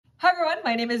Hi everyone,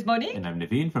 my name is Monique. And I'm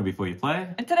Naveen from Before You Play.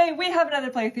 And today we have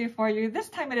another playthrough for you. This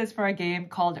time it is for a game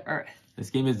called Earth. This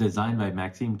game is designed by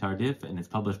Maxime Tardif and it's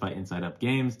published by Inside Up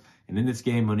Games. And in this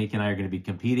game, Monique and I are going to be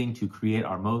competing to create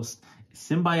our most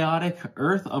symbiotic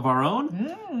Earth of our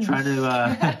own. Trying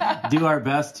to do our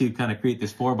best to kind of create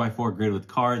this 4x4 grid with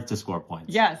cards to score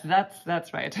points. Yes,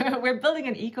 that's right. We're building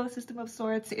an ecosystem of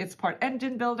sorts. It's part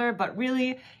engine builder, but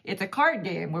really it's a card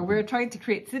game where we're trying to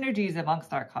create synergies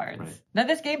amongst our cards. Right. Now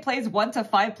this game plays 1 to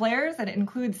 5 players and it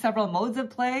includes several modes of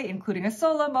play, including a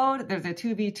solo mode. There's a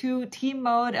 2v2 team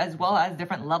mode, as well as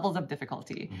different levels of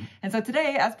difficulty. And so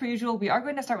today, as per usual, we are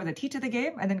going to start with a teach of the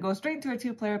game and then go straight into a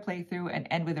 2-player playthrough and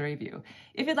end with a review.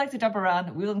 If you'd like to jump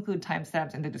around, we'll include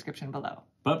timestamps in the description below.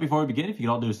 But before we begin, if you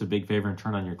could all do us a big favor and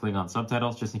turn on your Klingon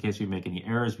subtitles, just in case we make any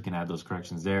errors, we can add those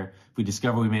corrections there. If we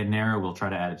discover we made an error, we'll try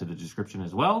to add it to the description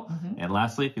as well. And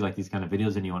lastly, if you like these kind of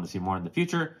videos and you want to see more in the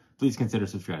future, please consider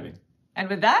subscribing. And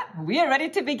with that, we are ready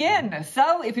to begin.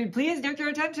 So if you'd please direct your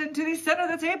attention to the center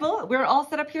of the table, we're all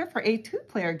set up here for a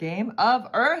 2-player game of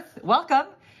Earth. Welcome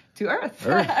to Earth.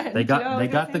 Earth. They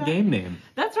got the game name.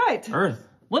 That's right. Earth.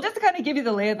 Well, just to kind of give you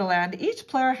the lay of the land, each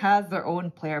player has their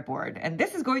own player board, and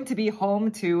this is going to be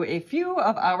home to a few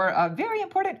of our very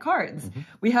important cards.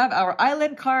 We have our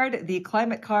island card, the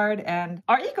climate card, and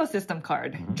our ecosystem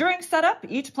card. During setup,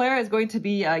 each player is going to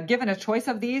be given a choice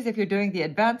of these if you're doing the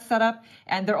advanced setup,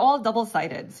 and they're all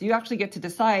double-sided. So you actually get to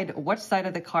decide which side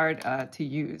of the card to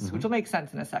use, which will make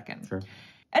sense in a second. Sure.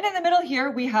 And in the middle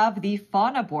here, we have the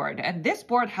fauna board. And this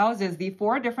board houses the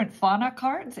 4 different fauna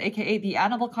cards, aka the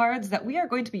animal cards that we are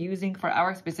going to be using for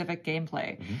our specific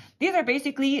gameplay. These are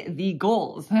basically the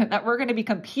goals that we're going to be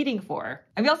competing for.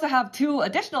 And we also have 2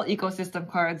 additional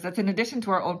ecosystem cards that's in addition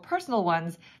to our own personal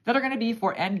ones that are going to be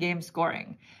for endgame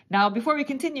scoring. Now, before we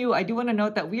continue, I do want to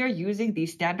note that we are using the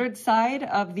standard side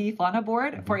of the fauna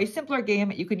board. For a simpler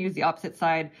game, you can use the opposite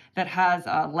side that has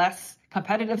less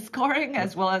competitive scoring,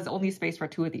 as well as only space for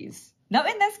 2 of these. Now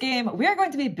in this game, we are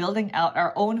going to be building out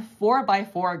our own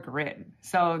 4x4 grid.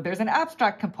 So there's an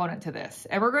abstract component to this,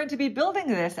 and we're going to be building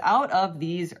this out of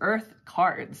these Earth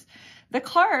cards. The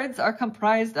cards are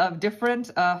comprised of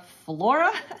different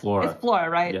flora? It's flora,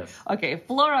 right? Yes. Okay,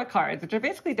 flora cards, which are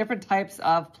basically different types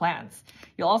of plants.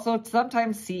 You'll also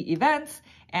sometimes see events,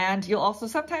 and you'll also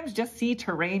sometimes just see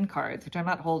terrain cards, which I'm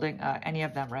not holding any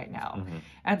of them right now.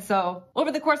 And so over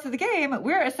the course of the game,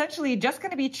 we're essentially just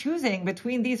going to be choosing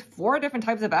between these 4 different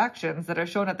types of actions that are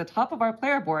shown at the top of our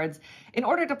player boards in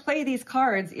order to play these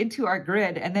cards into our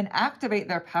grid and then activate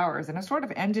their powers in a sort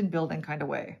of engine building kind of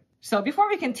way. So before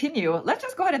we continue, let's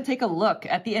just go ahead and take a look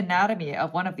at the anatomy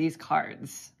of one of these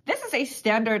cards. This is a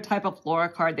standard type of flora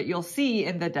card that you'll see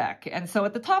in the deck. And so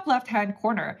at the top left-hand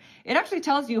corner, it actually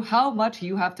tells you how much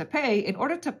you have to pay in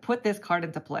order to put this card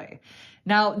into play.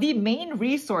 Now, the main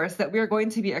resource that we're going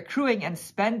to be accruing and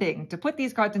spending to put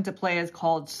these cards into play is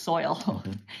called soil.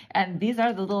 And these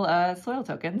are the little soil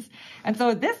tokens. And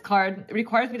so this card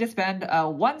requires me to spend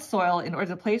 1 soil in order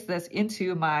to place this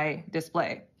into my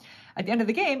display. At the end of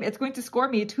the game, it's going to score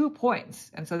me 2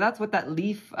 points. And so that's what that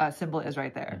leaf symbol is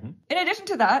right there. In addition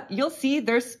to that, you'll see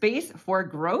there's space for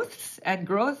growths. And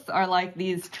growths are like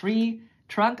these tree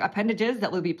trunk appendages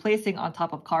that we'll be placing on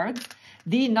top of cards.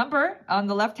 The number on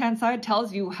the left-hand side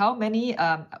tells you how many,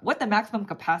 what the maximum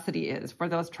capacity is for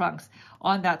those trunks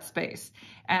on that space.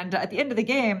 And at the end of the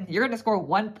game, you're going to score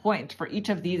 1 point for each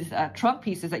of these trunk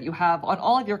pieces that you have on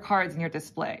all of your cards in your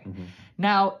display.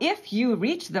 Now, if you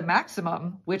reach the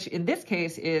maximum, which in this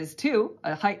case is 2,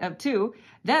 a height of 2,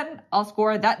 then I'll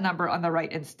score that number on the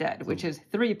right instead, which is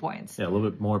 3 points. Yeah, a little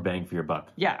bit more bang for your buck.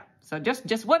 Yeah. So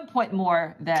just 1 point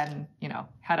more than,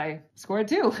 had I scored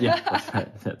 2. Yeah, that's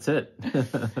right. That's it.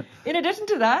 In addition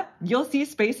to that, you'll see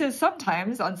spaces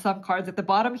sometimes on some cards at the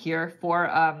bottom here for,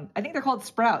 I think they're called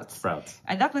sprouts. Sprouts.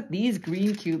 And that's what these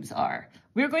green cubes are.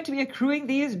 We're going to be accruing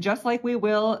these just like we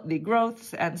will the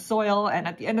growths and soil. And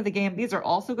at the end of the game, these are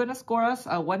also going to score us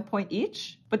 1 point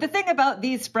each. But the thing about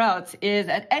these sprouts is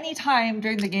at any time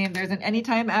during the game, there's an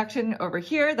anytime action over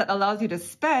here that allows you to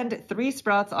spend 3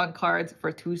 sprouts on cards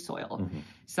for 2 soil.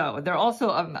 So they're also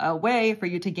a way for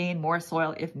you to gain more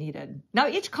soil if needed. Now,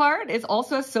 each card is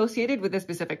also associated with a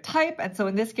specific type. And so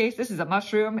in this case, this is a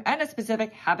mushroom and a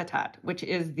specific habitat, which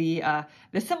is the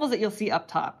symbols that you'll see up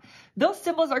top. Those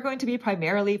symbols are going to be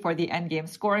primarily for the endgame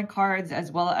scoring cards as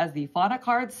well as the fauna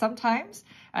cards sometimes.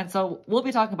 And so we'll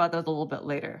be talking about those a little bit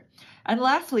later. And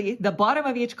lastly, the bottom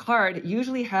of each card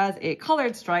usually has a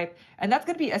colored stripe, and that's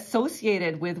going to be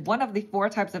associated with one of the 4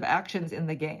 types of actions in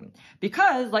the game.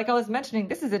 Because, like I was mentioning,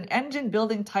 this is an engine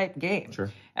building type game.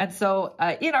 Sure. And so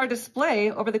in our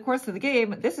display, over the course of the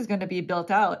game, this is going to be built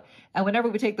out. And whenever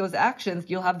we take those actions,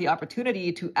 you'll have the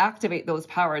opportunity to activate those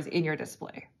powers in your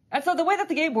display. And so the way that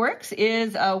the game works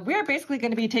is we're basically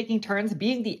going to be taking turns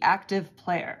being the active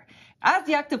player. As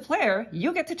the active player,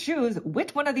 you get to choose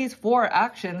which one of these 4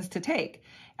 actions to take.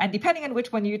 And depending on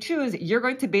which one you choose, you're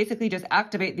going to basically just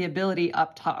activate the ability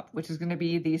up top, which is going to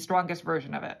be the strongest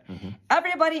version of it.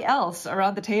 Everybody else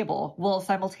around the table will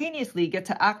simultaneously get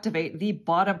to activate the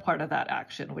bottom part of that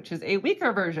action, which is a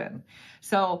weaker version.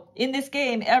 So in this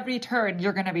game, every turn,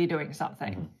 you're going to be doing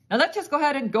something. Now let's just go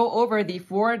ahead and go over the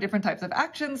 4 different types of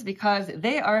actions because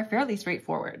they are fairly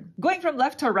straightforward. Going from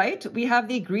left to right, we have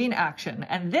the green action,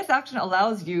 and this action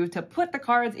allows you to put the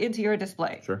cards into your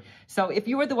display. Sure. So if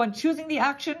you were the one choosing the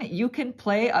action, you can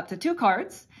play up to 2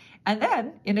 cards. And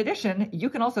then, in addition, you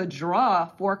can also draw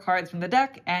 4 cards from the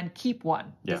deck and keep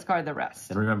 1, discard the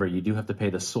rest. And remember, you do have to pay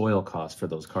the soil cost for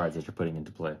those cards that you're putting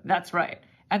into play. That's right.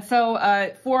 And so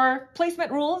for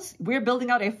placement rules, we're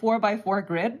building out a 4x4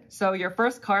 grid. So your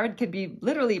first card can be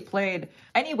literally played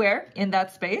anywhere in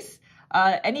that space.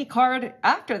 Any card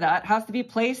after that has to be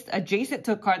placed adjacent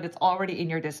to a card that's already in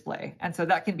your display. And so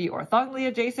that can be orthogonally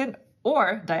adjacent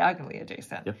or diagonally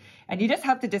adjacent. Yep. And you just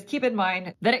have to just keep in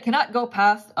mind that it cannot go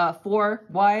past 4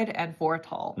 wide and 4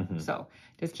 tall. So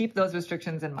just keep those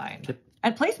restrictions in mind. Yep.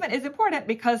 And placement is important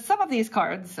because some of these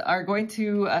cards are going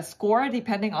to score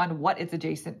depending on what it's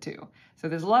adjacent to. So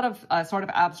there's a lot of sort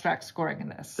of abstract scoring in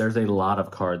this. There's a lot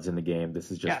of cards in the game. This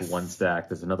is just one stack.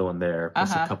 There's another one there,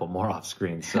 plus a couple more off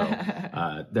screen. So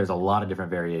there's a lot of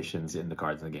different variations in the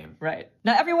cards in the game. Right.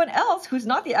 Now, everyone else who's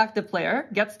not the active player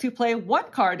gets to play 1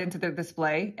 card into their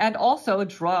display and also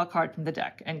draw a card from the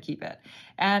deck and keep it.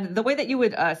 And the way that you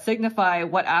would signify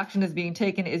what action is being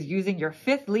taken is using your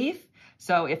 5th leaf.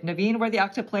 So if Naveen were the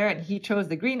active player and he chose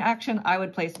the green action, I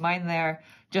would place mine there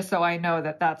just so I know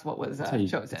that that's what was chosen.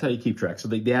 That's how you keep track. So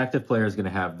the active player is going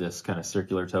to have this kind of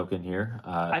circular token here.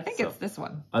 I think it's this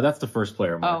one. That's the first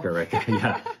player marker right there.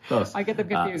 Yeah, close. I get them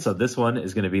confused. So this one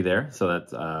is going to be there. So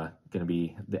that's going to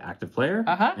be the active player.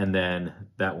 And then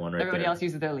that one right Everybody there. else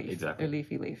uses their leaf. Exactly. Their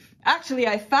leafy leaf. Actually,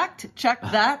 I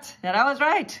fact-checked that, and I was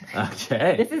right.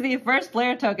 Okay. This is the first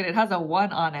player token. It has a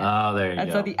 1 on it. Oh, there you go.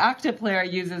 And so the active player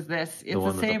uses this. It's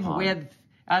the same width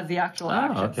as the actual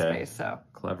action space. So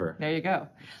clever. There you go.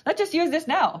 Let's just use this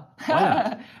now.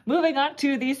 Moving on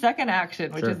to the second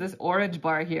action, which is this orange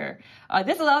bar here.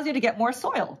 This allows you to get more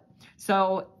soil.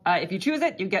 So if you choose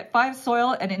it, you get 5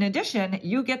 soil, and in addition,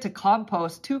 you get to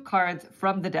compost 2 cards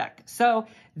from the deck. So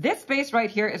this space right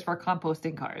here is for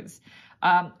composting cards.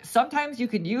 Sometimes you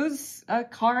can use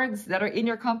cards that are in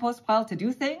your compost pile to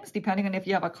do things, depending on if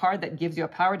you have a card that gives you a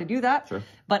power to do that. Sure.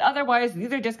 But otherwise,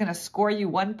 these are just going to score you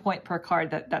 1 point per card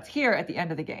that's here at the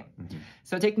end of the game.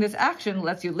 So taking this action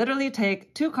lets you literally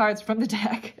take 2 cards from the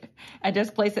deck and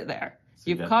just place it there. So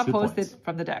You've composted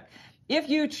from the deck. If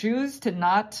you choose to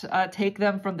not take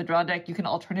them from the draw deck, you can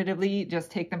alternatively just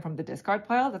take them from the discard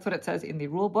pile. That's what it says in the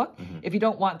rule book. If you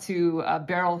don't want to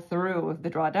barrel through the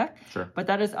draw deck. Sure. But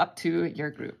that is up to your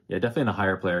group. Yeah, definitely in a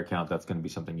higher player count, that's going to be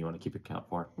something you want to keep account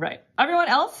for. Right. Everyone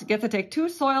else gets to take 2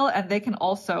 soil, and they can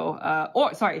also,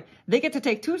 they get to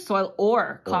take 2 soil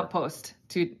or compost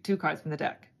 2 cards from the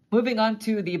deck. Moving on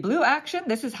to the blue action,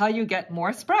 this is how you get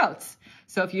more sprouts.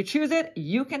 So if you choose it,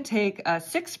 you can take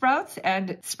 6 sprouts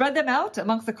and spread them out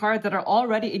amongst the cards that are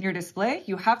already in your display.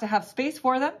 You have to have space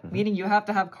for them, meaning you have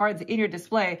to have cards in your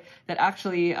display that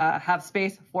actually have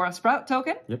space for a sprout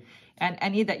token. And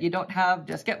any that you don't have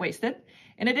just get wasted.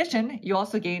 In addition, you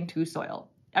also gain 2 soil.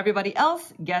 Everybody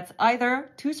else gets either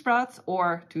 2 sprouts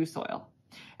or 2 soil.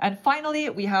 And finally,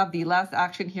 we have the last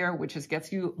action here, which just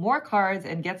gets you more cards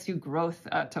and gets you growth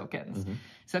tokens.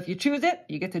 So if you choose it,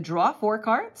 you get to draw 4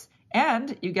 cards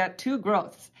and you get 2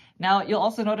 growths. Now, you'll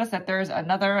also notice that there's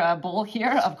another bowl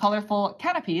here of colorful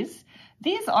canopies.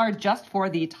 These are just for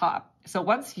the top. So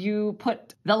once you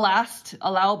put the last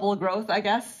allowable growth, I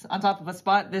guess, on top of a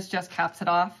spot, this just caps it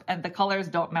off. And the colors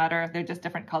don't matter. They're just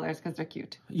different colors because they're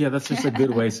cute. Yeah, that's just a good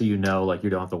way so you know, like,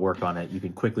 you don't have to work on it. You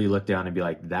can quickly look down and be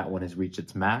like, that one has reached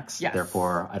its max.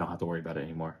 Therefore, I don't have to worry about it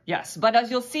anymore. Yes, but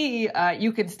as you'll see,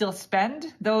 you can still spend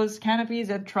those canopies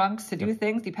and trunks to do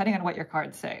things depending on what your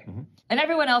cards say. And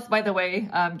everyone else, by the way,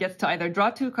 gets to either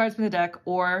draw 2 cards from the deck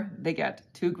or they get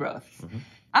 2 growths.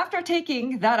 After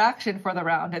taking that action for the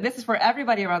round, and this is for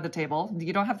everybody around the table,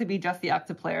 you don't have to be just the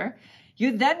active player,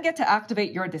 you then get to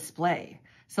activate your display.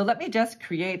 So let me just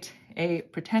create a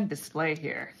pretend display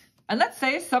here. And let's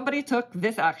say somebody took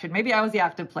this action. Maybe I was the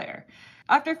active player.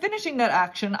 After finishing that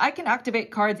action, I can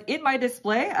activate cards in my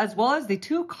display as well as the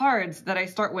 2 cards that I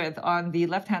start with on the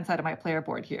left-hand side of my player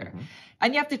board here.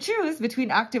 And you have to choose between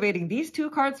activating these 2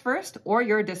 cards first or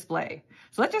your display.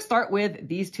 So let's just start with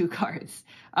these 2 cards.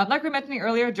 Like we were mentioning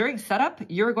earlier, during setup,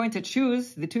 you're going to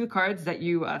choose the 2 cards that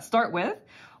you start with.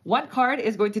 One card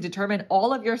is going to determine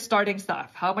all of your starting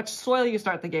stuff, how much soil you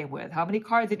start the game with, how many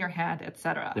cards in your hand,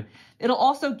 etc. Yep. It'll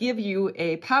also give you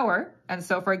a power. And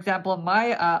so, for example,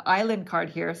 my island card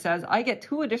here says I get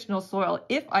 2 additional soil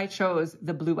if I chose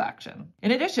the blue action.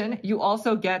 In addition, you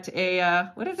also get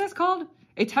a, what is this called?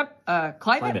 A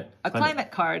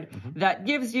climate card that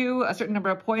gives you a certain number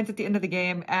of points at the end of the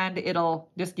game, and it'll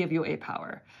just give you a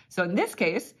power. So in this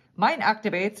case, mine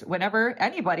activates whenever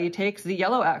anybody takes the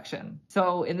yellow action.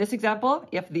 So in this example,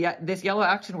 if this yellow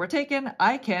action were taken,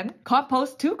 I can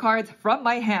compost 2 cards from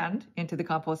my hand into the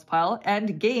compost pile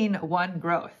and gain 1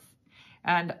 growth.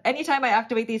 And anytime I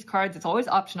activate these cards, it's always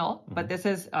optional, but this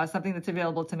is something that's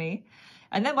available to me.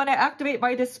 And then when I activate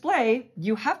my display,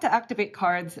 you have to activate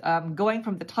cards going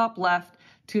from the top left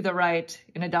to the right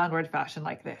in a downward fashion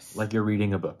like this. Like you're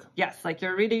reading a book. Yes, like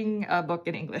you're reading a book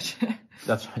in English.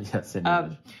 That's right, yes, in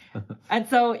English. And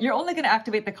so you're only going to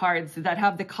activate the cards that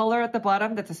have the color at the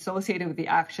bottom that's associated with the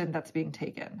action that's being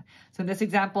taken. So in this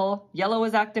example, yellow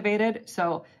is activated.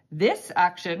 So this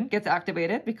action gets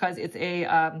activated because it's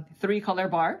a 3-color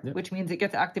bar, which means it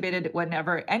gets activated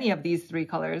whenever any of these 3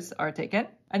 colors are taken.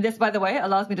 And this, by the way,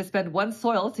 allows me to spend 1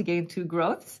 soil to gain 2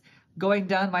 growths. Going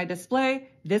down my display,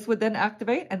 this would then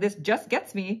activate, and this just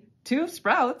gets me 2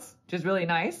 sprouts, which is really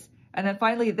nice. And then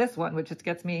finally this one, which just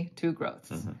gets me 2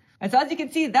 growths. And so as you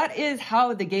can see, that is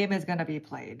how the game is going to be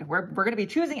played. We're going to be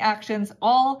choosing actions,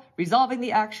 all resolving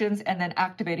the actions, and then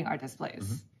activating our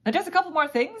displays. Now, just a couple more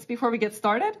things before we get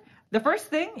started. The first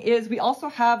thing is we also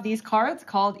have these cards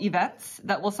called events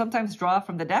that we'll sometimes draw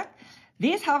from the deck.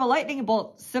 These have a lightning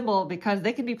bolt symbol because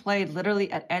they can be played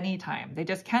literally at any time. They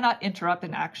just cannot interrupt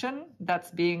an action that's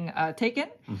being taken.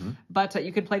 But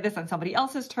you can play this on somebody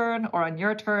else's turn or on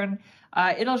your turn.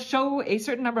 It'll show a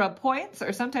certain number of points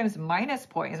or sometimes minus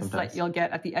points that you'll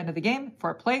get at the end of the game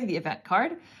for playing the event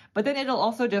card. But then it'll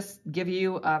also just give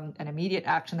you an immediate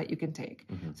action that you can take.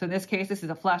 So in this case, this is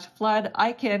a flash flood.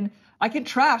 I can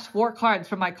trash 4 cards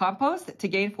from my compost to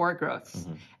gain 4 growths.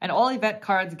 And all event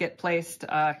cards get placed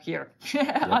here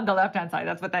on the left-hand side.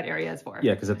 That's what that area is for.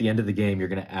 Yeah, because at the end of the game, you're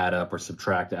going to add up or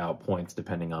subtract out points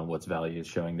depending on what's value is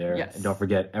showing there. Yes. And don't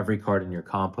forget, every card in your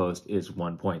compost is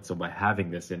 1 point. So by having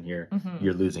this in here,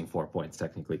 you're losing 4 points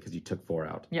technically because you took 4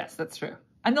 out. Yes, that's true.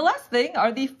 And the last thing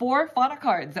are the 4 fauna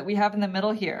cards that we have in the middle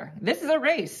here. This is a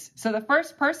race. So the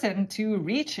first person to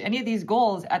reach any of these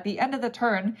goals at the end of the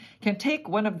turn can take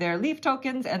one of their leaf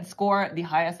tokens and score the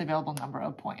highest available number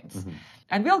of points.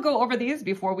 And we'll go over these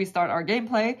before we start our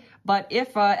gameplay. But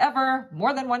if ever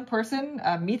more than one person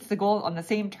meets the goal on the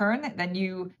same turn, then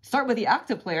you start with the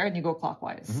active player and you go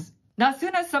clockwise. Now, as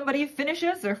soon as somebody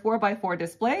finishes their 4x4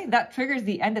 display, that triggers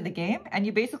the end of the game, and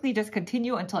you basically just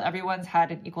continue until everyone's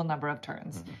had an equal number of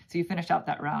turns. So you finish out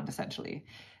that round, essentially.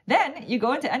 Then you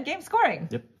go into endgame scoring.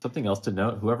 Yep. Something else to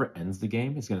note, whoever ends the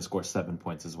game is going to score 7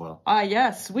 points as well.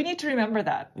 Yes, we need to remember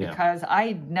that because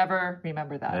I never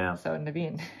remember that. Yeah. So,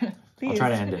 Naveen, please. I'll try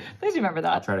to end it. Please remember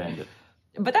that. I'll try to end it.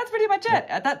 But that's pretty much it.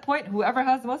 At that point, whoever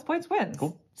has the most points wins.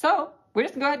 Cool. So we're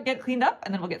just going to go ahead and get cleaned up,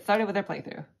 and then we'll get started with our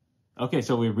playthrough. Okay,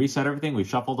 so we reset everything. We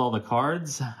shuffled all the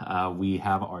cards. We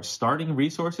have our starting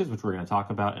resources, which we're going to talk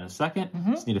about in a second.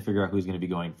 Just need to figure out who's going to be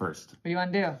going first. What do you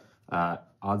want to do?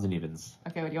 Odds and evens.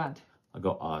 Okay, what do you want? I'll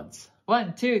go odds.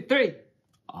 1, 2, 3.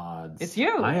 Odds. It's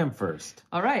you. I am first.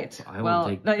 All right. So I well, will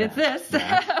take it's this.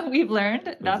 that. We've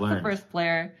learned. That's learned. the first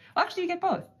player. Well, actually, you get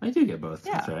both. I do get both.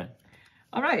 Yeah. That's right.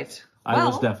 All right. I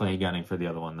was definitely gunning for the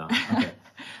other one, though. Okay.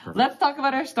 Let's talk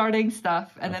about our starting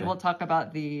stuff, and then Okay. we'll talk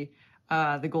about the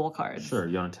goal cards. Sure.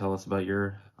 You want to tell us about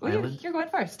your island? You're going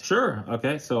first. Sure.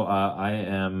 Okay. So I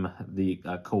am the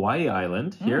Kauai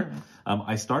Island here.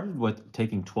 I started with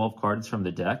taking 12 cards from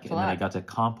the deck, and then I got to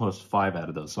compost 5 out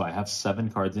of those. So I have 7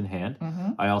 cards in hand.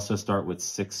 I also start with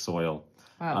 6 soil.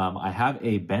 Wow. I have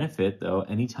a benefit, though.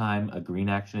 Anytime a green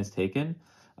action is taken,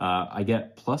 I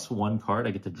get +1 card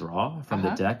I get to draw from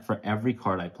the deck for every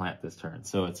card I plant this turn.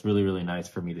 So it's really, really nice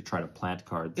for me to try to plant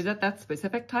cards. Is that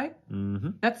specific type?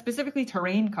 That's specifically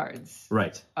terrain cards.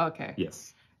 Right. Okay.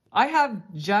 Yes. I have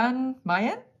Jan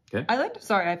Mayen Okay. Island.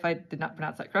 Sorry if I did not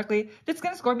pronounce that correctly. It's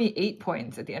going to score me 8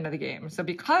 points at the end of the game. So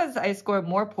because I score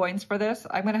more points for this,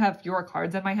 I'm going to have fewer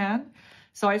cards in my hand.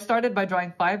 So I started by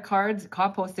drawing 5 cards,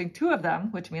 composting 2 of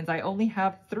them, which means I only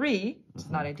have 3, which is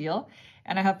not ideal.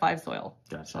 And I have 5 soil.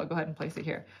 Gotcha. So I'll go ahead and place it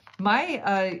here.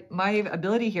 My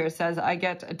ability here says I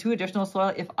get 2 additional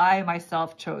soil if I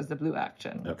myself chose the blue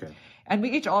action. Okay. And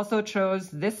we each also chose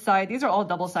this side. These are all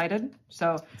double-sided.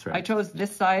 So right. I chose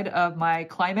this side of my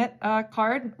climate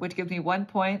card, which gives me 1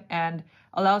 point and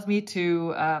allows me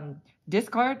to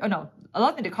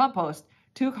allows me to compost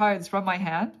 2 cards from my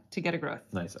hand to get a growth.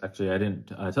 Nice. Actually, I didn't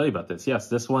tell you about this. Yes,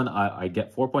 this one, I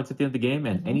get 4 points at the end of the game,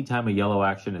 and anytime a yellow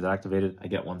action is activated, I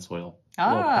get 1 soil. A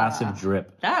little passive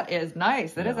drip. That is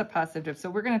nice. That is a passive drip. So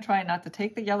we're going to try not to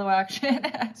take the yellow action.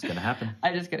 It's going to happen.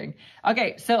 I'm just kidding.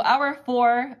 Okay, so our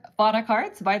 4 fauna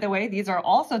cards, by the way, these are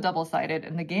also double-sided,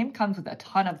 and the game comes with a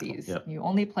ton of these. Yep. You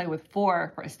only play with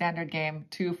 4 for a standard game,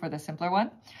 2 for the simpler one.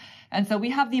 And so we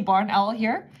have the barn owl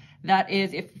here. That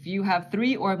is, if you have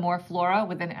 3 or more flora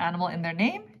with an animal in their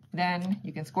name, then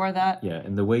you can score that. Yeah,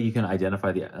 and the way you can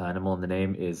identify the animal in the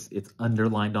name is it's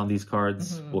underlined on these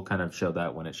cards. We'll kind of show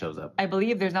that when it shows up. I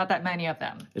believe there's not that many of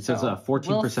them. It says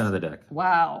 14% of the deck.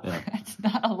 Wow, Yeah. that's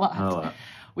not a lot. Not a lot.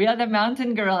 We have the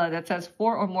mountain gorilla that says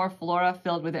 4 or more flora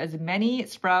filled with as many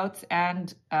sprouts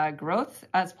and growth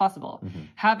as possible.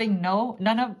 Having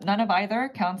none of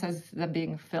either counts as them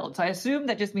being filled. So I assume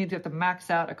that just means you have to max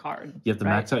out a card. You have to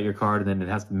max out your card, and then it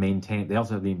has to maintain. They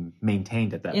also have to be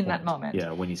maintained at that point. In that moment.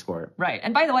 Yeah, when you score it. Right.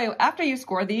 And by the way, after you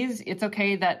score these, it's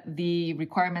okay that the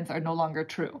requirements are no longer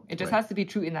true. It just has to be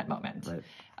true in that moment.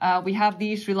 Right. We have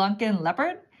the Sri Lankan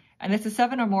leopard. And this is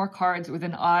 7 or more cards with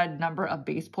an odd number of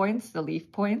base points, the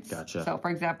leaf points. Gotcha. So, for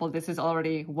example, this is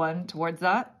already 1 towards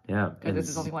that. Yeah. And this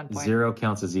is only 1 point. 0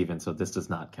 counts as even, so this does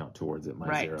not count towards it.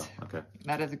 My 0. Okay.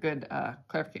 That is a good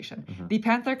clarification. The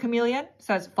panther chameleon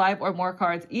says 5 or more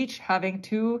cards, each having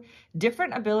 2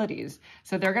 different abilities.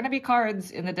 So there are going to be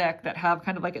cards in the deck that have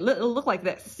kind of like, it'll look like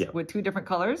this with 2 different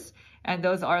colors. And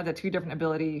those are the 2 different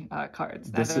ability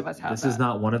cards. Neither of us have This that. is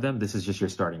not one of them. This is just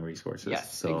your starting resources.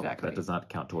 Yes, so exactly. That does not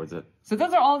count towards it. So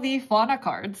those are all the fauna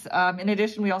cards. In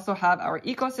addition, we also have our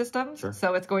ecosystems. Sure.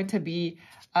 So it's going to be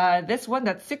this one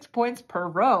that's 6 points per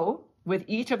row, with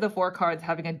each of the 4 cards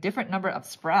having a different number of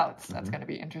sprouts. That's going to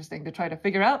be interesting to try to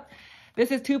figure out.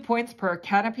 This is 2 points per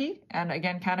canopy. And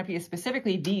again, canopy is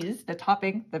specifically these, the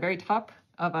topping, the very top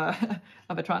of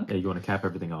a trunk. Yeah, you want to cap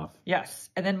everything off. Yes.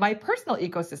 And then my personal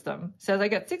ecosystem says I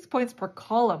get 6 points per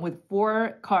column with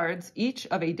 4 cards, each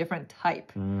of a different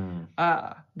type.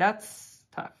 That's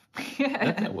tough.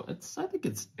 I think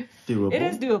it's doable. It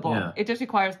is doable. Yeah. It just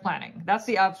requires planning. That's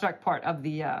the abstract part of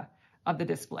the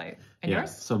display. And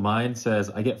yours? So mine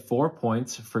says I get 4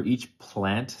 points for each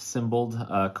plant symboled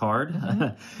card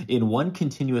in one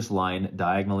continuous line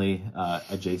diagonally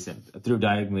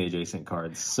adjacent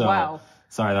cards. So wow.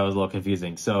 Sorry, that was a little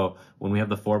confusing. So when we have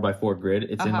the 4x4 grid,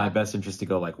 it's in my best interest to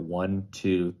go like 1,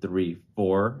 2, 3,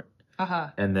 4.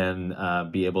 And then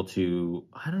be able to,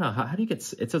 I don't know, how do you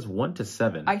get, it says 1 to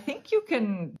 7. I think you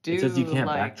can do it says you can't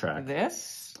like backtrack.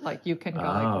 this. Like you can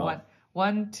go like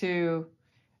 1, 2,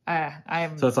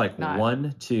 so it's like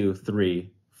 1, 2,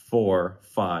 3, 4,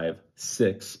 5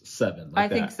 6, 7. Like I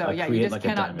think so. Yeah, you just like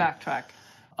cannot backtrack.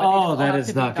 Oh, that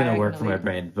is not going to work for my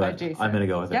brain, but I'm going to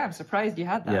go with it. Yeah, I'm surprised you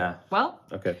had that. Yeah. Well,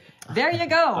 okay. There you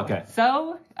go. Okay.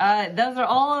 So those are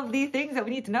all of the things that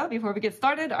we need to know before we get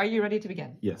started. Are you ready to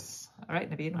begin? Yes. All right,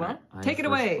 Naveen. Well, take it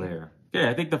away. Okay,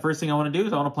 I think the first thing I want to do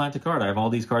is I want to plant a card. I have all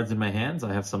these cards in my hands.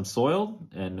 I have some soil,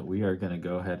 and we are going to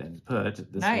go ahead and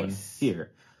put this one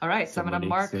here. All right, so I'm going to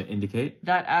mark indicate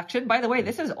that action. By the way,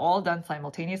 this is all done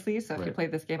simultaneously. So if you play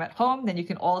this game at home, then you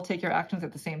can all take your actions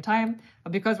at the same time.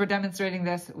 But because we're demonstrating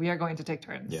this, we are going to take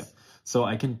turns. Yeah. So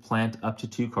I can plant up to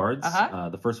 2 cards.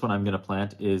 The first one I'm going to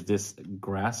plant is this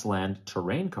grassland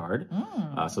terrain card.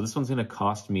 So this one's going to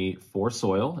cost me 4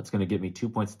 soil. It's going to give me 2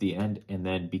 points at the end. And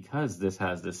then because this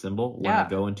has this symbol, when I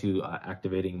go into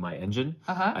activating my engine,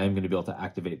 I am going to be able to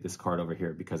activate this card over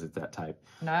here because it's that type.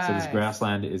 Nice. So this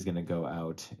grassland is going to go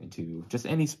out into just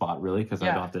any spot, really, because I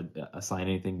don't have to assign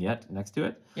anything yet next to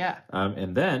it. Yeah.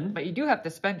 And then... But you do have to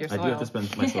spend your soil. I do have to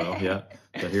spend my soil, yeah.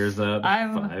 So here's the 5.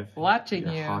 I'm watching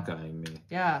you. Hawkeyeing me.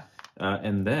 Yeah.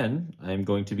 And then I'm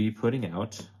going to be putting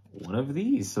out one of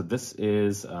these. So this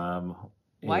is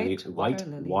white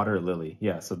water lily.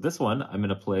 Yeah, so this one I'm going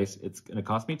to place, it's going to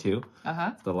cost me 2.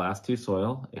 It's the last 2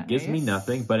 soil. It gives me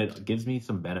nothing, but it gives me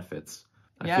some benefits.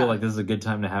 I feel like this is a good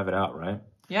time to have it out, right?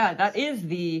 Yeah, that is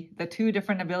the 2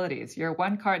 different abilities. You're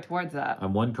 1 card towards that.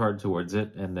 I'm 1 card towards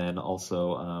it, and then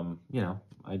also,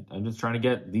 I'm just trying to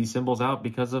get these symbols out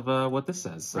because of what this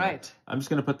says. So right. I'm just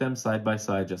going to put them side by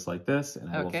side just like this, and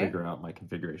I will figure out my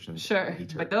configuration. Sure,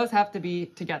 but those have to be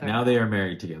together. Now they are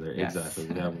married together, exactly.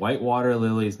 We have white water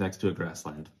lilies next to a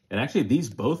grassland. And actually, these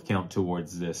both count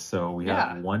towards this. So we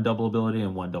have 1 double ability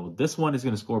and 1 double. This one is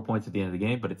going to score points at the end of the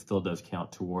game, but it still does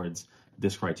count towards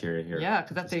this criteria here. Yeah,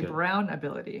 because that's a good. brown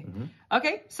ability.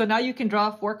 Okay, so now you can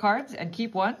draw 4 cards and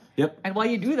keep 1. Yep. And while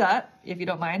you do that, if you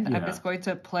don't mind, I'm Yeah. just going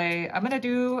to play. I'm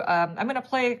gonna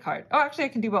play a card. Oh, actually, I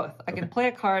can do both. I can play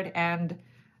a card and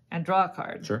draw a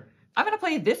card. Sure. I'm gonna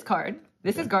play this card.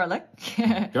 This is garlic.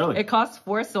 Garlic. It costs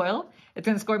 4 soil. It's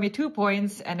gonna score me 2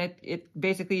 points, and it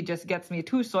basically just gets me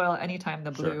 2 soil anytime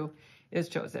the blue is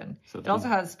chosen. So it also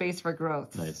has space for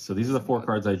growth. Nice. So these are the 4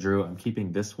 cards I drew. I'm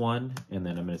keeping this one, and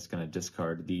then I'm just going to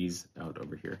discard these out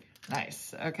over here.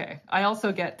 Nice. Okay. I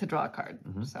also get to draw a card.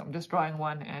 So I'm just drawing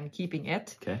 1 and keeping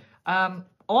it. Okay.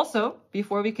 Also,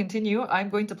 before we continue, I'm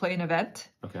going to play an event.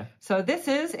 Okay. So this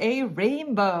is a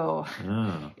rainbow.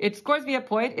 Oh. It scores me a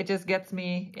point. It just gets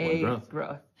me a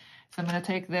growth. So I'm going to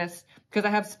take this because I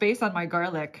have space on my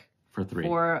garlic. For 3.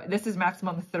 This is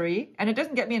maximum 3, and it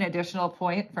doesn't get me an additional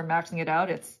point for maxing it out.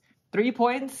 It's 3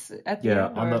 points at the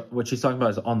end. Yeah, what she's talking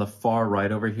about is on the far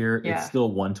right over here. Yeah. It's still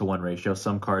 1-to-1 ratio.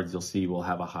 Some cards you'll see will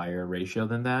have a higher ratio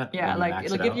than that. Yeah, like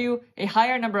it'll give you a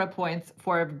higher number of points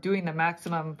for having the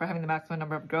maximum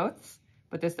number of growths,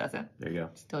 but this doesn't. There you go.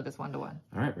 Still just 1-to-1.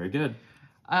 All right, very good.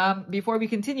 Before we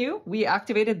continue, we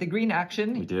activated the green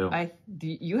action. We do.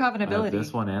 You have an ability. I have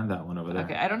this one and that one over there.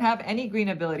 Okay, I don't have any green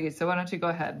abilities, so why don't you go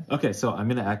ahead? Okay, so I'm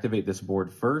going to activate this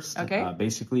board first. Okay.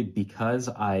 Basically, because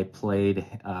I played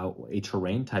a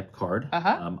terrain type card,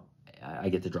 I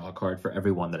get to draw a card for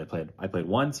every one that I played. I played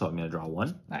 1, so I'm going to draw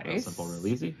 1. Nice. Real simple, real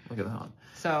easy. Look at that one.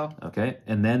 So. Okay,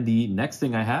 and then the next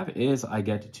thing I have is I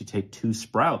get to take 2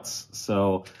 sprouts.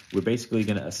 So we're basically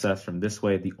going to assess from this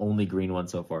way. The only green one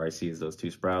so far I see is those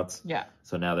 2 sprouts. Yeah.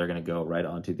 So now they're going to go right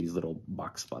onto these little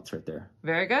box spots right there.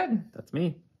 Very good. That's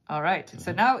me. All right.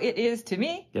 So now it is to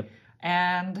me. Yep.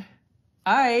 And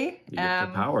I You get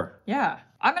the power. Yeah.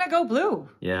 I'm going to go blue.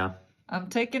 Yeah. I'm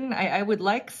taking, I would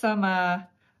like some,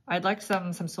 I'd like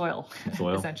some soil,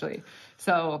 essentially.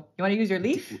 So you want to use your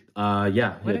leaf?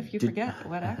 Yeah. What if you forget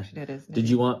what action it is? Did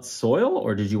you want soil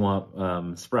or did you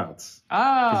want sprouts? Oh.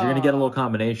 Because you're going to get a little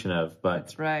combination of, but.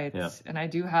 That's right. Yeah. And I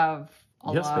do have a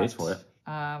lot. You have space for it.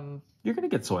 You're going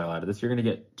to get soil out of this. You're going to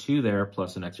get 2 there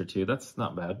plus an extra 2. That's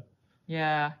not bad.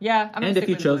 Yeah. Yeah. And if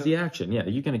you chose the action, yeah,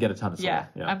 you're going to get a ton of soil.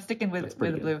 Yeah. I'm sticking with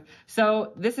blue.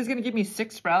 So this is going to give me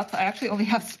 6 sprouts. I actually only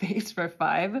have space for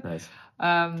 5. Nice.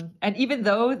 And even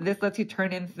though this lets you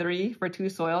turn in 3 for 2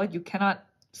 soil, you cannot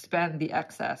spend the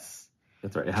excess.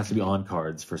 That's right. It has to be on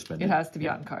cards for spending. It has to be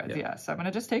on cards, yeah. So I'm going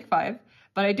to just take 5.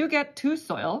 But I do get 2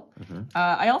 soil.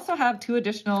 I also have 2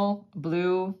 additional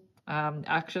blue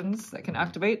actions that can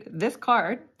activate. This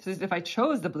card says if I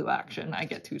chose the blue action, I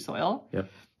get 2 soil. Yep.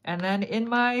 And then in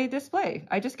my display,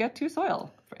 I just get 2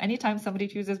 soil for any time somebody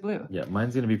chooses blue. Yeah,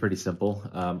 mine's going to be pretty simple.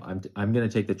 I'm going to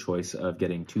take the choice of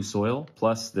getting 2 soil,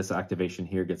 plus this activation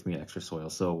here gets me an extra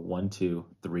soil. So 1, 2,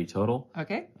 3 total.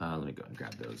 Okay. Let me go and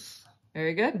grab those.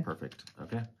 Very good. Perfect.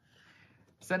 Okay.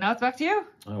 So now it's back to you.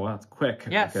 Oh, wow, it's quick.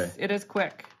 Yes, okay. It is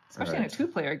quick, especially in a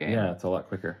 2-player game. Yeah, it's a lot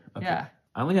quicker. Okay. Yeah.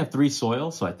 I only have 3 soil,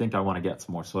 so I think I want to get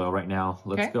some more soil right now.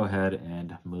 Let's Okay. go ahead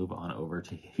and move on over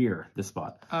to here, this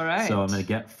spot. All right. So I'm going to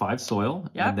get 5 soil,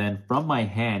 Yep. and then from my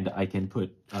hand, I can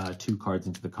put 2 cards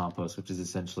into the compost, which is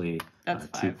essentially That's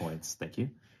 2 5. points. Thank you.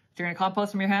 So you're going to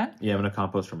compost from your hand? Yeah, I'm going to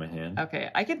compost from my hand. Okay.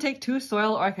 I can take 2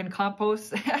 soil or I can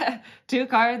compost 2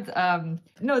 cards.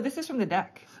 No, this is from the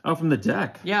deck. Oh, from the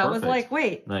deck. Yeah, Perfect. it was like,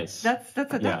 wait. Nice. That's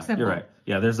a deck symbol. You're right.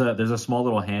 Yeah, there's a small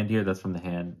little hand here that's from the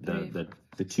hand.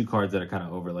 The 2 cards that are kind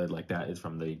of overlaid like that is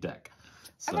from the deck.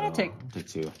 So I'm gonna take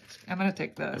 2. I'm going to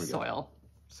take the soil.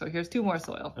 So here's 2 more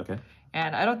soil. Okay.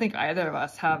 And I don't think either of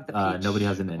us have the peach nobody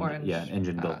has an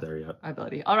engine built there yet.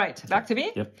 ability. All right, back to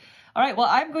me? Yep. All right, well,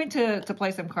 I'm going to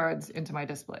play some cards into my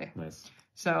display. Nice.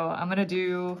 So I'm going to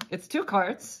do, it's 2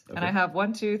 cards, and I have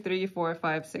 1, 2, 3, 4,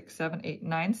 5, 6, 7, 8,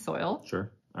 9 soil. Sure.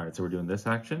 All right, so we're doing this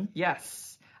action?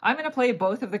 Yes. I'm going to play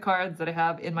both of the cards that I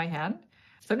have in my hand.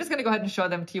 So I'm just going to go ahead and show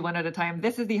them to you one at a time.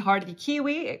 This is the Hardy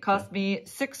Kiwi. It cost me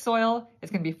 6 soil.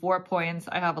 It's going to be 4 points.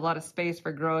 I have a lot of space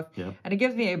for growth. Yep. And it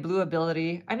gives me a blue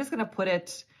ability. I'm just going to put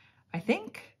it, I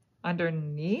think,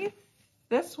 underneath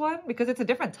this one because it's a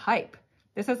different type.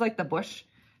 This is like the bush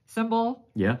symbol.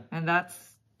 Yeah. And that's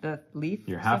the leaf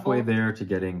You're halfway symbol. there to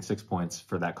getting 6 points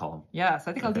for that column. Yeah,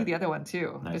 so I think I'll do the other one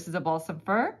too. Nice. This is a balsam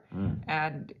fir,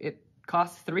 and it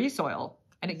costs 3 soil.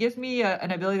 And it gives me an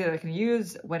ability that I can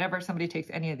use whenever somebody takes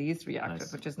any of these 3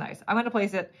 actions, which is nice. I'm going to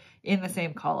place it in the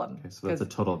same column. Okay, so that's a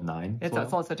total of 9 It's soil?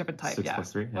 also a different type, 6 yeah.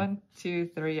 plus 3, yeah. 1, 2,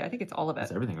 3. I think it's all of it.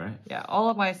 That's everything, right? Yeah, all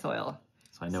of my soil.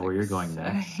 So I know where you're going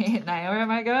next. Now, where am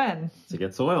I going? To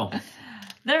get soil.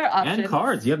 There are options. And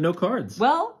cards. You have no cards.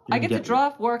 Well, You I can get to get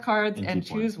draw 4 cards and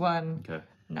keep one. choose one Okay.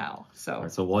 now. So All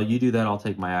right, so while you do that, I'll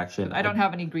take my action. I don't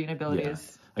have any green abilities.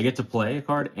 Yeah. I get to play a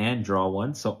card and draw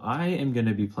one. So I am going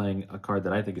to be playing a card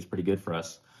that I think is pretty good for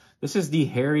us. This is the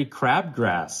Hairy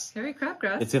Crabgrass. Hairy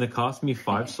Crabgrass. It's going to cost me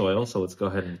 5 soil, so let's go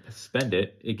ahead and spend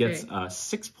it. It gets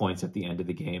 6 points at the end of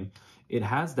the game. It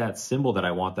has that symbol that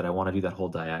I want to do that whole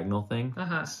diagonal thing.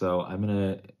 So I'm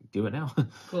going to do it now.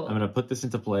 Cool. I'm going to put this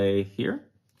into play here.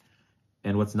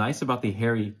 And what's nice about the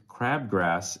Hairy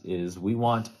Crabgrass is we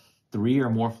want 3 or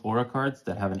more flora cards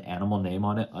that have an animal name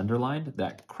on it underlined.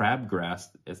 That crabgrass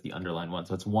is the underlined one.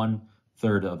 So it's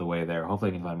 1/3 of the way there.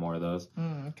 Hopefully I can find more of those.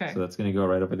 Okay. So that's going to go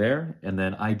right over there. And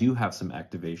then I do have some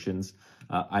activations.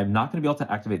 I'm not going to be able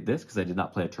to activate this because I did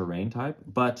not play a terrain type.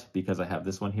 But because I have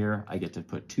this one here, I get to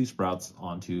put 2 sprouts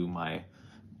onto my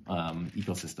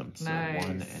ecosystem. So nice.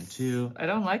 1 and 2. I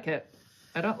don't like it.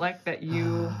 I don't like that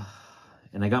you...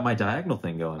 And I got my diagonal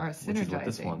thing going, are which is what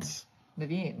this synergizing. one's.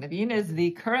 Naveen. Naveen is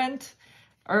the current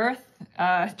Earth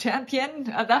champion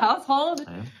of the household.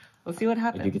 I am. We'll see what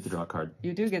happens. I do get to draw a card.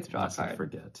 You do get to draw Unless a I card.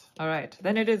 forget. All right.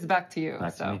 Then it is back to you.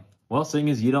 Back to me. Well, seeing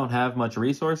as you don't have much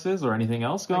resources or anything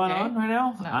else going on right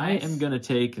now, Nice. I am going to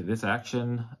take this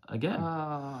action again.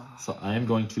 So I am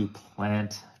going to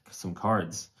plant some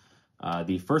cards.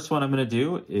 The first one I'm going to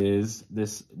do is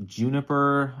this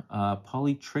Juniper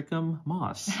Polytrichum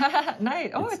Moss.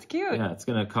 Nice. Oh, it's cute. Yeah, it's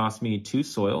going to cost me 2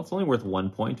 soil. It's only worth 1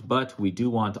 point, but we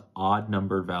do want odd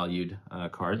number valued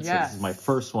cards. Yes. So this is my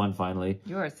first one finally.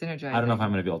 You are synergizing. I don't know if I'm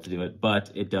going to be able to do it,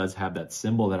 but it does have that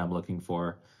symbol that I'm looking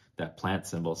for, that plant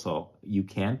symbol. So you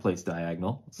can place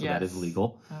diagonal, so that is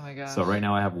legal. Oh my gosh. So right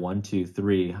now I have 1, 2,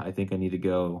 3. I think I need to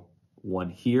go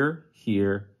 1 here,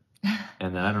 here,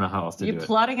 and then I don't know how else to do it. You're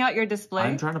plotting out your display?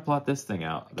 I'm trying to plot this thing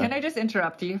out. Can I just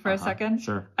interrupt you for a second?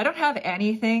 Sure. I don't have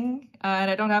anything,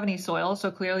 and I don't have any soil, so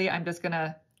clearly I'm just going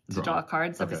to draw a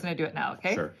card, so I'm just going to do it now,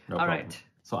 okay? Sure, no All problem. right.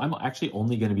 So I'm actually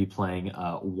only going to be playing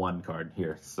 1 card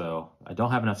here, so I don't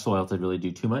have enough soil to really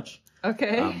do too much.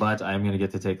 Okay. But I'm going to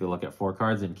get to take a look at 4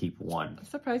 cards and keep 1. I'm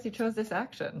surprised you chose this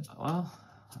action. Well,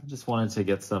 I just wanted to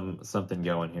get something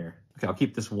going here. Okay, I'll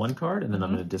keep this 1 card, and then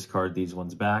I'm going to discard these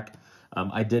ones back.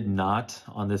 I did not,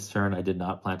 on this turn, I did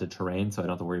not plant a terrain, so I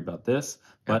don't have to worry about this.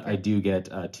 But I do get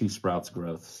 2 sprouts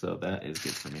growth, so that is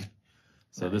good for me.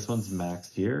 So this one's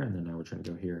maxed here, and then now we're trying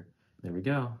to go here. There we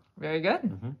go. Very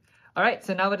good. All right,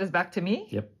 so now it is back to me.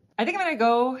 Yep. I think I'm going to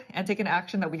go and take an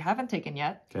action that we haven't taken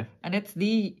yet. Okay. And it's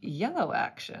the yellow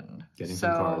action. Getting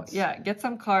some cards. Yeah, get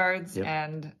some cards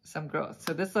and some growth.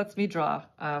 So this lets me draw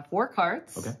 4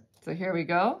 cards. Okay. So here we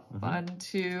go. 1,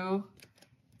 2,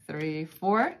 3,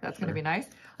 4. That's going to be nice.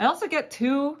 I also get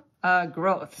 2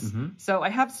 growths. So I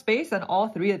have space on all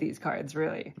 3 of these cards,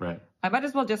 really. Right. I might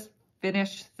as well just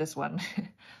finish this one.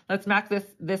 Let's max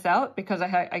this out because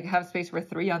I have space for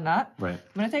 3 on that. Right.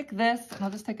 I'm going to take this and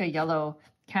I'll just take a yellow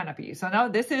canopy. So now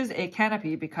this is a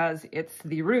canopy because it's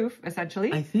the roof,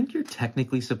 essentially. I think you're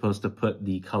technically supposed to put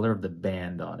the color of the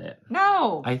band on it.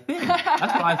 No! I think. That's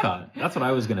what I thought. That's what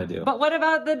I was going to do. But what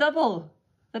about the double?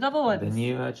 The double ones? Then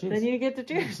you choose. Then you get to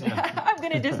choose. I'm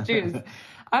going to just choose.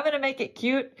 I'm going to make it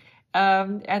cute.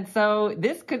 And so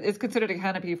this is considered a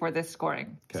canopy for this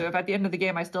scoring. Okay. So if at the end of the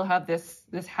game I still have this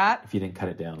hat, If you didn't cut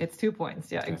it down. it's 2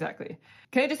 points. Yeah, exactly.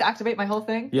 Can I just activate my whole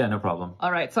thing? Yeah, no problem.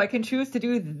 All right, so I can choose to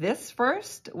do this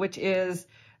first, which is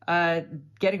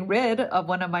getting rid of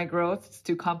one of my growths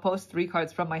to compost 3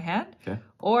 cards from my hand. Okay.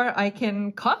 Or I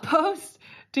can compost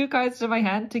 2 cards from my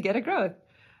hand to get a growth.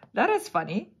 That is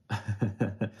funny.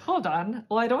 Hold on.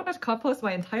 Well, I don't have to compost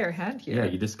my entire hand here. Yeah,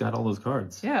 you just got all those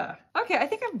cards. Yeah. Okay, I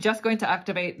think I'm just going to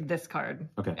activate this card.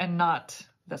 Okay. And not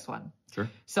this one. Sure.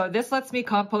 So this lets me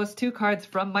compost 2 cards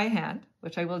from my hand,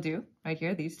 which I will do right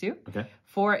here, these 2, Okay.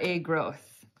 for a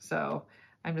growth. So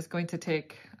I'm just going to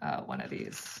take one of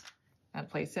these and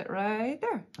place it right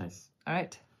there. Nice. All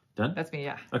right. Done? That's me,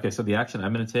 yeah. Okay, so the action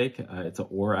I'm going to take, it's an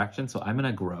or action, so I'm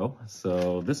going to grow.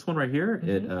 So this one right here,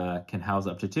 it can house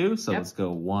up to 2. So let's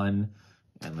go 1,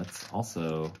 and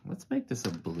let's make this a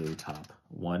blue top.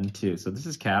 1, 2. So this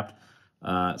is capped. So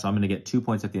I'm going to get 2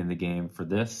 points at the end of the game for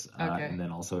this. And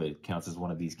then also it counts as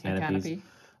one of these canopies.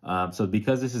 So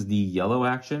because this is the yellow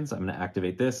actions, I'm going to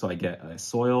activate this. So I get a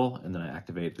soil, and then I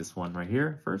activate this one right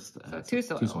here first. So 2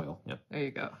 soil. 2 soil, yep. There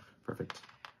you go. Perfect.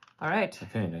 All right.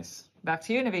 Okay, nice. Back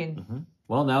to you, Naveen.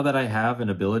 Well, now that I have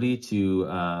an ability to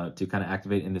kind of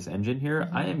activate in this engine here,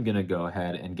 I am going to go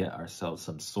ahead and get ourselves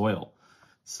some soil.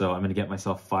 So I'm going to get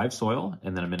myself 5 soil,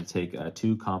 and then I'm going to take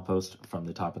 2 compost from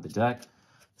the top of the deck.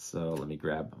 So let me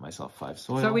grab myself 5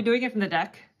 soil. So are we doing it from the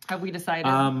deck? Have we decided?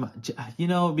 You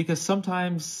know, because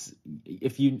sometimes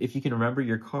if you can remember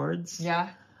your cards,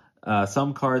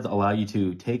 Some cards allow you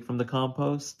to take from the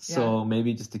compost, so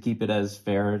maybe just to keep it as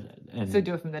fair and so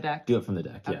do it from the deck. Do it from the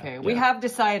deck. Yeah. Okay, we have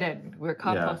decided we're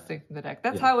composting from the deck.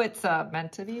 That's how it's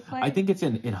meant to be played. I think it's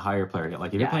in higher player.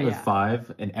 Like if you're playing with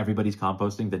 5 and everybody's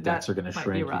composting, the decks are going to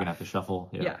shrink. You're going to have to shuffle.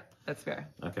 Yeah, that's fair.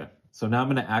 Okay, so now I'm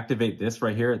going to activate this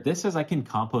right here. This says I can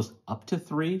compost up to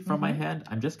 3 from my hand.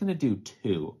 I'm just going to do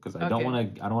 2 because I don't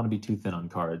want to be too thin on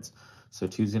cards. So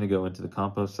 2 is going to go into the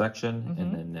compost section,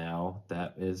 and then now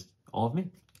that is all of me.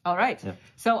 All right. Yeah.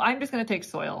 So I'm just going to take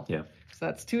soil. Yeah. So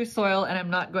that's 2 soil, and I'm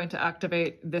not going to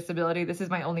activate this ability. This is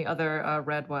my only other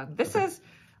red one. This is,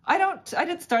 I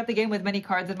didn't start the game with many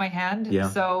cards in my hand. Yeah.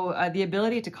 So the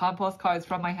ability to compost cards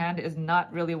from my hand is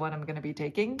not really what I'm going to be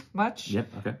taking much. Yep.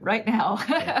 Okay. Right now.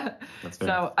 Yeah, that's fair.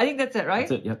 So I think that's it, right?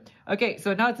 That's it. Yep. Okay.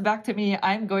 So now it's back to me.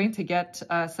 I'm going to get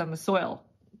some soil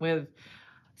with.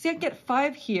 See, I get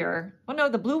 5 here. Well, no,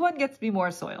 the blue one gets me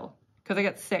more soil because I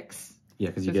get 6. Yeah,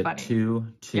 because you get 2,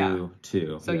 2,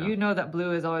 2. So you know that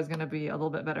blue is always going to be a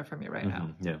little bit better for me right now.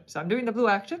 Yeah. So I'm doing the blue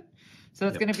action. So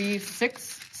it's going to be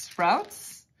 6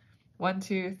 sprouts. 1,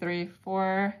 2, 3,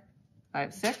 4,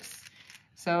 5, 6.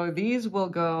 So these will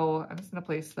go. I'm just going to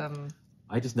place them.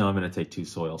 I just know I'm going to take 2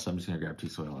 soil, so I'm just going to grab 2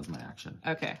 soil as my action.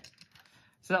 Okay.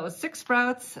 So that was 6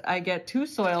 sprouts. I get 2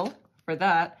 soil for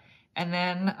that. And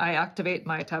then I activate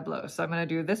my tableau. So I'm going to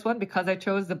do this one because I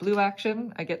chose the blue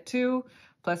action. I get 2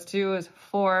 plus 2 is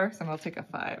 4. So I'm going to take a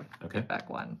 5. Okay. Get back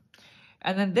 1.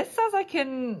 And then this says I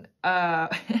can, I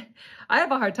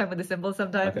have a hard time with the symbols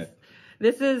sometimes. Okay.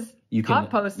 This is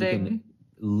composting. You can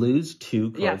lose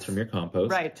 2 cards from your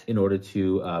compost in order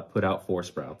to put out 4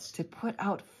 sprouts. To put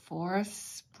out 4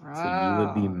 sprouts. So you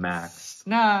would be maxed.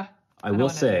 Nah. I will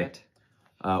say,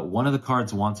 one of the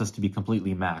cards wants us to be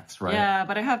completely maxed, right? Yeah,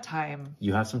 but I have time.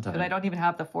 You have some time. But I don't even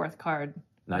have the 4th card.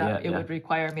 Not yet. It would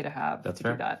require me to have to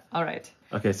do that. All right.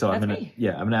 Okay, so I'm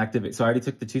gonna activate. So I already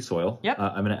took the 2 soil. Yep.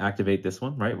 I'm gonna activate this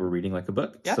one. Right, we're reading like a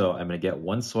book. Yep. So I'm gonna get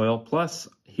 1 soil plus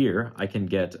here I can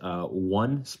get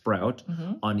 1 sprout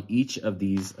on each of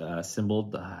these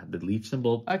symboled the leaf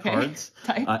symbol cards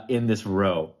in this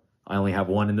row. I only have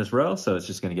 1 in this row, so it's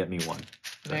just gonna get me 1.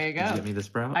 There you go. Did you get me the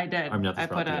sprout? I did. I'm not the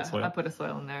sprout. I put a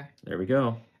soil in there. There we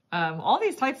go. All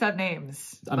these types have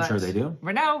names. I'm sure they do.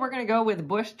 For now, we're going to go with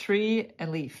bush, tree,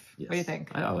 and leaf. Yes. What do you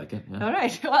think? I like it. Yeah. All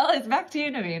right. Well, it's back to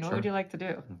you, Naveen. What would you like to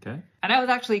do? Okay. And I was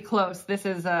actually close. This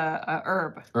is a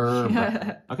herb. Herb.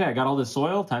 Okay, I got all this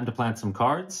soil. Time to plant some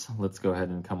cards. Let's go ahead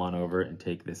and come on over and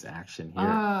take this action here.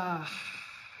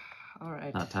 All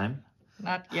right. Not time?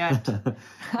 Not yet.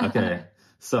 Okay.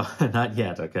 So, not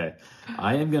yet, okay.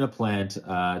 I am going to plant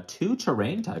 2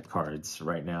 terrain type cards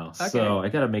right now. Okay. So, I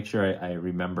got to make sure I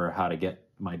remember how to get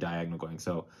my diagonal going.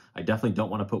 So, I definitely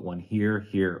don't want to put one here,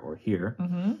 here, or here.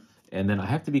 And then I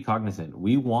have to be cognizant.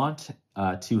 We want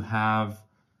to have,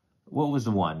 what was the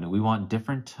one? We want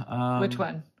different... Which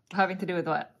one? Having to do with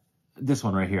what? This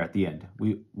one right here at the end.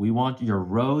 We want your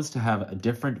rows to have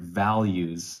different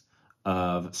values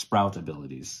of sprout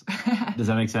abilities. Does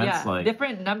that make sense? Yeah, like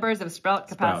different numbers of sprout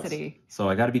capacity. So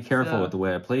I got to be careful with the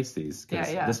way I place these.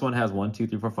 Yeah. This one has 1, 2,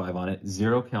 3, 4, 5 on it.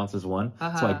 0 counts as 1.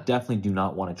 So I definitely do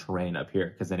not want a terrain up here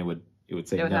because then it would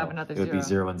say no. It would be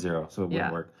 0 and 0, so it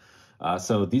wouldn't work.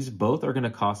 So these both are going to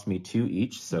cost me 2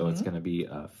 each. So it's going to be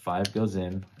 5 goes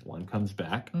in, 1 comes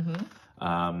back.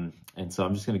 And so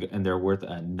I'm just going to go, and they're worth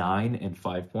 9 and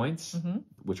 5 points,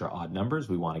 which are odd numbers.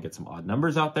 We want to get some odd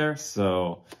numbers out there.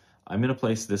 So I'm going to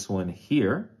place this one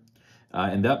here.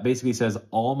 And that basically says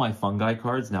all my fungi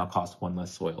cards now cost 1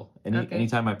 less soil.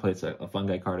 Anytime I place a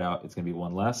fungi card out, it's going to be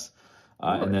 1 less.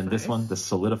 And then this one, the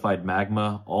solidified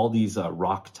magma, all these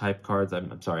rock type cards,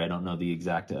 I'm sorry, I don't know the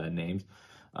exact names.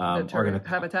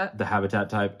 Habitat? The habitat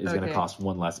type is going to cost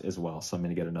 1 less as well. So I'm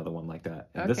going to get another one like that.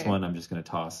 And this one I'm just going to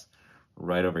toss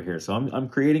right over here. So I'm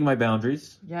creating my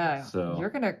boundaries. Yeah. So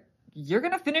you're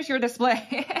gonna finish your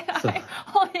display. I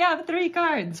only have 3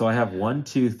 cards. So I have 1,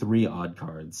 2, 3 odd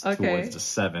cards towards the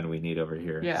 7 we need over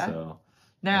here. Yeah. So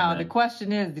now the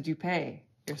question is, did you pay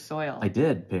your soil? I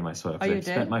did pay my soil. Oh, you I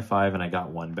spent my 5 and I got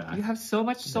 1 back. You have so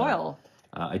much soil.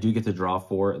 I do get to draw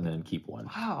 4 and then keep 1.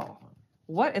 Wow.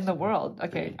 What in the world?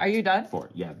 Okay, are you done? 4.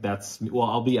 Yeah,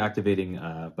 I'll be activating,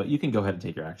 but you can go ahead and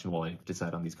take your action while I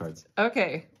decide on these cards.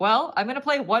 Okay, well, I'm going to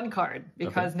play 1 card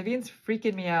because Naveen's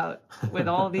freaking me out with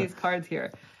all these cards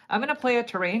here. I'm going to play a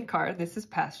terrain card. This is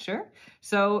pasture.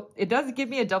 So it does give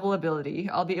me a double ability.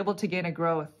 I'll be able to gain a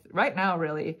growth right now,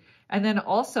 really. And then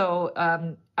also,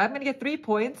 I'm going to get 3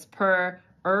 points per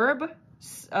herb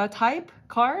type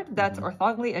card that's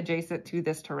orthogonally adjacent to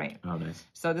this terrain. Oh, nice.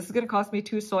 So this is going to cost me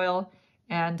 2 soil.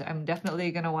 And I'm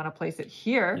definitely going to want to place it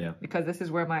here because this is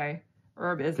where my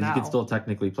herb is Because now. you can still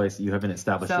technically place it. You haven't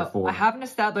established your So four. I haven't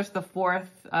established the fourth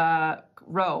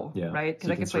row, Yeah, right? Because so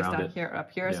you I can can place surround down it. here,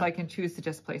 up here, so Yeah. I can choose to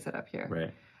just place it up here.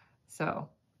 Right. So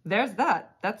there's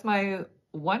that. That's my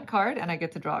one card, and I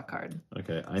get to draw a card.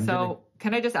 Okay.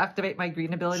 Can I just activate my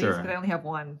green abilities? Sure. Because I only have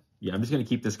one. Yeah, I'm just going to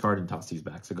keep this card and toss these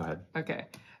back, so go ahead. Okay.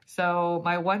 So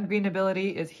my one green ability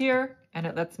is here, and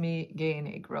it lets me gain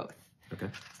a growth. Okay.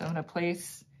 So I'm going to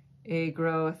place a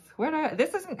growth.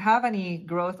 This doesn't have any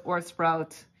growth or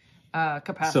sprout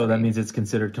capacity. So that means it's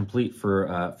considered complete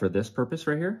for this purpose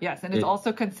right here? Yes, and it's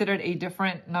also considered a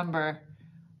different number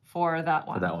for that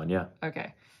one. For that one, yeah.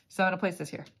 Okay. So I'm going to place this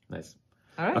here. Nice.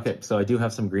 All right. Okay, so I do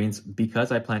have some greens.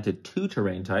 Because I planted 2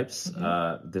 terrain types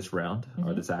this round,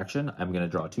 or this action, I'm going to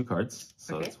draw 2 cards.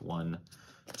 So it's 1,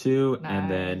 2, and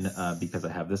then because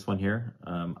I have this one here,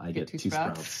 I get 2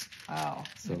 sprouts. Wow.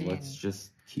 So let's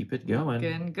just keep it going.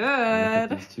 Looking good. I'm gonna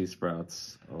put these 2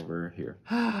 sprouts over here.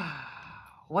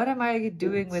 What am I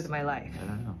doing with my life? I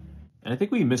don't know. And I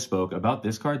think we misspoke about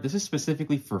this card. This is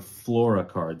specifically for Flora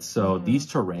cards. So these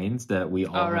terrains that we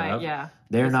all have,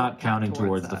 they're not counting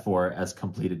towards the 4 as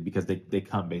completed because they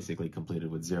come basically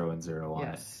completed with 0 and 0 on it.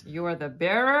 Yes, you are the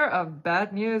bearer of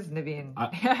bad news, Naveen.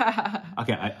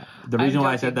 Okay, the reason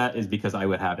why I said that is because I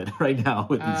would have it right now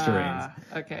with these terrains.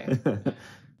 Okay.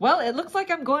 Well, it looks like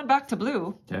I'm going back to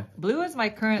blue. Okay. Blue is my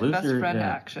current Blue's best friend you're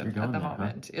action going at the there, huh?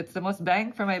 moment. It's the most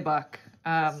bang for my buck.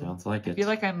 Sounds like I it. feel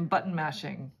like I'm button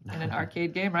mashing in an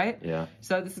arcade game, right? Yeah.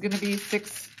 So this is going to be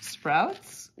 6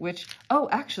 sprouts, which, oh,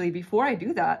 actually, before I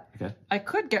do that, I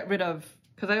could get rid of,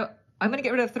 because I'm going to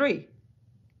get rid of 3.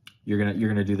 You're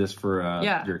gonna do this for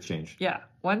your exchange. Yeah.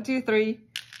 1, 2, 3,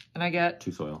 and I get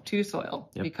 2 soil. 2 soil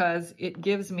because it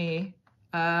gives me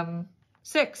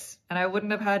 6, and I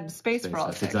wouldn't have had space for all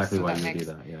That's 6. exactly so why that you makes, do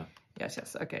that. Yeah.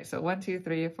 Yes. Okay. So 1, 2,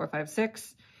 3, 4, 5,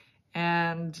 6,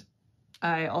 and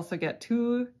I also get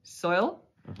 2 soil,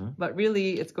 but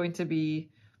really it's going to be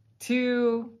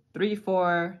 2, 3,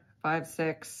 4, 5,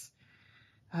 6.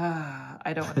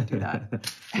 I don't want to do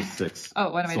that. Just 6.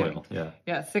 Oh, what am I doing? Soil. Yeah.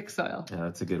 Yeah, 6 soil. Yeah,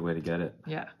 that's a good way to get it.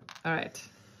 Yeah. All right.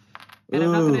 And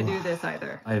I'm not going to do this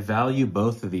either. I value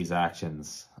both of these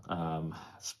actions,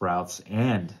 sprouts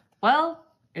and. Well,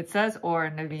 it says or,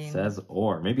 Naveen. Says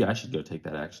or. Maybe I should go take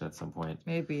that action at some point.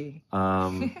 Maybe.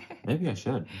 Maybe I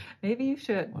should. Maybe you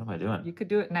should. What am I doing? You could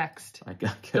do it next. I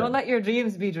could. Don't let your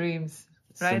dreams be dreams,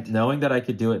 right? So knowing that I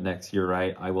could do it next, you're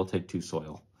right. I will take 2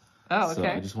 soil. Oh, okay. So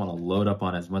I just want to load up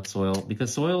on as much soil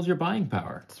because soil is your buying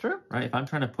power. It's true. Right? If I'm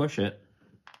trying to push it,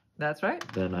 that's right.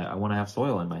 Then I want to have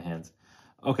soil in my hands.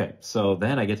 Okay, so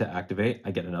then I get to activate.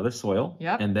 I get another soil.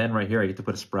 Yep. And then right here, I get to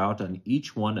put a sprout on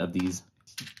each one of these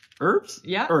herbs?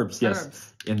 Yeah. Herbs, yes.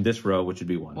 Herbs. In this row, which would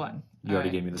be 1. 1. You already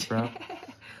gave me the sprout.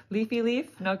 Leafy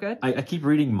leaf, no good? I keep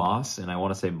reading moss, and I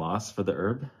want to say moss for the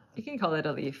herb. You can call it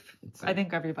a leaf. I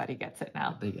think everybody gets it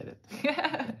now. They get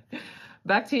it.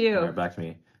 Back to you. All right, back to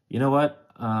me. You know what?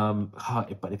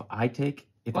 But if I take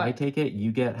it,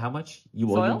 you get how much?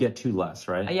 You get 2 less,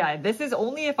 right? Yeah, this is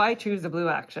only if I choose the blue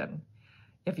action.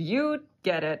 If you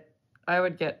get it, I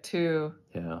would get 2.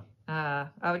 Yeah.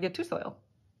 I would get 2 soil.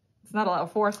 It's not a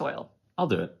lot. 4 soil. I'll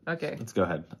do it. Okay. Let's go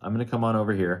ahead. I'm gonna come on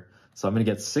over here. So I'm gonna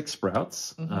get 6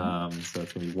 sprouts. So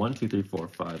it's gonna be 1, 2, 3, 4,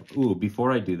 5. Ooh,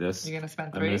 before I do this, you're gonna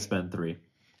spend 3. I'm gonna spend 3.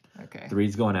 Okay.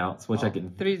 3's going out, which I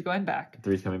can. 3's going back.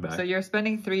 3's coming back. So you're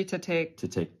spending 3 to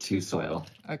take 2 soil.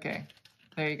 Okay.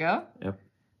 There you go. Yep.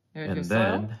 There's and your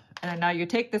then soil. And then now you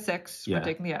take the 6 for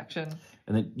taking the action.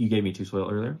 And then you gave me 2 soil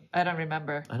earlier? I don't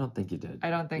remember. I don't think you did.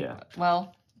 I don't think. Yeah.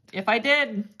 Well, if I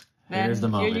did, then Here's the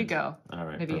here moment. you go. All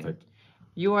right, Naveen. perfect.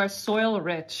 You are soil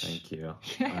rich. Thank you.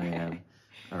 I am.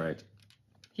 All right.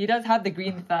 He does have the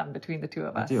green thumb between the two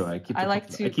of us. I do.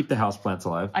 I keep the house plants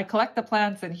alive. I collect the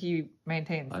plants and he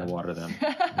maintains them. I water them.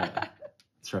 Yeah,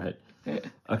 that's right. Okay.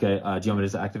 Do you want me to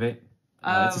just activate?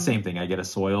 It's the same thing. I get a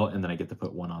soil and then I get to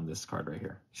put 1 on this card right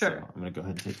here. Sure. So I'm gonna go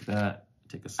ahead and take that.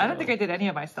 Take a soil. I don't think I did any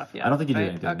of my stuff yet. I don't think you did right?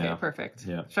 anything. Okay, no. perfect.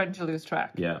 Yeah. Starting to lose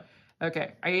track. Yeah.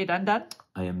 Okay. Are you done?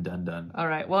 I am done. All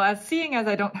right. Well, seeing as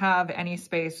I don't have any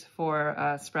space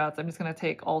for sprouts, I'm just gonna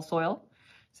take all soil.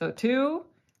 So 2,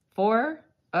 4.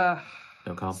 No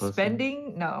compost.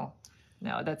 Spending? No,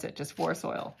 that's it. Just 4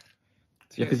 soil.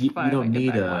 Yeah, because you don't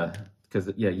need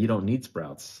you don't need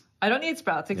sprouts. I don't need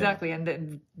sprouts, exactly. Yeah. And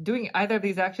then doing either of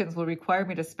these actions will require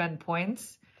me to spend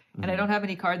points, and I don't have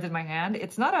any cards in my hand.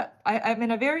 It's not I'm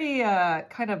in a very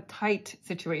kind of tight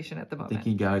situation at the moment. I think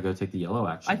you gotta go take the yellow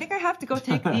action. I think I have to go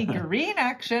take the green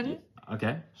action.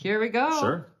 Okay. Here we go.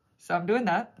 Sure. So I'm doing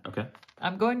that. Okay.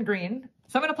 I'm going green.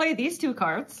 So I'm going to play these 2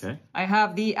 cards. Okay. I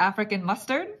have the African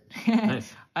mustard.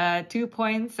 Nice. 2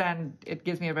 points, and it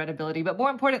gives me a red ability. But more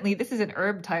importantly, this is an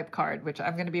herb type card, which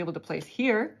I'm going to be able to place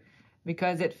here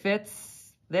because it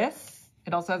fits this.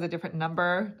 It also has a different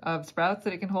number of sprouts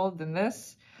that it can hold than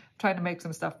this. I'm trying to make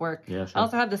some stuff work. Yeah, sure. I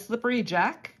also have the Slippery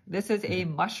Jack. This is a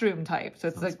mushroom type, so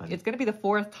it's it's going to be the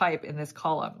 4th type in this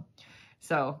column.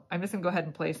 So I'm just going to go ahead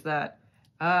and place that.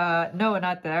 No,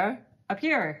 not there. Up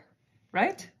here,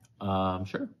 right?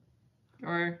 Sure.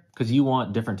 Or because you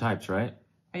want different types, right?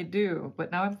 I do,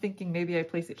 but now I'm thinking maybe I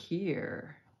place it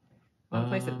here. I'll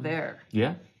place it there.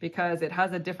 Yeah. Because it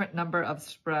has a different number of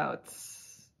sprouts.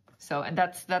 So, and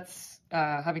that's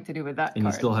having to do with that And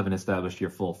card. you still haven't established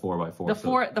your full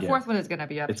 4x4. The fourth one is going to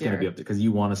be up it's here. going to be up because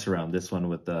you want to surround this one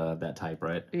with that type,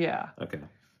 right? Yeah. Okay.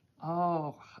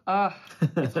 Oh,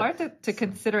 it's hard to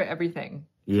consider everything.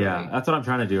 Yeah, really. that's what I'm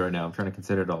trying to do right now. I'm trying to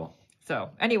consider it all. So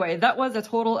anyway, that was a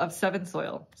total of 7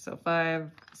 soil. So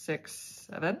 5, 6,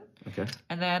 7. Okay.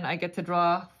 And then I get to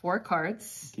draw 4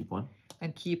 cards. Keep one.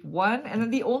 And keep 1. And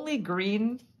then the only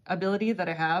green ability that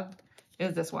I have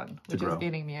is this one, which is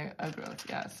gaining me a growth.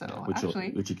 Yeah, so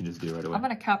which you can just do right away. I'm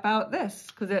going to cap out this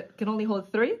because it can only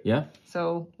hold 3. Yeah.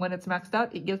 So when it's maxed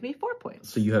out, it gives me 4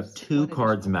 points. So you have 2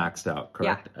 cards maxed out,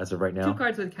 correct? Yeah. As of right now? 2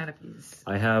 cards with canopies.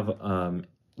 I have,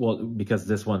 well, because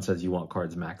this one says you want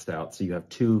cards maxed out, so you have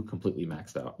 2 completely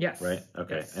maxed out. Yes. Right?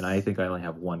 Okay. Yes. And I think I only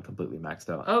have 1 completely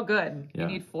maxed out. Oh, good. Yeah. You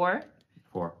need 4?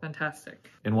 4. Fantastic.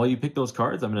 And while you pick those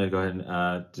cards, I'm going to go ahead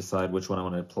and decide which one I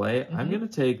want to play. I'm going to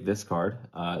take this card,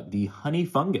 the Honey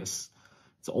Fungus.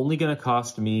 It's only going to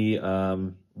cost me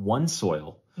 1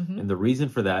 soil. And the reason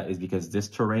for that is because this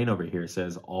terrain over here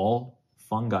says all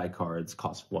fungi cards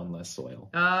cost 1 less soil.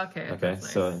 Okay. Okay,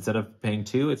 nice. so instead of paying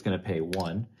 2, it's going to pay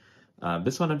 1.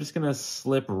 This one I'm just going to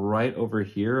slip right over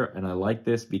here, and I like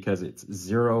this because it's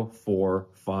 0, 4,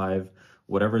 5.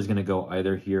 Whatever is going to go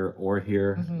either here or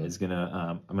here is going to,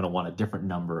 I'm going to want a different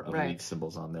number of leaf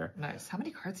symbols on there. Nice. How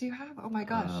many cards do you have? Oh my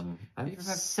gosh. I have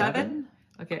 7?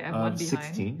 Okay, I have 1 behind.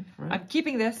 16, right? I'm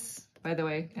keeping this, by the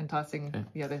way, and tossing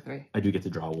the other 3. I do get to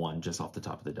draw 1 just off the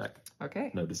top of the deck.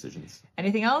 Okay. No decisions.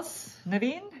 Anything else,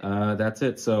 Naveen? That's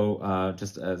it. So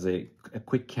just as a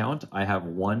quick count, I have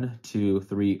 1, 2,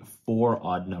 3, 4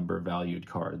 odd number valued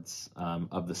cards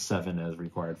of the 7 as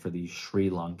required for the Sri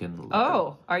Lankan liquor.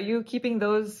 Oh, are you keeping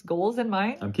those goals in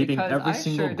mind? I'm keeping every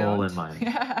single goal in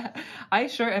mind. I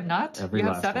sure am not. Every you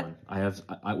have last 7?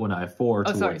 one. I have 4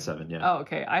 towards 7. Yeah. Oh,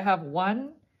 okay. I have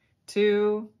 1,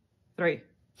 2, 3.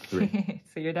 3.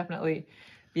 So you're definitely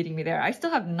beating me there. I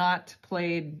still have not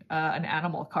played an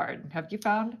animal card. Have you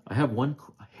found? I have 1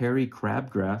 hairy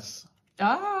crabgrass.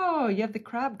 Oh, you have the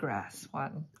crabgrass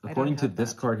one. According to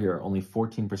this card here, only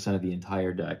 14% of the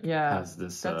entire deck has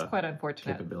this that's quite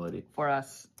unfortunate capability for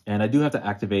us. And I do have to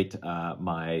activate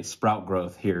my sprout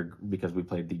growth here because we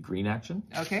played the green action.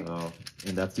 Okay. So,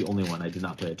 and that's the only one. I did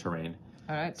not play a terrain.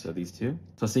 All right. So these 2.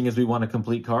 So seeing as we want to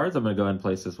complete cards, I'm going to go ahead and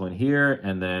place this one here.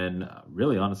 And then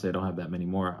really, honestly, I don't have that many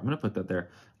more. I'm going to put that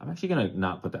there. I'm actually going to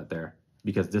not put that there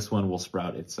because this one will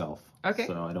sprout itself. Okay.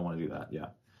 So I don't want to do that. Yeah.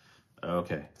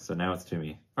 Okay. So now it's to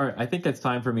me. All right. I think it's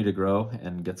time for me to grow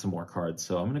and get some more cards.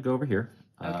 So I'm going to go over here.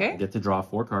 Okay. I get to draw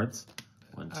 4 cards.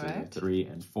 1, 2, 3,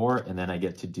 and 4. And then I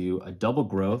get to do a double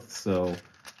growth. So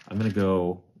I'm going to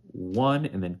go 1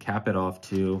 and then cap it off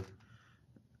 2.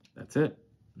 That's it.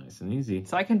 Nice and easy.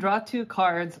 So I can draw 2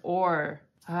 cards or...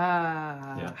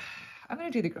 yeah. I'm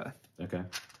going to do the growth. Okay.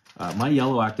 My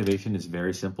yellow activation is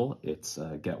very simple. It's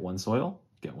get 1 soil,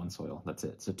 get 1 soil. That's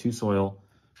it. So 2 soil.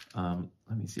 Let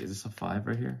me see. Is this a 5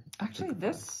 right here? Actually,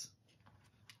 this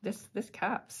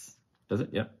caps. Does it?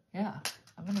 Yep. Yeah.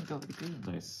 I'm going to go with green.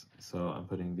 Nice. So I'm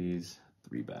putting these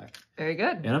 3 back. Very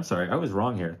good. And I'm sorry, I was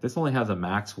wrong here. This only has a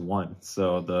max 1.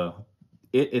 So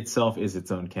it itself is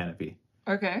its own canopy.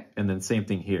 Okay. And then same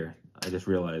thing here. I just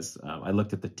realized I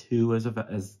looked at the 2 as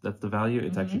that's the value.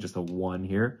 It's actually just a 1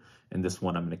 here. And this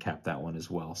one, I'm going to cap that one as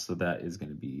well. So that is going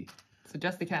to be... So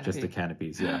just the canopy. Just the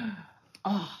canopies, yeah.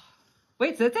 Oh.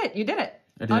 Wait, so that's it. You did it.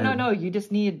 I did. Oh, no. You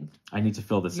just need... I need to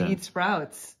fill this in. You need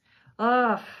sprouts.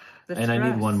 Oh, the stress. And I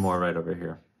need 1 more right over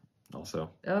here also.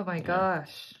 Oh, my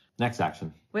gosh. Next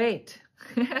action. Wait.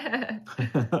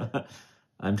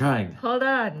 I'm trying. Hold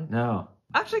on. No.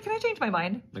 Actually, can I change my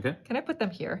mind? Okay. Can I put them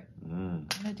here? I'm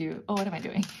going to do... Oh, what am I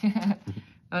doing? I'm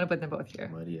going to put them both here.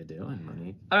 What are you doing,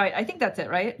 Monique? All right, I think that's it,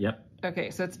 right? Yep. Okay,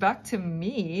 so it's back to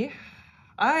me.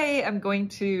 I am going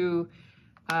to...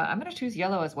 I'm going to choose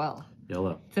yellow as well.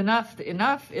 Yellow. It's enough.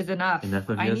 Enough is enough. Enough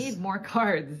of I this? need more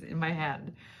cards in my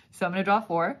hand. So I'm going to draw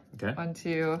 4. Okay. 1,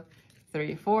 2,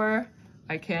 3, 4.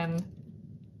 I can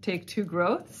take 2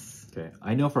 growths. Okay.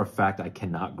 I know for a fact I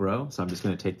cannot grow, so I'm just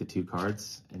going to take the 2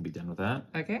 cards and be done with that.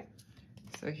 Okay.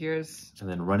 So here's... And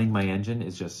then running my engine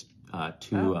is just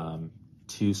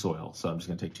two soil. So I'm just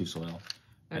going to take 2 soil.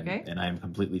 Okay. And I am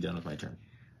completely done with my turn.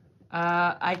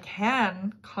 I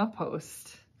can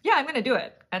compost. Yeah, I'm going to do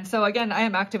it. And so again, I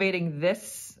am activating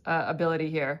this ability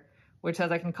here, which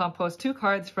says I can compost 2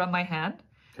 cards from my hand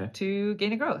to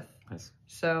gain a growth. Nice.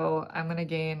 So I'm going to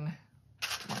gain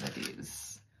one of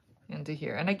these into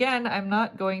here. And again, I'm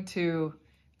not going to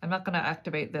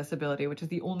activate this ability, which is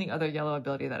the only other yellow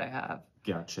ability that I have.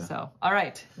 Gotcha. So, all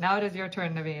right. Now it is your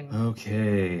turn, Naveen.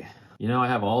 Okay. You know, I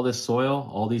have all this soil,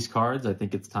 all these cards. I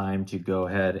think it's time to go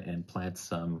ahead and plant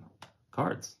some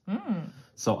cards.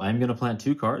 So I'm going to plant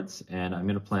 2 cards, and I'm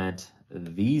going to plant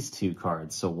these 2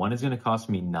 cards. So one is going to cost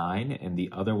me 9, and the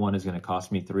other one is going to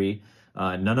cost me 3.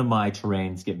 None of my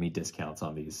terrains give me discounts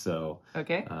on these, so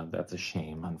that's a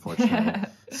shame, unfortunately.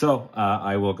 So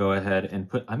I will go ahead and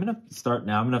I'm going to start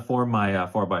now. I'm going to form my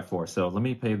 4x4. So let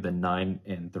me pay the 9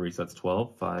 and 3. So that's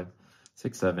 12, 5,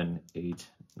 6, 7, 8,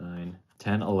 9,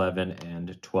 10, 11,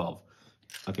 and 12.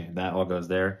 Okay, that all goes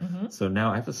there. So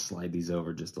now I have to slide these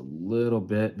over just a little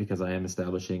bit because I am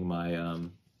establishing my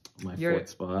my 4th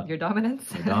spot. Your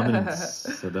dominance? My dominance.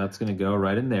 So that's going to go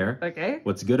right in there. Okay.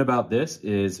 What's good about this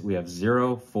is we have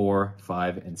 0, 4,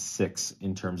 5, and 6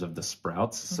 in terms of the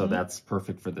sprouts. So that's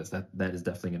perfect for this. That is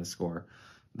definitely going to score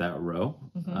that row.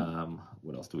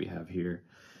 What else do we have here?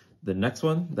 The next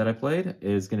one that I played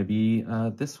is going to be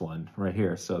this one right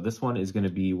here. So this one is going to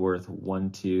be worth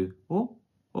 1, 2.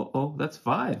 Oh, that's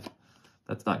 5.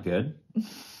 That's not good.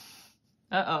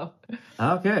 Uh-oh.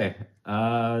 Okay.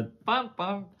 Bum, bum,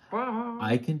 bum.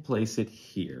 I can place it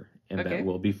here, and that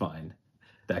will be fine.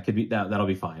 That could be that'll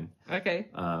be fine. Okay.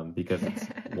 Because it's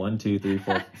 1, 2, 3,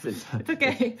 4. It's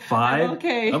okay. 5. I'm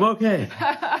okay. I'm okay.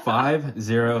 5,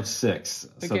 0, 6. So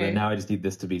Okay. then now I just need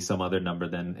this to be some other number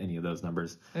than any of those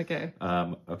numbers. Okay.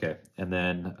 Okay. And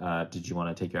then did you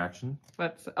want to take your action?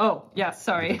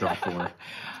 Sorry. Draw 4.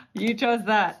 You chose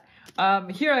that.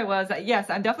 Here I was. Yes,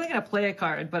 I'm definitely going to play a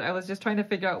card, but I was just trying to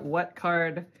figure out what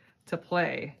card to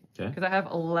play. Okay. Because I have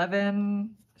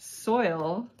 11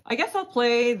 soil. I guess I'll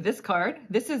play this card.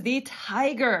 This is the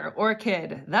Tiger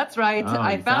Orchid. That's right. Oh,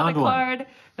 I found a one. card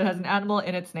that has an animal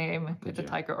in its name. It's a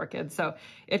Tiger Orchid. So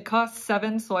it costs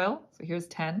 7 soil. So here's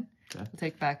 10. Okay. I'll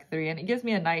take back 3. And it gives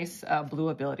me a nice blue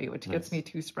ability, which gets me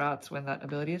 2 sprouts when that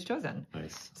ability is chosen.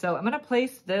 Nice. So I'm going to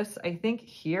place this, I think,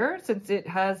 here, since it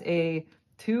has a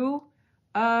 2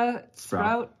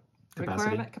 sprout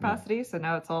capacity. Yeah. So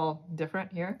now it's all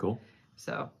different here. Cool.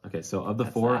 So okay, so of the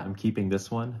 4, I'm keeping this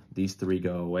one. These 3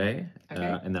 go away. Okay.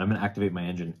 And then I'm going to activate my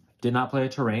engine. Did not play a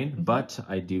terrain, but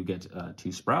I do get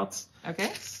 2 sprouts.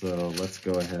 Okay. So let's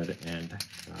go ahead and,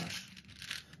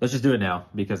 let's just do it now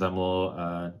because I'm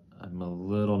a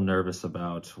little nervous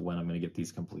about when I'm going to get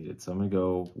these completed. So I'm going to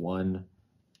go 1,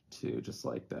 2, just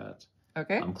like that.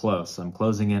 Okay. I'm close. I'm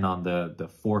closing in on the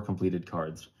 4 completed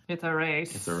cards. It's a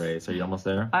race. It's a race. Are you almost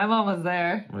there? I'm almost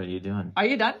there. What are you doing? Are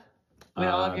you done? With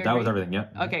all of your that green? was everything,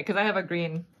 yep. Okay, because I have a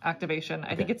green activation.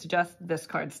 I think it's just this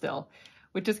card still,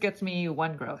 which just gets me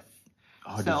 1 growth.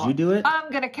 Oh, so did you do it? I'm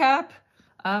going to cap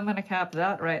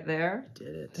that right there. I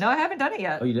did it. No, I haven't done it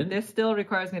yet. Oh, you didn't? This still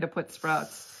requires me to put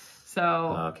sprouts.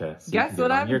 So, okay. So guess what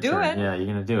I'm doing? Turn. Yeah, you're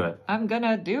going to do it. I'm going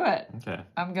to do it. Okay.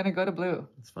 I'm going to go to blue.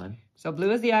 That's fine. So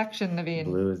blue is the action, Naveen.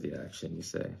 Blue is the action, you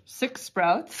say. 6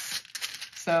 sprouts.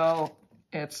 So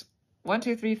it's 1,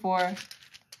 2, 3, 4,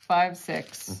 5,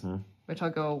 6. Which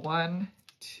I'll go 1,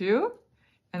 2,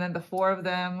 and then the 4 of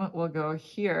them will go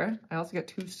here. I also get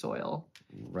 2 soil.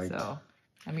 Right. So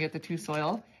I'm gonna get the 2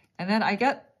 soil, and then I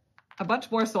get a bunch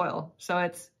more soil. So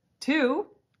it's 2,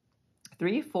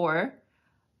 3, 4.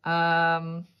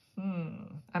 I'm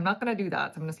not gonna do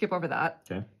that. So I'm gonna skip over that.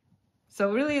 Okay.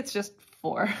 So really, it's just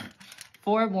 4,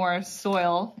 4 more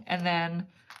soil, and then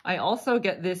I also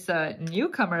get this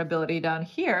newcomer ability down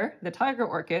here, the Tiger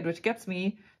Orchid, which gets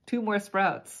me 2 more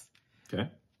sprouts. Okay.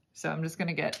 So I'm just going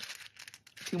to get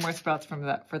 2 more sprouts for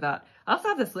that. I also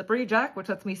have the Slippery Jack, which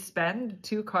lets me spend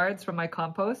 2 cards from my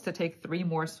compost to take 3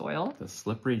 more soil. The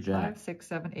Slippery Jack. 5, 6,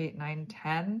 7, 8, 9,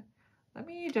 10. Let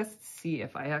me just see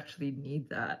if I actually need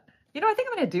that. You know, I think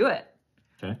I'm going to do it.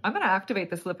 Okay. I'm going to activate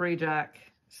the Slippery Jack.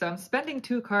 So I'm spending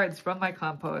 2 cards from my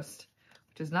compost,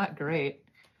 which is not great,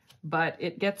 but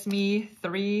it gets me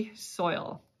 3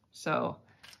 soil. So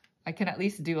I can at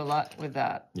least do a lot with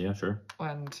that. Yeah, sure.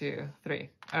 1, 2, 3.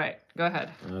 All right, go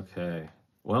ahead. Okay.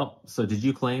 Well, so did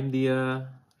you claim the...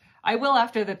 I will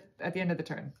at the end of the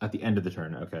turn. At the end of the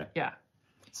turn, okay. Yeah.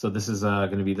 So this is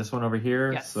going to be this one over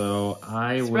here. Yes. So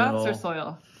I Sprouts will... or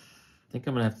soil? I think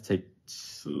I'm going to have to take...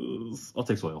 I'll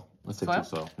take soil. Let's take Soil?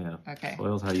 some soil, yeah. Okay.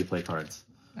 Soil is how you play cards.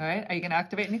 All right. Are you going to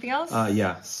activate anything else?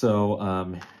 Yeah.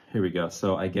 So here we go.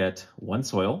 So I get one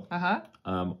soil.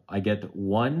 I get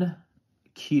one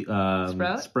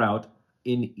sprout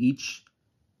in each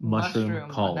mushroom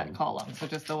column. On that column. So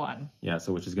just the one. Yeah.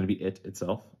 So which is going to be it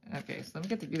itself. Okay. So let me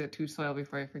get to do the 2 soil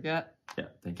before I forget. Yeah.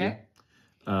 Thank you.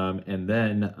 And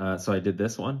then so I did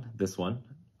this one.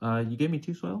 You gave me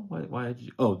 2 soil. Why did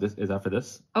you? Oh, this is that for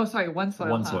this? Oh, sorry, 1 soil.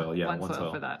 1 soil, yeah, 1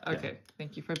 soil for that. Okay, yeah.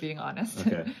 Thank you for being honest.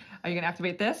 Okay. Are you gonna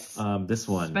activate this? This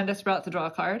one. Spend a sprout to draw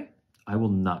a card. I will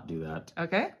not do that.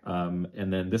 Okay.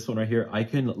 And then this one right here, I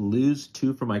can lose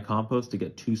 2 from my compost to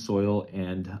get 2 soil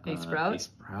and a sprout. A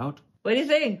sprout. What do you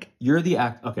think? You're the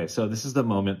Okay, so this is the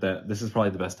moment that this is probably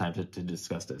the best time to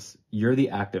discuss this. You're the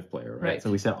active player, right?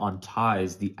 So we said on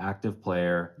ties, the active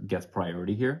player gets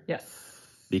priority here. Yes.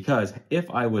 Because if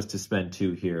I was to spend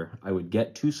 2 here, I would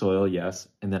get 2 soil, yes,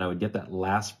 and then I would get that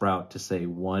last sprout to say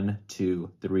 1,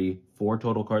 2, 3, 4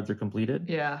 total cards are completed.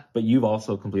 Yeah. But you've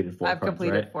also completed 4 cards, I've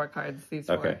completed right? 4 cards. These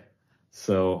 4. Okay.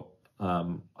 So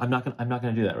I'm not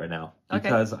gonna do that right now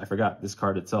because I forgot this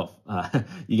card itself.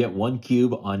 You get 1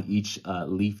 cube on each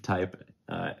leaf type.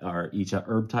 Or each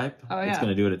herb type, it's going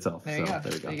to do it itself. There you go.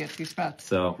 There we go. So you get 2 sprouts.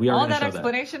 So we are all going to that show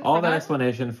explanation. That. All that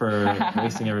explanation for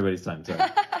wasting everybody's time. Sorry.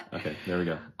 Okay, there we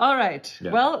go. All right.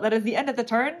 Yeah. Well, that is the end of the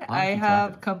turn. I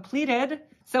have completed.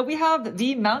 So we have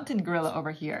the mountain gorilla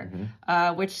over here,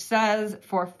 which says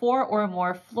for 4 or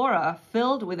more flora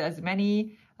filled with as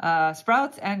many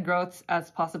sprouts and growths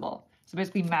as possible. So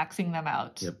basically maxing them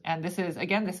out. Yep. And this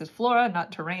is flora,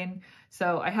 not terrain.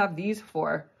 So I have these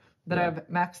 4 that I've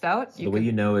maxed out. So the way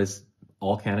you know is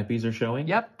all canopies are showing.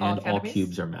 Yep. And all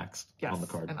cubes are maxed on the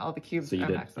card. And all the cubes are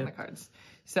maxed on the cards.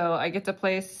 So I get to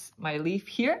place my leaf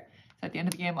here. So at the end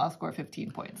of the game, I'll score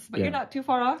 15 points. But you're not too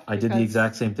far off. I did the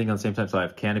exact same thing on the same time. So I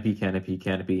have canopy, canopy,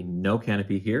 canopy, no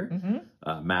canopy here.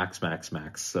 Max, max,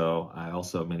 max. So I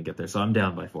also am going to get there. So I'm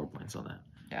down by 4 points on that.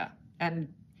 Yeah.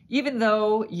 And even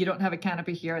though you don't have a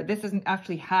canopy here, this doesn't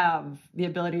actually have the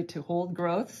ability to hold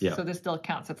growth. Yeah. So this still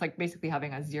counts. It's like basically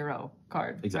having a 0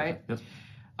 card, exactly. right? Yep.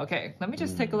 Okay, let me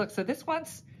just take a look. So this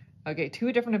one's,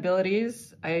 2 different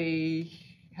abilities. I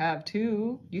have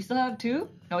 2. You still have 2?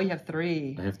 No, you have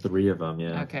 3. I have 3 of them,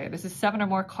 yeah. Okay, this is 7 or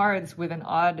more cards with an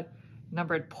odd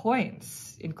numbered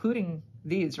points, including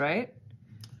these, right?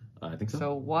 I think so.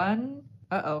 So 1,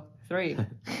 3.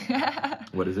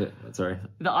 What is it? Sorry.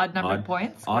 The odd numbered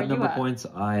points? Odd numbered points,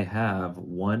 I have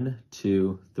 1,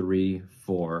 2, 3,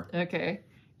 4. Okay.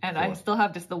 And 4. I still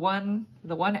have just the one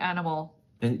animal.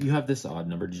 And you have this odd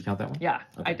number. Did you count that one? Yeah,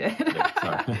 okay. I did. Yeah,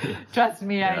 sorry. Trust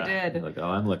me, I did. Like,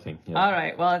 I'm looking. Yeah. All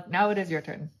right. Well, now it is your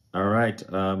turn. All right.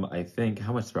 I think,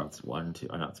 how much sprouts? 1, 2,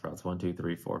 not sprouts. 1, 2,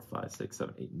 3, 4, 5, 6,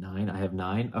 7, 8, 9. I have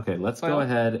 9. Okay, let's go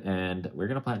ahead and we're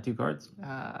going to plant 2 cards.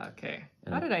 Okay.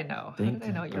 How did I know? How did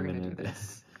I know you were going to do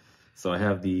this? So I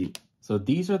have so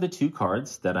these are the 2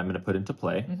 cards that I'm going to put into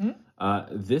play.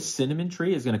 This cinnamon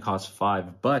tree is going to cost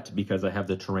 5, but because I have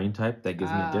the terrain type that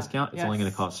gives me a discount, it's only going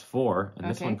to cost 4, and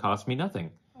this one costs me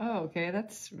nothing. Oh, okay.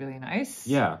 That's really nice.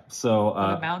 Yeah. So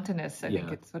the mountainous, I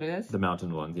think it's what it is. The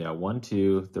mountain ones, yeah. 1,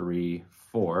 2, 3,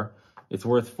 4. It's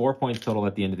worth 4 points total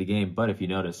at the end of the game, but if you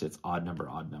notice, it's odd number,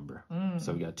 odd number.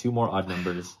 So we got 2 more odd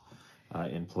numbers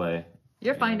in play.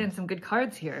 You're finding some good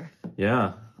cards here.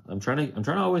 Yeah. I'm trying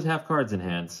to always have cards in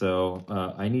hand, so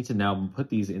I need to now put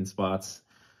these in spots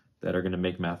that are going to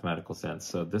make mathematical sense.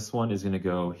 So this one is going to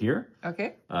go here.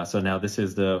 Okay. So now this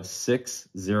is the 6,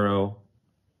 0.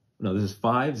 No, this is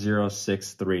 5, 0,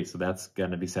 6, 3. So that's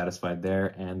going to be satisfied there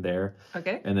and there.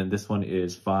 Okay. And then this one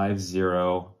is 5,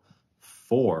 0,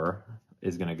 4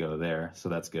 is going to go there. So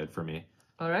that's good for me.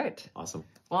 All right. Awesome.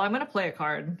 Well, I'm going to play a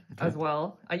card as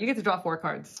well. You get to draw 4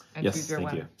 cards and choose your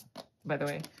one. Yes, thank you. By the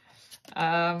way.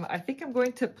 I think I'm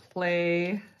going to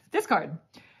play this card.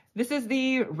 This is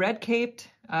the red-caped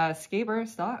scaber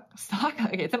stock.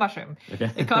 Okay, it's a mushroom.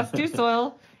 Okay. It costs 2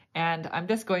 soil, and I'm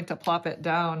just going to plop it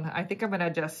down. I think I'm going to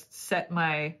just set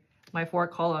my 4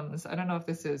 columns. I don't know if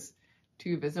this is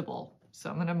too visible, so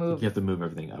I'm going to move. You have to move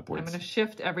everything upwards. I'm going to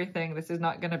shift everything. This is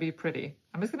not going to be pretty.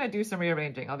 I'm just going to do some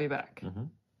rearranging. I'll be back.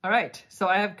 All right, so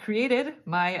I have created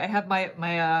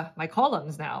my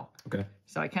columns now. Okay.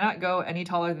 So I cannot go any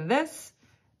taller than this,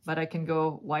 but I can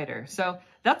go wider. So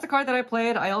that's the card that I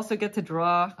played. I also get to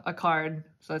draw a card.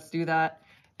 So let's do that.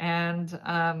 And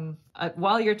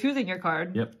while you're choosing your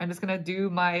card, I'm just going to do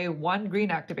my 1 green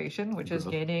activation, which is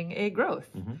gaining a growth.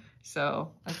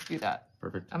 So let's do that.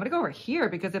 Perfect. I'm going to go over here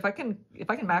because if I can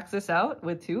max this out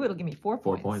with 2, it'll give me 4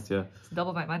 points. 4 points, yeah. It's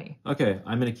double my money. Okay,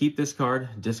 I'm going to keep this card,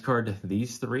 discard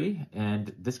these 3,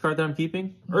 and this card that I'm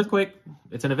keeping, Earthquake.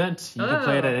 It's an event. You can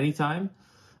play it at any time.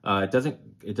 It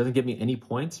doesn't give me any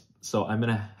points, so I'm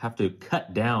gonna have to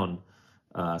cut down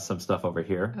some stuff over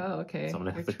here. Oh, okay. So I'm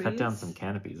gonna have to cut down some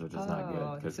canopies, which is not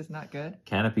good. This is not good.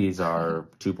 Canopies are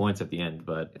 2 points at the end,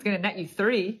 but it's gonna net you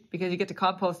 3 because you get to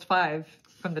compost 5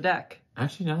 from the deck.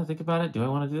 Actually, now that I think about it, do I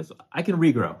want to do this? I can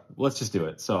regrow. Let's just do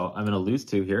it. So I'm gonna lose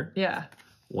 2 here. Yeah.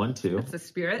 1, 2. That's the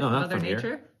spirit no, of not Mother from Nature.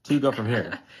 Here. 2 go from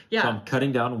here. Yeah. So I'm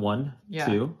cutting down 1,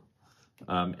 2.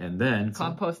 And then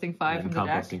composting 5 from the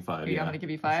deck. Composting 5. I'm gonna give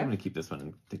you 5. I'm gonna keep this one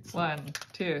and take this 1,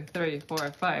 2, 3,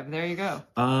 4, 5. There you go.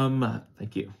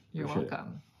 Thank you. You're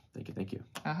welcome. Thank you.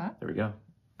 There we go.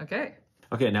 Okay.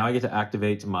 Okay, now I get to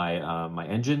activate my my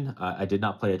engine. I did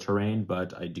not play a terrain,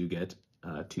 but I do get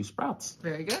 2 sprouts.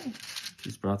 Very good. 2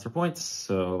 sprouts for points.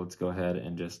 So let's go ahead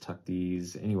and just tuck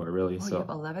these anywhere, really. Oh, so you have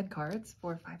 11 cards?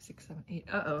 4, 5, 6, 7, 8.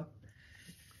 Uh-oh.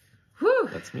 Whew.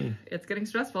 That's me. It's getting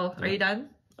stressful. Are you done?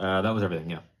 That was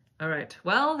everything, yeah. All right.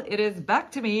 Well, it is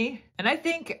back to me. And I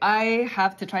think I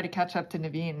have to try to catch up to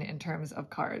Naveen in terms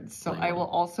of cards. So I will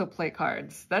also play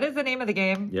cards. That is the name of the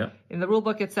game. Yeah. In the rule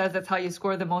book, it says that's how you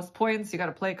score the most points. You got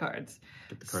to play cards.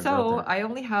 So I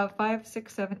only have 5,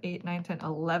 6, 7, 8, 9, 10,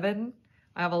 11.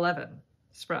 I have 11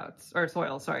 sprouts or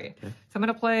soil, sorry. Okay. So I'm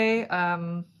going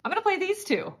to play these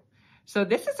 2. So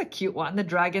this is a cute one, the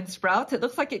dragon sprout. It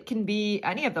looks like it can be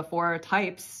any of the 4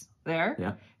 types there.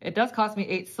 Yeah. It does cost me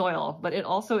 8 soil, but it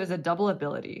also is a double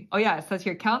ability. Oh yeah, it says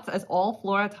here counts as all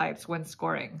flora types when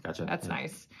scoring. Gotcha. That's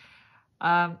nice.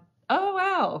 Oh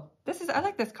wow. I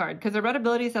like this card because the red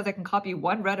ability says I can copy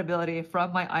 1 red ability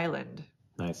from my island.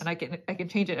 Nice. And I can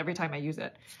change it every time I use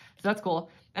it. So that's cool.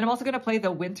 And I'm also going to play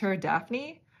the Winter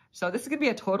Daphne. So this is going to be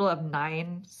a total of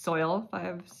 9 soil.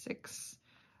 5, 6,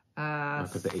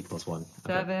 because the 8 plus 1.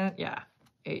 7, yeah.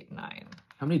 8, 9.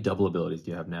 How many double abilities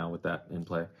do you have now with that in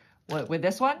play? What, with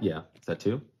this one? Yeah. Is that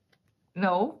 2?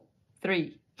 No,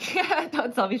 3.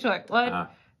 Don't sell me short. 1,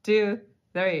 2,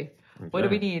 3. Okay. What do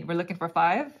we need? We're looking for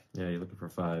 5? Yeah, you're looking for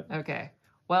 5. Okay.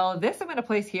 Well, this I'm going to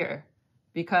place here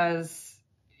because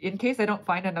in case I don't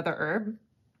find another herb,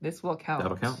 this will count.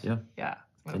 That'll count, yeah. Yeah.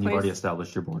 And you've already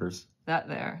established your borders. That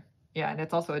there. Yeah, and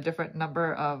it's also a different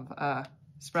number of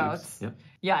sprouts. Yep.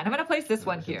 Yeah, and I'm going to place this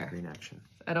one here. Green action.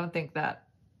 I don't think that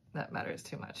matters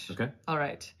too much. Okay. All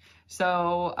right.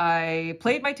 So I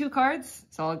played my 2 cards,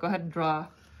 so I'll go ahead and draw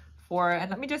 4. And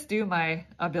let me just do my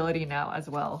ability now as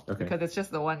well. Okay. Because it's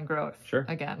just the 1 growth. Sure.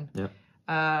 Again. Yep.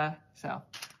 So, all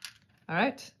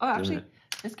right. Oh, actually,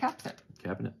 this caps it.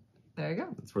 Capping it. There you go.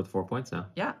 It's worth 4 points now.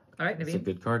 Yeah. All right, Naveen. It's a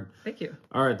good card. Thank you.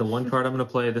 All right, the 1 card I'm going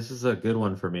to play, this is a good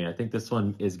one for me. I think this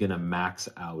one is going to max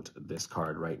out this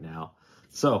card right now.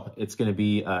 So it's going to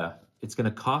be, it's going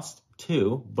to cost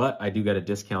 2, but I do get a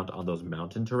discount on those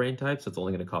mountain terrain types. So it's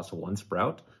only going to cost 1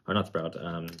 sprout, or not sprout,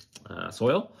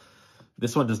 soil.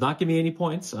 This one does not give me any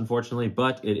points, unfortunately,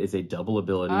 but it is a double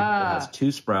ability. It has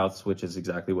 2 sprouts, which is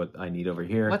exactly what I need over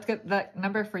here. What's that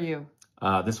number for you?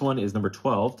 This one is number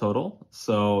 12 total.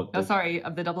 So sorry,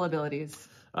 of the double abilities.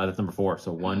 That's number 4.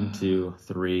 So 1, 2,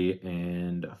 3,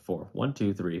 and 4. 1,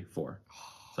 2, 3, 4.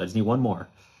 So I just need 1 more.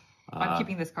 I'm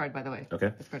keeping this card, by the way.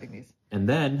 Okay. Discarding these. And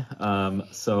then,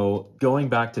 so going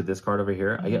back to this card over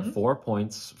here, I get 4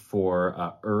 points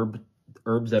for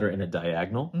herbs that are in a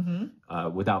diagonal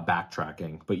without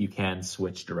backtracking, but you can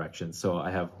switch directions. So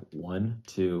I have 1,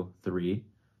 2, 3,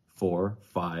 4,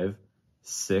 5,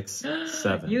 6,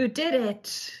 7. You did it.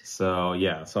 So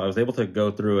yeah, so I was able to go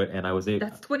through it, and I was able.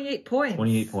 That's 28 points.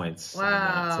 28 points.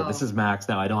 Wow. So this is max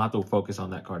now. I don't have to focus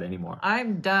on that card anymore.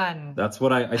 I'm done. That's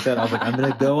what I said. I was like, I'm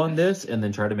gonna go on this and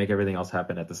then try to make everything else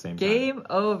happen at the same time. Game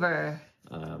over.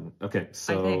 Okay,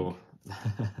 so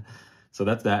so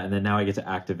that's that, and then now I get to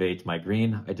activate my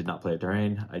green. I did not play a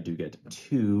terrain. I do get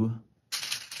 2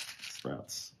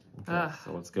 sprouts. Okay,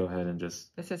 so let's go ahead and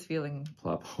just. This is feeling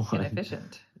plop 1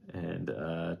 inefficient. And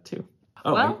 2.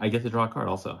 Oh, well, I get to draw a card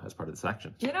also as part of this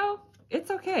action. You know, it's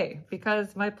okay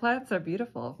because my plants are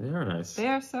beautiful. They are nice. They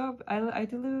are so. I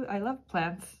love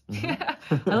plants. I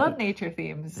love nature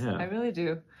themes. Yeah. I really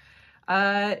do.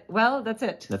 Well, that's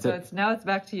it. That's it. It's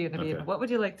back to you, Naveen. Okay. What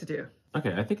would you like to do?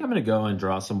 Okay, I think I'm going to go and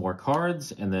draw some more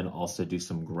cards and then also do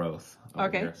some growth over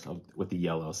here, so with the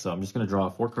yellow. So I'm just going to draw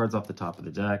 4 cards off the top of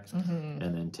the deck and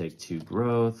then take 2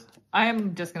 growth.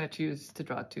 I'm just going to choose to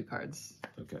draw 2 cards.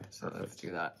 Okay, so let's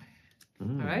do that.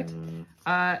 All right.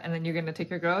 And then you're going to take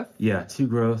your growth? Yeah, 2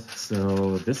 growth.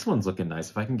 So this one's looking nice.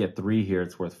 If I can get 3 here,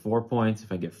 it's worth 4 points.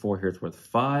 If I get 4 here, it's worth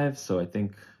 5. So I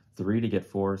think 3 to get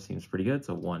 4 seems pretty good.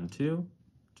 So 1, 2.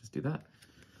 Just do that.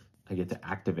 I get to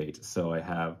activate. So I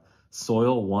have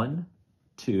soil 1,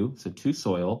 2. So 2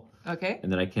 soil. Okay.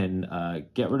 And then I can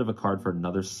get rid of a card for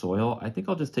another soil. I think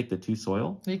I'll just take the 2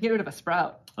 soil. You can get rid of a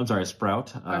sprout. I'm sorry, a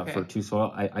sprout Okay. for 2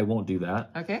 soil. I won't do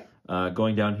that. Okay.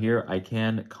 Going down here, I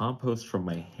can compost from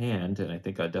my hand, and I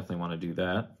think I definitely want to do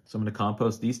that. So I'm going to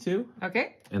compost these 2.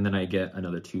 Okay. And then I get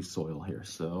another 2 soil here.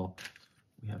 So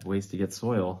we have ways to get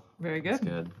soil. Very good. That's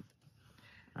good.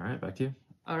 All right, back to you.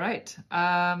 All right.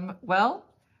 What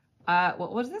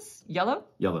was this? Yellow?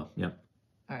 Yellow, yep.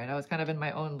 All right, I was kind of in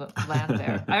my own land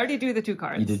there. I already do the 2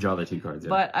 cards. You did draw the 2 cards, yeah.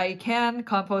 But I can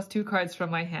compost 2 cards from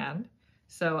my hand.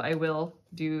 So I will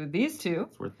do these 2.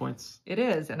 It's worth points. It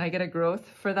is, and I get a growth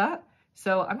for that.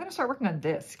 So I'm going to start working on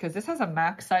this because this has a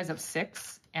max size of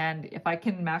 6. And if I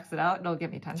can max it out, it'll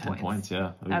give me 10 points. 10 points,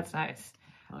 yeah. That's nice.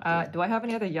 Okay. Do I have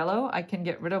any other yellow? I can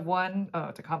get rid of 1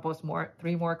 to compost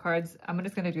 3 more cards. I'm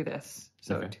just going to do this.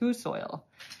 So Okay. 2 soil.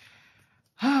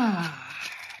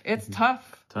 It's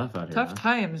tough. Tough out here. Tough huh?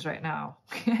 times right now.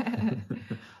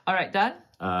 All right, done?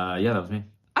 Yeah, that was me.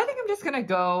 I think I'm just going to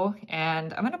go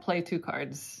and I'm going to play 2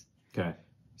 cards. Okay.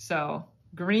 So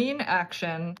green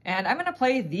action, and I'm going to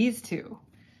play these 2.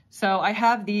 So I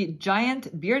have the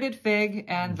giant bearded fig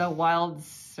and the wild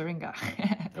syringa.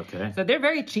 Okay. So they're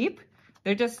very cheap.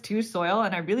 They're just 2 soil,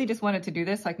 and I really just wanted to do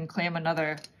this so I can claim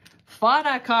another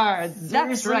fauna card. That's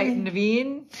Seriously? right,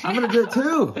 Naveen. I'm going to do it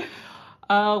too.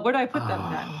 Where do I put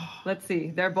them then? Let's see.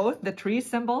 They're both the tree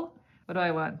symbol. What do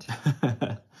I want?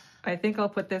 I think I'll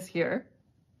put this here.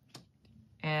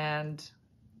 And,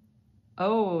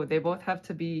 oh, they both have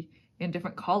to be in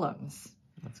different columns.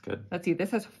 That's good. Let's see.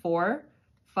 This has 4,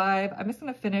 5. I'm just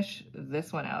going to finish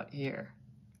this one out here.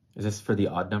 Is this for the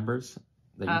odd numbers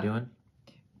that you're doing?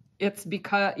 It's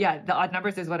because, yeah, the odd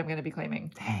numbers is what I'm going to be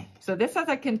claiming. Dang. So this says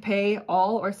I can pay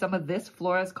all or some of this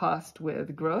flora's cost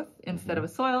with growth instead of a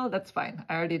soil. That's fine.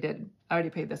 I already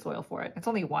paid the soil for it. It's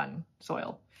only 1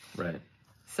 soil. Right.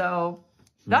 So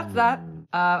that's that.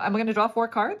 I'm going to draw 4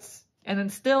 cards. And then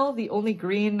still the only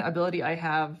green ability I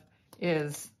have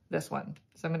is this one.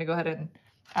 So I'm going to go ahead and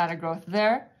add a growth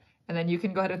there. And then you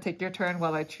can go ahead and take your turn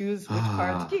while I choose which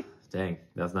card to keep. Dang,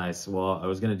 that's nice. Well, I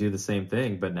was going to do the same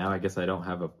thing, but now I guess I don't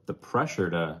have the pressure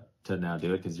to now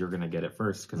do it because you're going to get it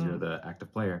first because you're the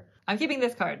active player. I'm keeping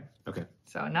this card. Okay.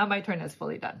 So now my turn is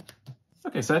fully done.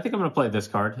 Okay, so I think I'm going to play this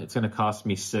card. It's going to cost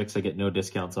me 6. I get no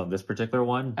discounts on this particular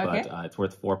one, Okay. but it's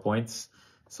worth 4 points,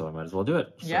 so I might as well do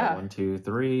it. So Yeah. 1, 2,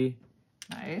 3,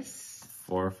 Nice.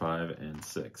 4, 5, and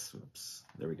 6. Oops.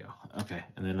 There we go. Okay,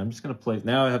 and then I'm just going to play.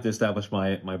 Now I have to establish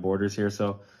my borders here,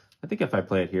 so I think if I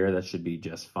play it here, that should be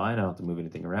just fine. I don't have to move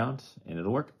anything around, and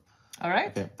it'll work. All right.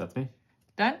 Okay, that's me.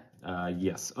 Done?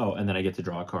 Yes. Oh, and then I get to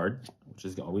draw a card, which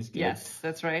is always good. Yes,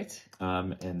 that's right.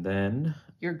 And then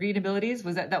Your green abilities,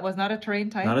 that was not a terrain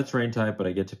type? not a terrain type, but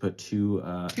I get to put 2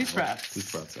 sprouts. 2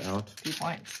 sprouts out. 2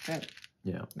 points. Good.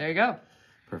 Yeah. There you go.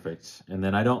 Perfect. And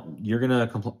then you're gonna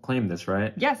claim this,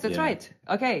 right? Yes, that's Yeah. right.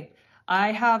 Okay.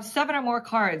 I have 7 or more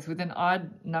cards with an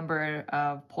odd number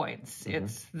of points.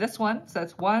 It's this one. So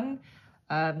it's 1,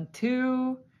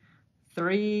 2,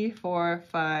 3, 4,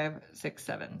 5, 6,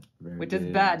 7. Very which is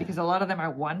good. bad because a lot of them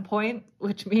are 1 point,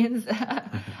 which means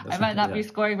I might not be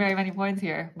scoring very many points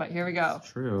here. But here we go.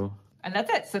 It's true. And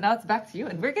that's it. So now it's back to you.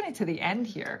 And we're getting to the end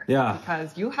here. Yeah.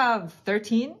 Because you have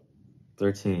 13.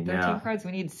 13, yeah. Cards.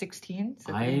 We need 16.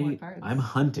 So 31 cards. I'm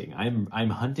hunting. I'm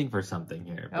hunting for something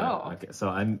here. But, Oh. Okay. So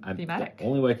I'm Thematic. the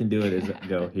only way I can do it is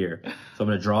go here. So I'm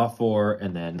gonna draw 4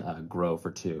 and then grow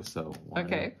for 2. So 1,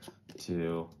 Okay.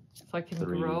 2, So I can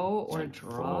 3, grow or and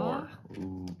draw.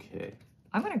 4. Okay.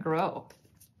 I'm going to grow.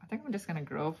 I think I'm just going to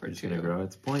grow for You're just 2. gonna grow.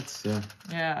 It's points. Yeah.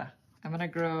 Yeah. I'm going to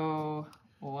grow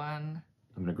 1.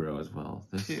 I'm gonna grow as well.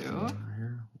 This 2.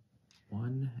 here.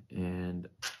 1 and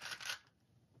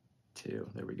 2.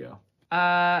 There we go.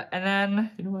 And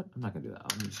then You know what? I'm not gonna do that.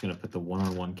 I'm just gonna put the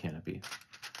 1-on-1 canopy.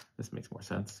 This makes more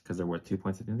sense because they're worth 2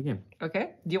 points at the end of the game.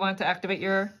 okay. Do you want to activate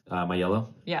your? My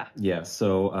yellow. Yeah. Yeah.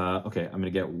 So okay, I'm gonna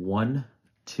get 1,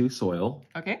 2 soil.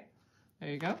 Okay. There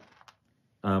you go.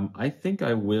 I think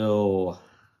I will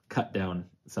cut down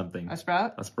something. A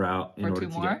sprout. A sprout in Or order 2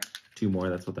 to more? get 2 more.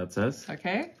 That's what that says.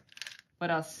 Okay.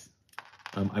 What else?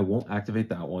 I won't activate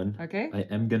that one. Okay. I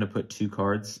am gonna put 2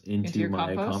 cards into your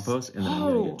my compost, and then I'm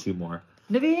gonna Oh. get 2 more.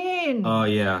 Naveen. Oh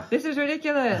yeah. This is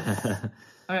ridiculous.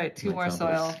 All right. 2 My more compost.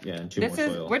 soil. Yeah, and 2 This more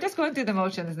is. soil. We're just going through the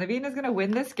motions. Naveen is going to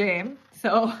win this game.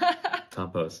 So.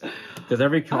 Compost. Because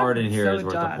every card in here so is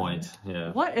worth done. a point.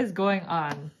 Yeah. What is going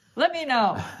on? Let me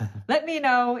know. Let me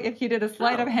know if you did a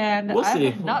sleight of hand. We'll I see.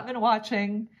 have not been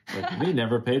watching. Like, we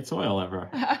never paid soil ever.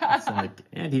 It's like,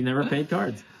 and he never paid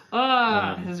cards.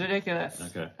 Oh, this is ridiculous.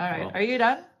 Okay, All right. well. Are you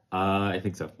done? I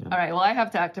think so. Yeah. All right. Well, I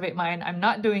have to activate mine. I'm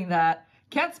not doing that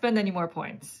can't spend any more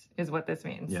points is what this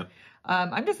means. Yep.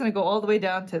 I'm just going to go all the way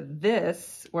down to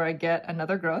this where I get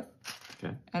another growth.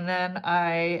 Okay. And then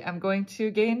I am going to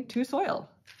gain 2 soil.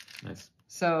 Nice.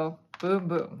 So boom,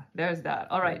 boom. There's that.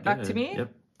 All right, back to me.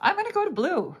 Yep. I'm going to go to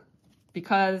blue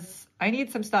because I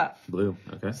need some stuff. Blue.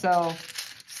 Okay. So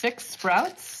 6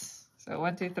 sprouts. So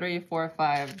 1, 2, 3, 4,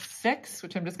 5, 6,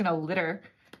 which I'm just going to litter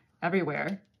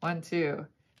everywhere. 1, 2,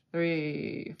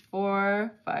 3,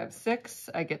 4, 5, 6.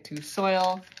 I get 2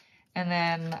 soil. And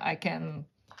then I can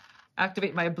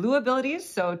activate my blue abilities.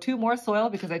 So 2 more soil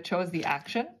because I chose the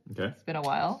action. Okay. It's been a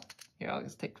while. Here, I'll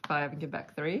just take 5 and give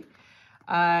back 3.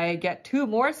 I get 2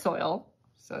 more soil.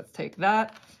 So let's take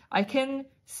that. I can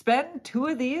spend 2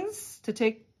 of these to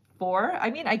take 4.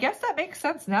 I mean, I guess that makes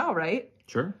sense now, right?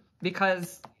 Sure.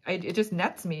 Because it just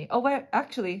nets me. Oh, wait,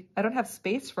 actually, I don't have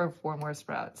space for 4 more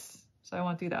sprouts. So I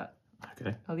won't do that.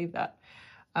 Okay. I'll leave that.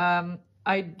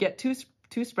 I get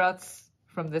two sprouts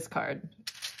from this card.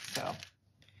 So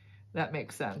that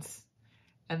makes sense.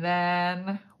 And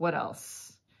then what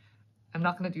else? I'm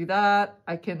not going to do that.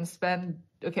 I can spend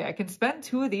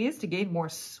 2 of these to gain more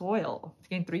soil. To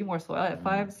gain 3 more soil. I have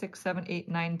 5, 6, 7, 8,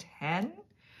 9, 10.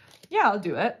 Yeah, I'll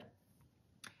do it.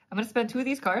 I'm going to spend 2 of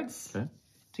these cards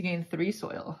to gain 3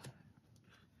 soil.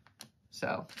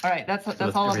 So, all right, that's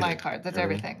all of my cards. That's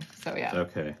everything. So, yeah.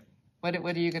 Okay. What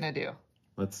are you going to do?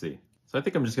 Let's see. So I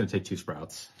think I'm just going to take 2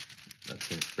 sprouts. That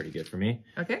seems pretty good for me.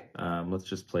 Okay. Let's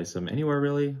just place them anywhere,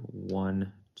 really.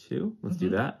 1, 2. Let's do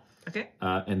that. Okay.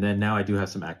 And then now I do have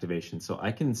some activation. So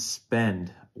I can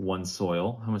spend 1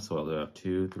 soil. How much soil do I have?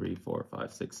 2, 3, 4,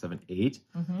 5, 6, 7, 8.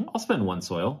 I'll spend 1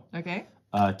 soil. Okay.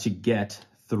 To get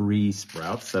 3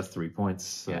 sprouts. That's 3 points.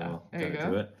 So Yeah, there you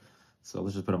go. do it. So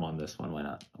let's just put them on this one. Why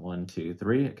not? 1, 2,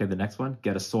 3. Okay, the next one,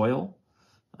 get a soil.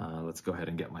 Let's go ahead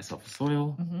and get myself a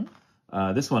soil.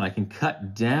 This one I can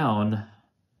cut down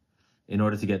in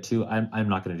order to get 2. I'm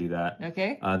not going to do that.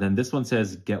 Okay. Then this one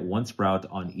says get 1 sprout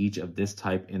on each of this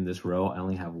type in this row. I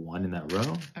only have 1 in that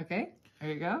row. Okay. There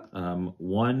you go.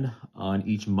 1 on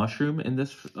each mushroom in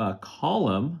this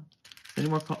column. Any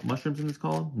more mushrooms in this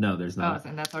column? No, there's not. Oh,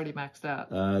 and that's already maxed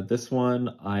out. This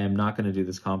one, I am not going to do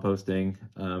this composting.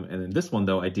 And then this one,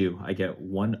 though, I do. I get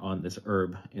 1 on this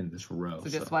herb in this row. So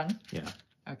just 1? Yeah.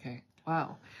 Okay.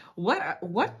 Wow.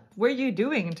 What were you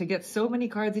doing to get so many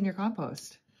cards in your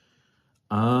compost?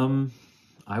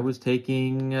 I was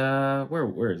taking,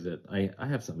 where is it? I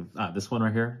have some. This one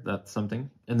right here. That's something.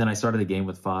 And then I started the game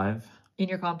with 5. In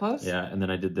your compost? Yeah, and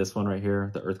then I did this one right here,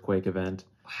 the earthquake event.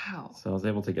 Wow. So I was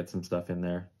able to get some stuff in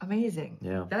there. Amazing.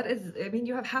 Yeah. That is, I mean,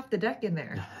 you have half the deck in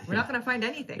there. We're not going to find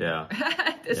anything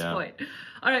at this point.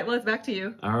 All right, well, it's back to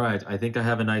you. All right, I think I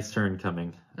have a nice turn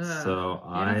coming. You're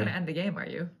not going to end the game, are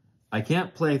you? I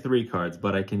can't play 3 cards,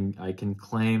 but I can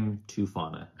claim 2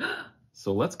 fauna.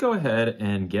 So let's go ahead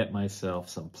and get myself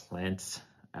some plants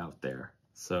out there.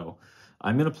 So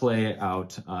I'm going to play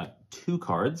out 2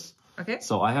 cards. Okay.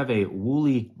 So I have a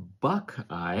woolly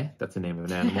buckeye, that's the name of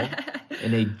an animal,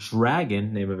 and a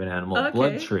dragon, name of an animal,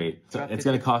 blood trait. So it's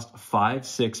going to cost 5,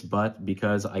 6, but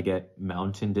because I get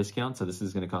mountain discount, so this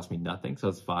is going to cost me nothing. So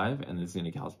it's 5, and this is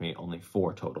going to cost me only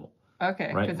 4 total.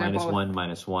 Okay. Right?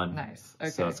 Minus one. Nice.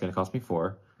 Okay. So it's going to cost me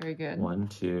 4. Very good. 1,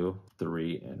 2,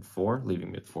 3, and 4,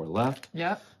 leaving me with 4 left.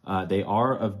 Yep. They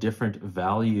are of different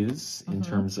values in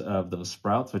terms of those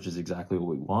sprouts, which is exactly what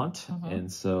we want.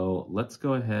 And so let's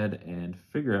go ahead and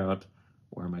figure out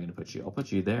where am I going to put you. I'll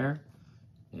put you there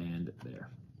and there.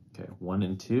 Okay, 1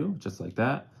 and 2, just like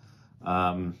that.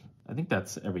 I think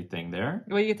that's everything there.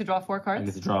 Well, you get to draw 4 cards? I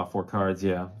get to draw 4 cards,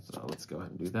 yeah. So let's go ahead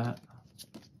and do that.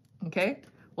 Okay.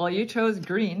 Well, you chose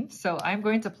green, so I'm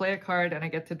going to play a card and I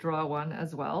get to draw 1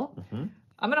 as well.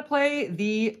 I'm going to play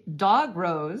the dog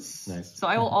rose. Nice. So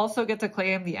I will also get to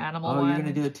claim the animal one. Oh, you're going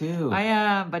to do it too. I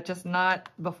am, but just not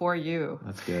before you.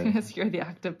 That's good. Because you're the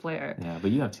active player. Yeah,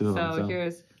 but you have 2 of them. So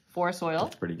here's 4 soil.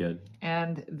 That's pretty good.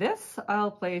 And this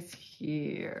I'll place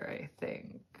here, I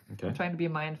think. Okay. I'm trying to be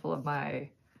mindful of my,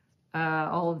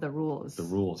 all of the rules. The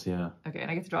rules, yeah. Okay, and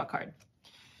I get to draw a card.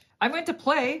 I'm going to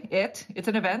play it. It's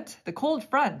an event. The Cold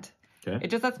Front. Okay.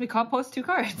 It just lets me compost 2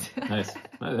 cards. Nice.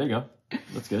 Oh, there you go.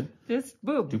 That's good. Just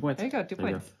boom. 2 points. There you go. 2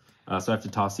 points. So I have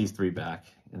to toss these 3 back,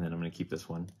 and then I'm going to keep this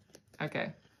one.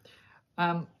 Okay.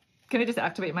 Can I just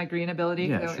activate my green ability?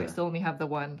 Yeah, sure. I still only have the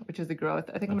 1, which is the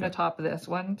growth. I think I'm going to top this.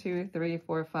 1, 2, 3,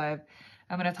 4, 5.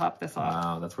 I'm going to top this off.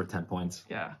 Wow, that's worth 10 points.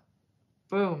 Yeah.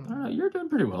 Boom. You're doing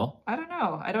pretty well. I don't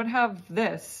know. I don't have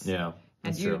this. Yeah.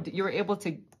 And you were able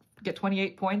to get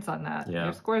 28 points on that. Yeah.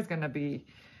 Your score is going to be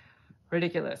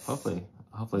ridiculous. Hopefully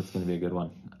it's going to be a good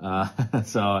one.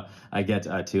 So I get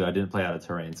 2. I didn't play out of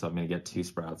terrain, so I'm going to get 2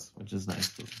 sprouts, which is nice.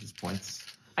 Those are just points.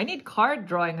 I need card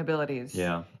drawing abilities.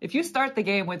 Yeah. If you start the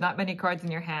game with not many cards in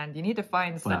your hand, you need to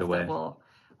find stuff a way. that will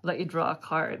let you draw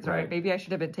cards, right? Maybe I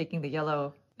should have been taking the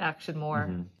yellow action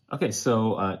more. Okay,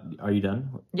 so are you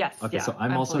done? Yes. Okay, yeah, so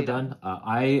I'm also fully done.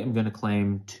 I am going to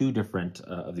claim 2 different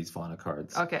of these fauna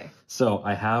cards. Okay. So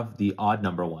I have the odd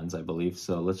number ones, I believe.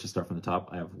 So let's just start from the top.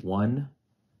 I have 1,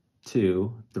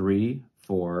 2, 3,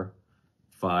 4,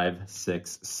 5,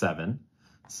 6, 7.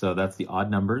 So that's the odd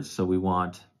numbers. So we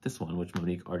want this one, which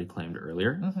Monique already claimed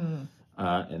earlier.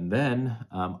 And then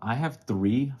I have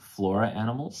 3 flora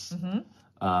animals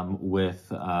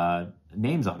with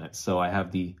names on it. So I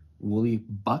have the woolly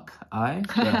buckeye,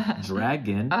 the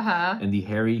dragon, and the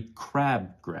hairy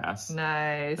crabgrass.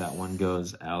 Nice. That one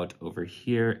goes out over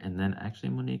here. And then actually,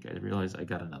 Monique, I realized I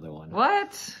got another one.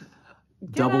 What?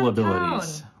 Double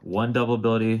abilities. 1 double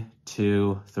ability,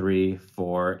 2, 3,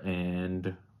 4,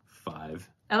 and 5.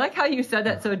 I like how you said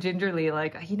that so gingerly,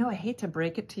 like, I hate to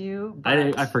break it to you,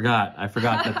 but... I forgot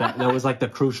that was like the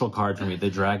crucial card for me, the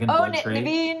dragon blood tree.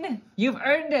 Naveen, you've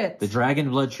earned it. The dragon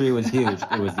blood tree was huge.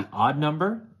 It was the odd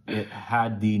number. It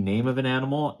had the name of an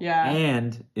animal. Yeah.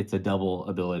 And it's a double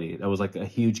ability. That was like a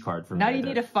huge card for me. Now you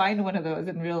need to find one of those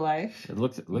in real life. It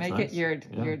looks Make nice. it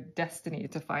your destiny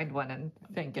to find one and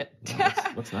thank it.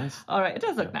 Looks nice. All right, it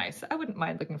does look nice. I wouldn't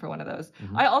mind looking for one of those.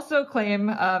 I also claim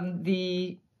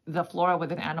the flora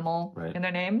with an animal in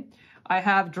their name. I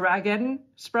have dragon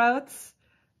sprouts,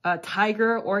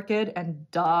 tiger orchid, and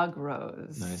dog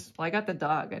rose. Nice. Well, I got the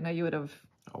dog. I know you would have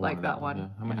liked that one. Yeah.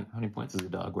 How many points is the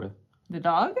dog worth? The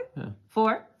dog? Yeah.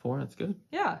 4. 4, that's good.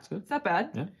 Yeah, that's good. It's not bad.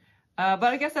 Yeah.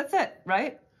 But I guess that's it,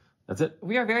 right? That's it.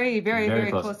 We are very, very,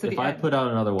 very close to the end. If I put out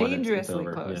another one, dangerously it's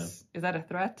over. close. Yeah. Is that a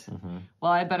threat?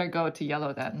 Well, I better go to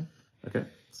yellow then. Okay.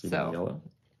 So you got yellow.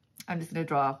 I'm just going to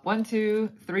draw 1, 2,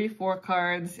 3, 4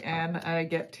 cards, and I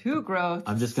get 2 growths.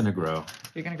 I'm just going to grow.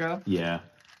 You're going to grow? Yeah.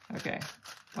 Okay.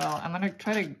 Well, I'm going to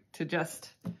try to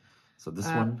just so this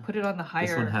one, put it on the higher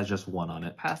This one has just 1 on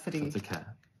it. Capacity. So it's a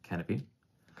canopy.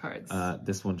 Cards.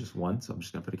 This one just 1, so I'm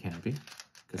just going to put a canopy.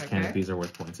 Because canopies are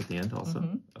worth points at the end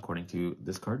also, according to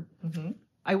this card.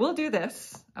 I will do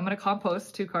this. I'm going to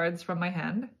compost 2 cards from my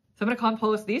hand. So I'm going to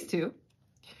compost these 2.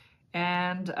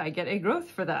 And I get a growth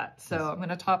for that. So I'm going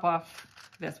to top off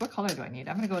this. What color do I need?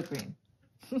 I'm going to go with green.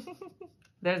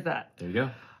 There's that. There you go.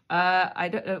 I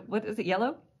don't, what is it,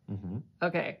 yellow?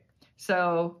 Okay.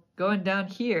 So going down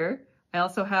here, I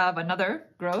also have another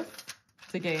growth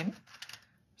to gain.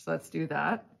 So let's do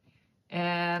that.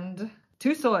 And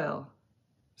 2 soil.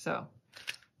 So I'm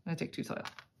going to take 2 soil.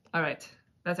 All right.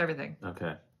 That's everything.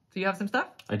 Okay. So you have some stuff?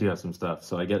 I do have some stuff.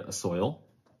 So I get a soil.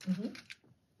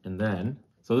 And then...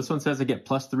 So this one says I get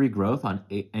 +3 growth on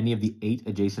any of the 8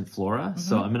 adjacent flora.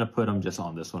 So I'm going to put them just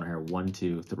on this one here. 1,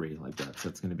 2, 3, like that. So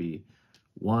it's going to be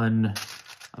 1.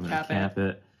 I'm going to cap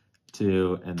it.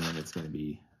 2, and then it's going to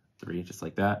be 3, just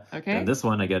like that. Okay. And this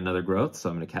one, I get another growth. So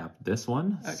I'm going to cap this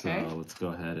one. Okay. So let's go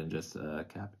ahead and just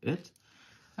cap it.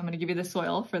 I'm going to give you the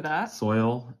soil for that.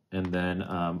 Soil. And then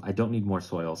I don't need more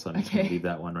soil. So I'm just going to leave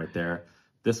that one right there.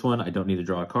 This one, I don't need to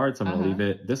draw a card, so I'm going to leave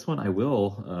it. This one, I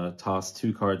will toss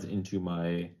 2 cards into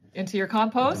my... Into your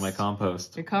compost? Into my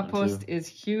compost. Your compost is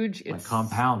huge. It's my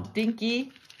compound.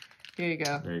 Stinky. Here you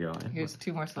go. There you go. Here's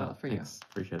 2 more soil for you.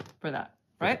 Appreciate it. For that,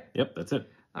 right? Yep, that's it.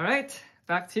 All right.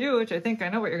 Back to you, which I think I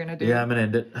know what you're going to do. Yeah, I'm going to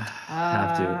end it.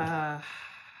 Have to.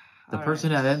 The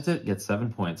person that ends it gets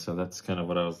 7 points, so that's kind of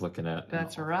what I was looking at.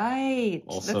 That's right.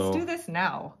 Also, let's do this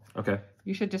now. Okay.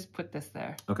 You should just put this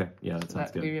there. Okay, yeah, that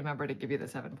sounds good. We remember to give you the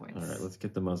 7 points. All right, let's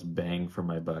get the most bang for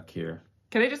my buck here.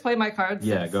 Can I just play my cards?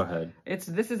 Yeah, go ahead.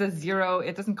 This is a 0.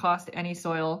 It doesn't cost any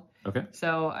soil. Okay.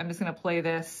 So I'm just going to play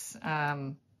this.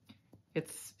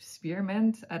 It's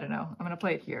spearmint. I don't know. I'm going to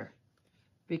play it here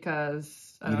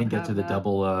because I you didn't get to the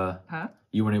double. Huh?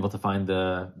 You weren't able to find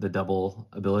the double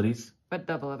abilities. But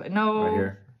double of it. No. Right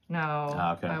here. No.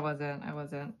 Ah, okay. I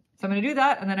wasn't. So I'm going to do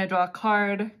that, and then I draw a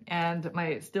card, and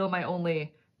my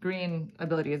only green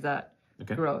ability is that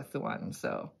growth one.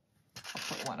 So I'll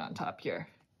put 1 on top here.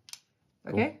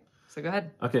 Okay. Cool. So go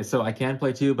ahead. Okay, so I can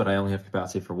play 2, but I only have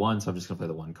capacity for 1, so I'm just going to play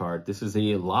the 1 card. This is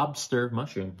a lobster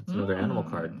mushroom. It's another animal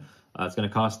card. It's going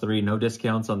to cost 3. No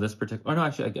discounts on this particular... Oh, no,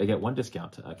 actually, I get 1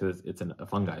 discount because it's a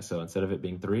fungi. So instead of it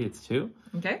being 3, it's 2.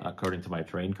 Okay. According to my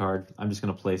terrain card. I'm just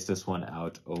going to place this one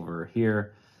out over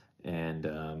here. And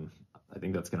I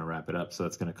think that's going to wrap it up. So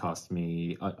that's going to cost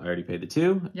me... I already paid the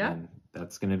 2. Yeah. And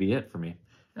that's going to be it for me.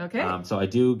 Okay. So I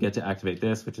do get to activate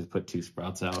this, which is put 2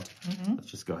 sprouts out. Let's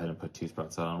just go ahead and put 2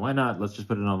 sprouts out on. Why not? Let's just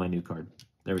put it on my new card.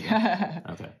 There we go.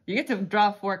 Okay. You get to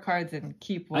draw 4 cards and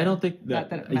keep one. I don't think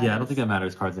that. it Yeah, I don't think that matters.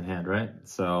 matters. Cards in hand, right?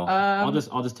 So I'll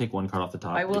just take one card off the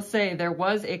top. I will say there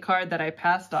was a card that I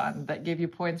passed on that gave you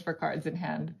points for cards in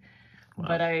hand,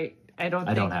 but I don't.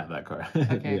 I don't have that card.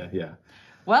 Okay. Yeah.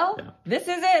 Well, this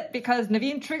is it because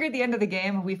Naveen triggered the end of the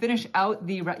game. We finish out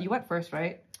the. You went first,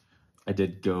 right? I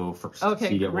did go first. Okay,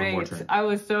 so you get great. one more turn. I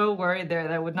was so worried there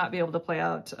that I would not be able to play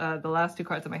out the last 2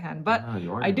 cards in my hand. But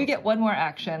Oh, I do get one more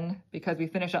action because we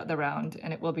finish out the round,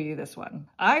 and it will be this one.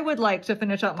 I would like to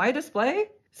finish out my display,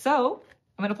 so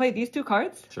I'm going to play these 2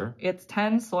 cards. Sure. It's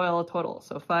 10 soil total,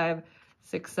 so 5,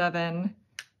 6, 7,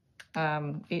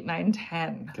 8, 9,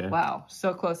 10. Okay. Wow,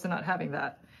 so close to not having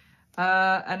that.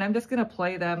 And I'm just going to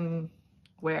play them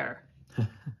where?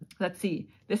 Let's see.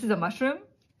 This is a mushroom.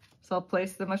 So I'll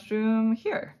place the mushroom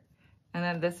here. And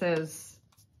then this is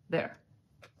there.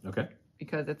 Okay.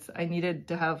 Because I needed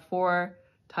to have 4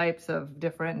 types of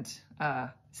different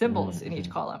symbols in each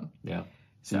column. Yeah.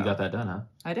 So you got that done, huh?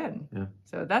 I did. Yeah.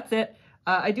 So that's it.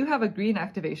 I do have a green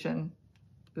activation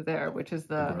there, which is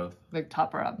the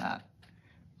topper on that.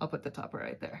 I'll put the topper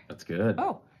right there. That's good.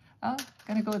 Oh, I'm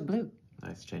gonna go with blue.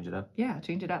 Nice. Change it up. Yeah,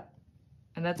 change it up.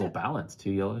 And that's A little balance.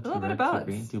 2 yellow, 2 little bit red, of 2 balance.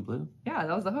 green, 2 blue. Yeah,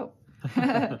 that was the hope.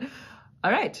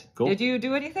 All right. Cool. Did you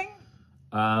do anything?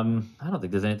 I don't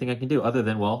think there's anything I can do other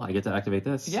than, well, I get to activate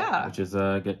this. Yeah. Which is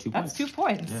get 2 points. That's 2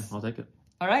 points. Yeah, I'll take it.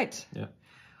 All right. Yeah.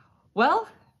 Well,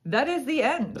 that is the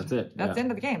end. That's it. That's the Yeah.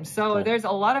 end of the game. So there's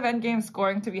a lot of end game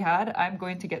scoring to be had. I'm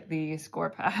going to get the score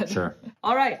pad. Sure.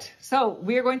 All right. So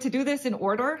we are going to do this in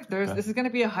order. This is going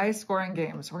to be a high scoring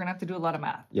game. So we're going to have to do a lot of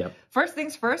math. Yep. First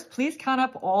things first, please count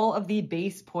up all of the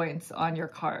base points on your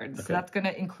cards. Okay. That's going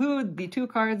to include the 2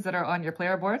 cards that are on your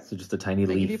player board. So just a tiny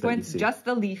leaf that you points, see. just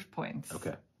the leaf points.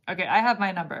 Okay. Okay, I have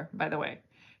my number, by the way.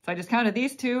 So I just counted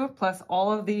these 2 plus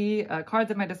all of the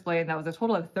cards in my display, and that was a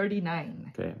total of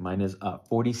 39. Okay, mine is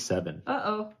 47.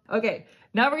 Uh-oh. Okay,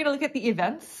 now we're going to look at the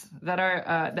events that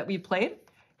are that we played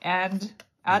and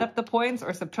add up the points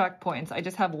or subtract points. I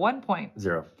just have 1 point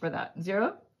 0. for that.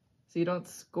 0? So you don't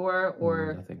score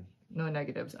or Nothing. no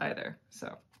negatives either.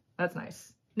 So that's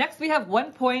nice. Next, we have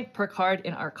 1 point per card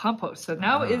in our compost. So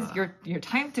now is your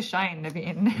time to shine,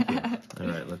 Naveen. All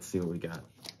right, let's see what we got.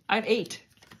 I have 8.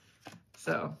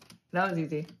 So that was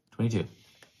easy. 22.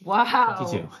 Wow.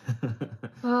 22.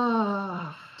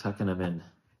 Ah. Tucking them in.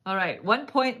 All right, 1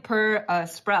 point per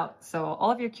sprout. So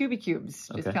all of your cubes,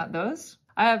 just Okay. count those.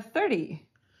 I have 30.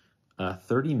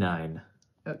 39.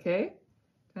 Okay.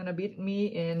 Kind of beat me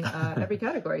in every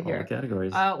category All here. the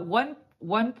categories.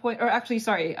 1 point, or actually,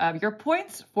 sorry, your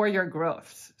points for your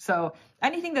growths. So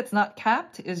anything that's not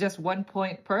capped is just 1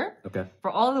 point per. Okay. For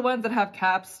all the ones that have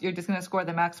caps, you're just going to score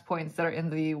the max points that are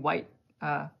in the white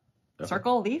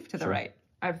circle leaf to the right.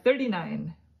 I have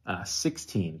 39.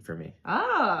 16 for me.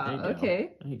 Ah, There you go.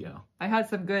 okay. There you go. I had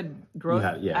some good growth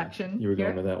action. You were here.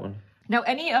 going with that one. Now,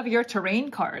 any of your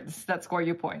terrain cards that score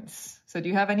you points. So do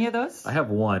you have any of those? I have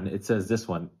one. It says this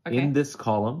one. Okay. In this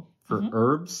column, for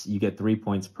herbs, you get 3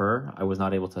 points per. I was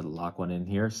not able to lock one in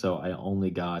here, so I only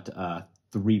got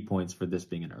 3 points for this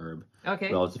being an herb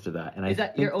relative to that. And I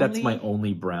think that's my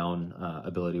only brown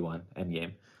ability one,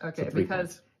 endgame. Okay, so 3 because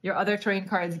points. your other terrain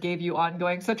cards gave you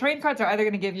ongoing. So terrain cards are either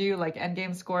going to give you like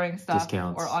endgame scoring stuff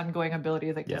Discounts. or ongoing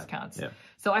abilities like Yeah, discounts. yeah.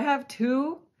 So I have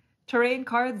 2 terrain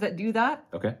cards that do that.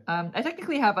 Okay. I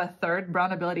technically have a 3rd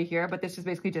brown ability here, but this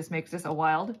just makes this a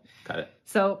wild. Got it.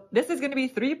 So this is going to be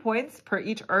 3 points per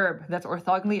each herb that's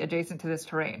orthogonally adjacent to this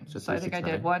terrain. So So I think I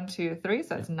did 1, 2, 3,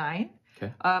 so that's 9.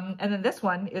 Okay. And then this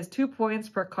one is 2 points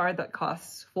per card that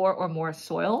costs 4 or more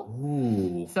soil.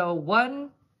 Ooh. So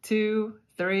 1, 2,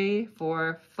 3,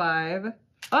 4, 5.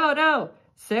 Oh no,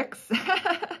 6.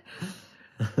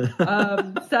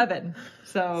 7.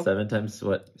 So 7 times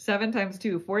what? 7 times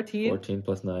 2, 14. 14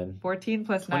 plus 9. 14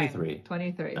 plus 23. 9.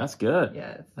 23. That's good.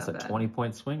 Yeah, it's That's not a bad.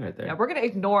 20-point swing right there. Yeah, we're going to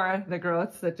ignore the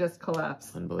growths that just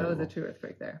collapsed. That was Unbelievable. a true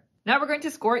earthquake there. Now we're going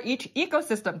to score each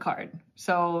ecosystem card.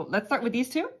 So let's start with these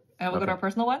 2, and we'll go to our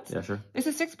personal ones. Yeah, sure. This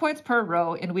is 6 points per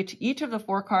row, in which each of the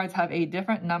 4 cards have a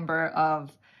different number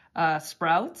of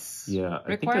sprouts. Yeah,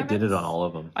 I think I did it on all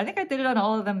of them. I think I did it on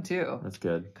all of them too. That's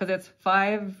good. Because it's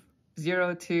 5,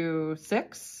 0, 2,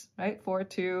 6, right? 4,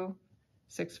 2,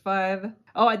 6, 5.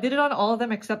 Oh, I did it on all of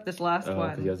them except this last Oh, one.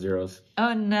 because you got zeros.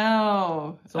 Oh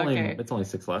no. It's only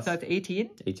 6 less. So it's 18?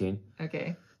 18.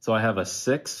 Okay. So I have a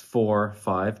 6, 4,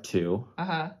 5, 2.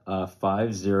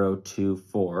 5, 0, 2,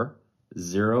 4.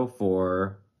 0,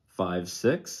 4, 5,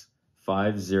 6.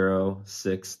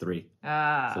 5063.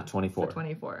 So 24. So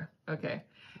 24. Okay.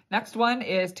 Next one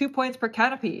is 2 points per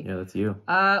canopy. Yeah, that's you.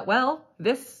 Well,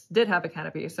 this did have a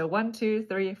canopy. So 1, 2,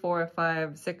 3, 4,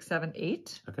 5, 6, 7,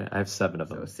 8. Okay, I have 7 of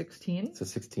them. So 16. So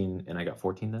 16, and I got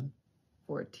 14 then?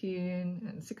 14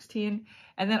 and 16.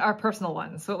 And then our personal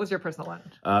ones. So what was your personal one?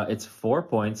 It's 4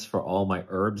 points for all my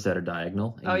herbs that are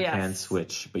diagonal. And you can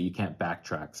switch, but you can't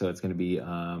backtrack. So it's going to be,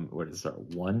 where does it start?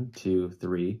 1, 2,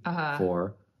 3,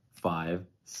 4, 5,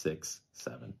 6,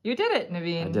 7. You did it,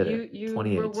 Naveen. I did it. You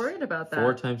 28. were worried about that.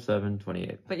 4 times 7,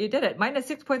 28. But you did it. Mine is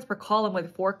 6 points per column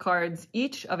with 4 cards,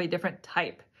 each of a different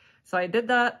type. So I did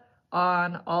that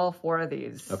on all 4 of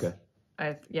these. Okay.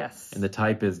 Yes. And the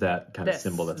type is that kind of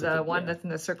symbol that's the one that's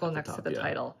in the circle next to the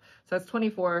title. So that's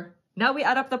 24. Now we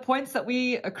add up the points that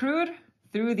we accrued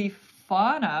through the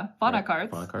fauna cards.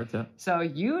 Fauna cards, yeah. So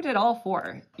you did all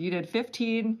 4. You did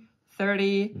 15,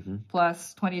 30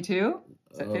 plus 22.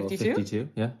 Is that 52? 52,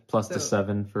 yeah. Plus the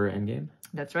 7 for endgame.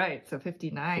 That's right. So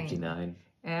 59. 59.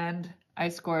 And I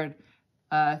scored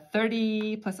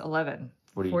 30 plus 11.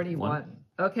 41.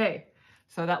 Okay.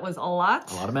 So that was a lot.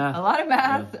 A lot of math. A lot of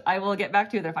math. Yeah. I will get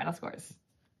back to their final scores.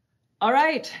 All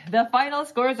right. The final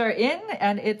scores are in,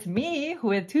 and it's me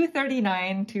with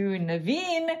 239 to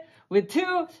Naveen with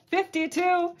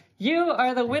 252. You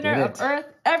are the winner of Earth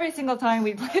every single time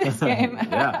we play this game.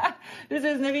 Yeah. This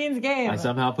is Naveen's game. I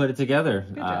somehow put it together.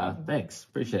 Good job. Thanks.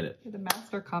 Appreciate it. You're the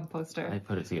master composter. I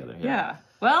put it together. Yeah.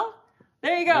 Well,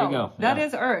 there you go. There you go. That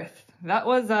is Earth. That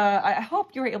was, I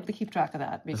hope you were able to keep track of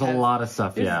that. There's a lot of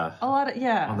stuff, A lot of,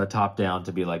 on the top down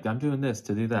to be like, I'm doing this,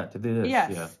 to do that, to do this.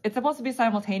 Yes. Yeah. It's supposed to be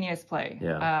simultaneous play.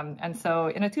 Yeah. And so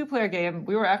in a 2-player game,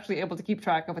 we were actually able to keep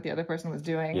track of what the other person was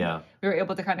doing. Yeah. We were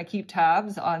able to kind of keep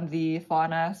tabs on the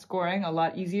fauna scoring a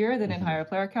lot easier than in higher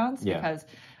player counts because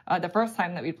the first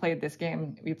time that we played this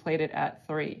game, we played it at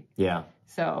 3. Yeah.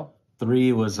 So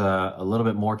 3 was a little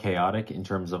bit more chaotic in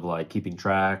terms of like keeping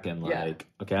track and like,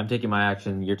 okay, I'm taking my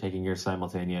action, you're taking yours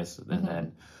simultaneous, and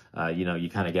then, you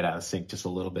kind of get out of sync just a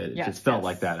little bit. It just felt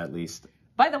like that at least.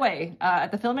 By the way,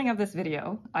 at the filming of this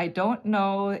video, I don't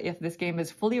know if this game is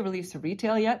fully released to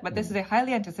retail yet, but this is a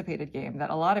highly anticipated game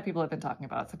that a lot of people have been talking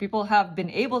about. So people have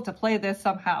been able to play this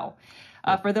somehow.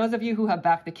 For those of you who have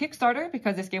backed the Kickstarter,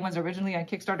 because this game was originally on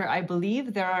Kickstarter, I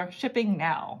believe they are shipping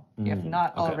now, if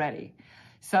not already.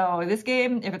 So this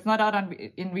game, if it's not out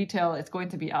in retail, it's going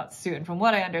to be out soon, from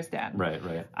what I understand. Right.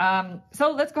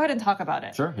 So let's go ahead and talk about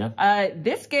it. Sure, yeah.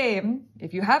 This game,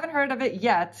 if you haven't heard of it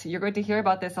yet, you're going to hear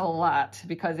about this a lot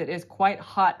because it is quite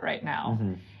hot right now.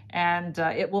 And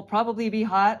it will probably be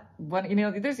hot when,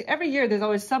 every year there's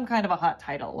always some kind of a hot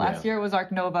title. Last year it was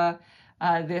Ark Nova.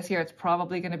 This year it's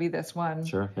probably going to be this one.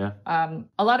 Sure, yeah.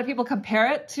 A lot of people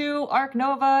compare it to Ark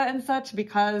Nova and such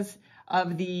because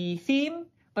of the theme.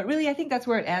 But really, I think that's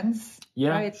where it ends.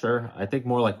 Yeah, right? Sure. I think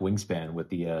more like Wingspan with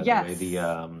the way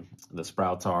the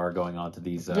sprouts are going on to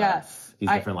these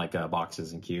different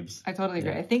boxes and cubes. I totally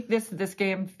agree. I think this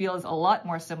game feels a lot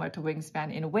more similar to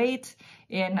Wingspan in weight,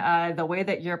 in the way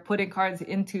that you're putting cards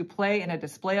into play in a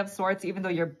display of sorts. Even though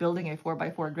you're building a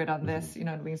 4x4 grid on this, in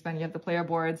Wingspan you have the player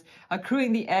boards,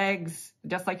 accruing the eggs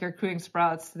just like you're accruing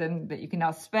sprouts, then that you can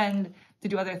now spend to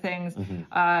do other things.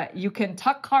 You can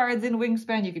tuck cards in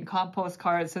Wingspan, you can compost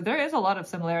cards. So there is a lot of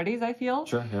similarities, I feel.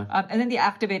 Sure, yeah. And then the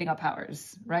activating of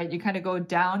powers, right? You kind of go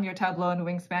down your tableau in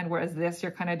Wingspan, whereas this,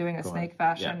 you're kind of doing a snake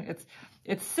fashion. Yeah.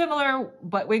 It's similar,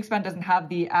 but Wingspan doesn't have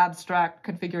the abstract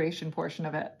configuration portion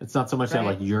of it. It's not so much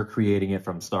that you're creating it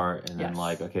from start and then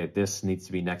okay, this needs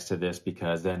to be next to this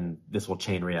because then this will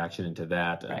chain reaction into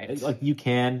that. Right. You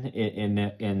can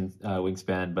in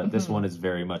Wingspan, but this one is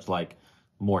very much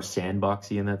more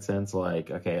sandboxy in that sense.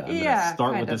 Okay, I'm going to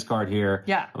start with this card here.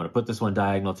 Yeah. I'm going to put this one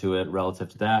diagonal to it relative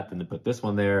to that, then put this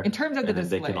one there. In terms of the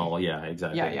display. They can all,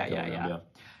 exactly. Yeah.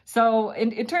 So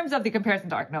in terms of the comparison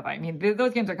to Ark Nova, I mean,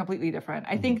 those games are completely different.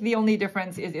 I think the only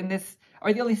difference is in this,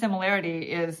 or the only similarity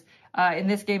is in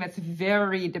this game, it's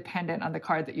very dependent on the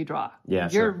card that you draw. Yeah,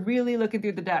 You're really looking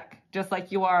through the deck, just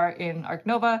like you are in Ark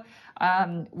Nova,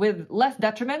 with less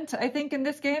detriment, I think, in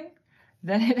this game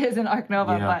than it is in Ark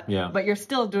Nova, but you're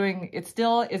still it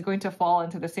still is going to fall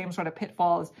into the same sort of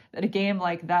pitfalls that a game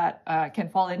like that can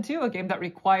fall into, a game that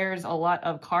requires a lot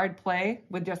of card play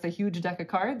with just a huge deck of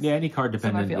cards. Yeah, any card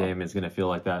dependent game is going to feel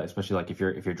like that, especially if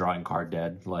you're drawing card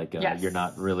dead, you're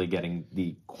not really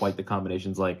getting quite the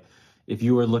combinations. If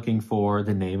you were looking for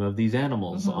the name of these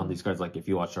animals on these cards, if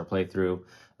you watched our playthrough,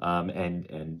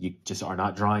 and you just are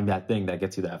not drawing that thing that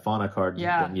gets you that fauna card,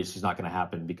 then it's just not going to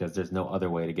happen because there's no other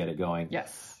way to get it going.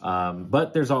 Yes.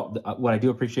 But there's what I do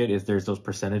appreciate is there's those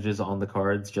percentages on the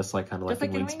cards, just like kind of like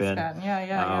in Wingspan.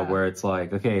 Yeah. Where it's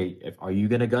like, okay, are you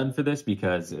going to gun for this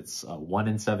because it's a 1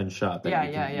 in 7 shot that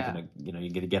you're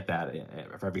going to get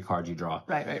that for every card you draw.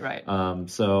 Right.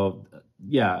 So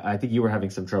yeah, I think you were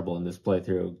having some trouble in this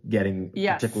playthrough getting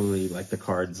particularly like the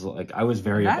cards. Like I was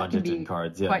very abundant in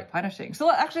cards. Yeah, quite punishing.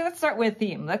 So actually, let's start with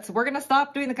theme. We're gonna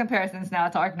stop doing the comparisons now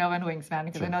to Ark Nova and Wingspan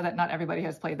because I know that not everybody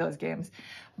has played those games.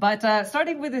 But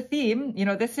starting with the theme,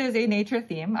 this is a nature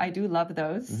theme. I do love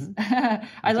those. Mm-hmm.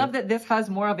 I love that this has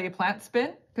more of a plant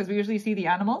spin because we usually see the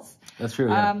animals. That's true.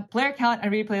 Yeah. Player count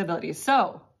and replayability.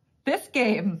 So this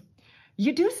game,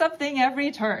 you do something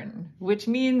every turn, which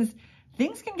means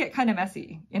things can get kind of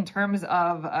messy in terms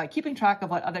of keeping track of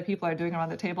what other people are doing around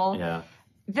the table. Yeah.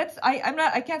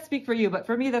 I can't speak for you, but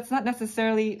for me, that's not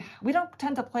necessarily, we don't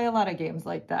tend to play a lot of games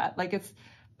like that.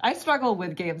 I struggle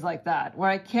with games like that where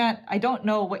I don't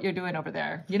know what you're doing over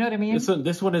there. You know what I mean?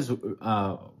 This one is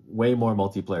way more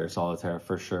multiplayer solitaire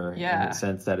for sure. Yeah. In the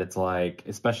sense that it's like,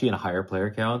 especially in higher player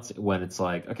counts, when it's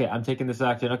like, okay, I'm taking this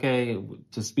action. Okay,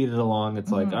 to speed it along,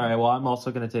 it's like, all right, well, I'm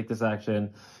also going to take this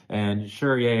action. And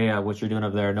sure, yeah, what you're doing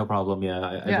over there, no problem. Yeah,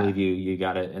 I believe you. You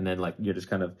got it. And then like you're just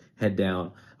kind of head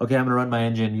down. Okay, I'm gonna run my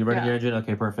engine. You running your engine?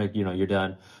 Okay, perfect. You're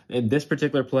done. In this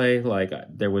particular play, like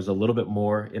there was a little bit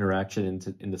more interaction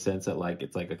in the sense that like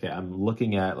it's like, okay, I'm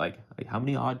looking at like how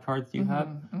many odd cards do you have?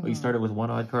 Well, you started with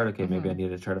 1 odd card. Okay, maybe I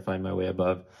need to try to find my way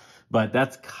above. But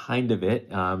that's kind of it.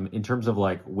 In terms of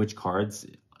like which cards,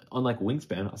 unlike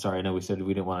Wingspan. Sorry, I know we said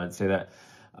we didn't want to say that.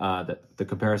 That the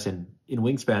comparison in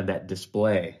Wingspan, that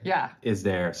display is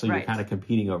there, so you're kind of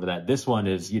competing over that. This one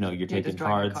is, you're taking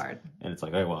cards, and it's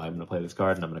like, oh well, I'm going to play this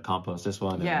card, and I'm going to compost this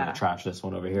one, and I'm going to trash this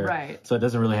one over here. Right. So it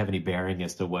doesn't really have any bearing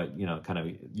as to what kind of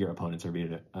your opponents are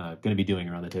going to be doing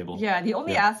around the table. Yeah. The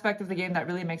only aspect of the game that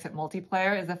really makes it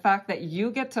multiplayer is the fact that you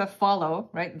get to follow.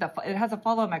 Right. It has a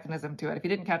follow mechanism to it. If you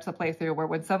didn't catch the playthrough, where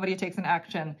when somebody takes an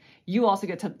action, you also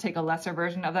get to take a lesser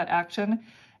version of that action.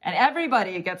 And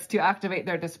everybody gets to activate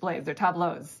their displays, their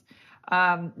tableaus.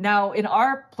 Now, in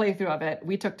our playthrough of it,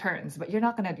 we took turns, but you're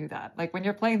not going to do that. Like when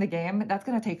you're playing the game, that's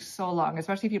going to take so long,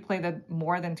 especially if you play the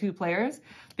more than 2 players,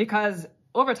 because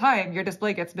over time, your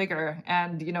display gets bigger.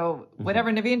 And,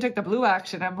 whenever Naveen took the blue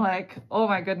action, I'm like, oh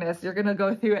my goodness, you're going to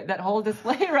go through that whole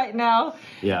display right now.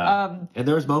 Yeah. And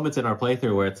there was moments in our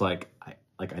playthrough where it's like,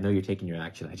 I know you're taking your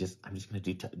action. I'm just going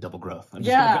to do double growth. I'm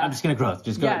just going to growth.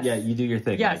 Just go. Yes. Yeah, you do your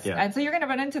thing. Yes. Like, And so you're going to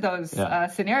run into those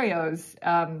scenarios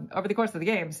over the course of the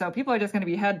game. So people are just going to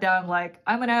be head down like,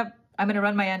 I'm going to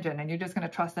run my engine, and you're just going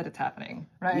to trust that it's happening,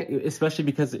 right? Especially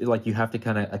because like you have to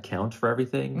kind of account for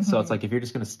everything. Mm-hmm. So it's like if you're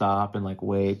just going to stop and like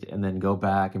wait and then go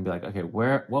back and be like, okay,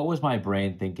 what was my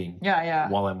brain thinking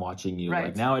while I'm watching you? Right.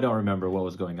 Like now I don't remember what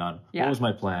was going on. Yeah. What was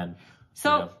my plan?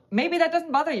 So maybe that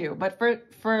doesn't bother you, but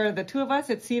for the two of us,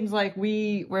 it seems like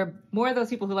we're more of those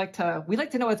people who like to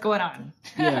know what's going on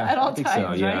at all times.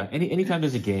 So, yeah. Right? Anytime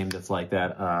there's a game that's like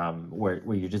that, where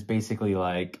you're just basically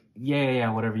like,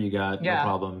 whatever you got, no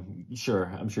problem.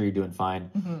 Sure, I'm sure you're doing fine.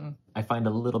 Mm-hmm. I find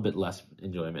a little bit less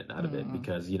enjoyment out of it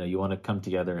because you want to come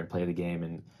together and play the game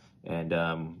and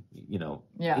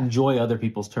enjoy other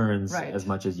people's turns as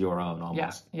much as your own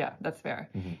almost. Yeah, that's fair.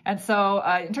 Mm-hmm. And so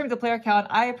in terms of player count,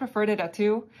 I preferred it at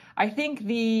 2. I think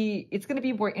it's going to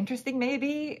be more interesting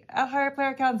maybe at higher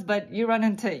player counts, but you run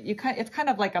into it's kind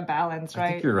of like a balance, right?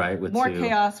 I think you're right with more 2.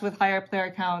 Chaos with higher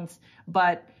player counts,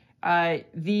 but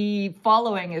the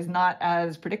following is not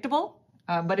as predictable.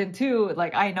 But in 2,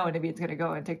 like I know Naveen's going to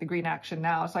go and take the green action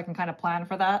now, so I can kind of plan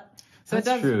for that. So it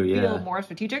does feel more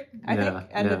strategic, I think,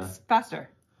 and it's faster.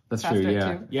 That's true,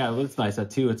 yeah. Too. Yeah, well, it's nice.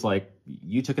 At 2, it's like,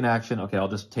 you took an action, okay, I'll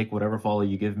just take whatever follow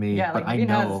you give me. Yeah, but like I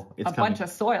know it's a bunch of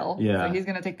soil, so he's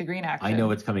going to take the green action. I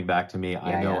know it's coming back to me.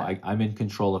 I know I'm in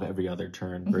control of every other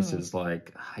turn versus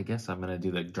like, I guess I'm going to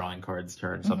do the drawing cards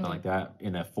turn, something like that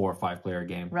in a 4 or 5 player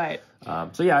game. Right.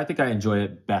 So yeah, I think I enjoy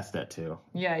it best at 2.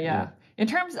 Yeah. In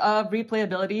terms of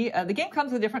replayability, the game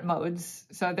comes with different modes.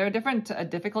 So there are different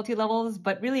difficulty levels,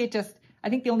 but really I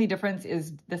think the only difference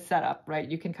is the setup, right?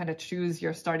 You can kind of choose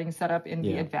your starting setup in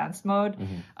the advanced mode.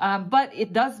 Mm-hmm. But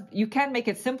you can make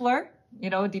it simpler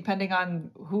depending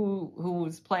on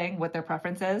who's playing, what their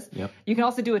preference is. Yep. You can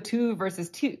also do a 2 versus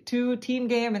 2 team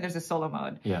game, and there's a solo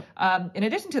mode. Yeah. In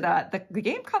addition to that, the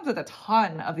game comes with a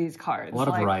ton of these cards. A lot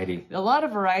of variety. A lot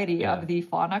of variety of the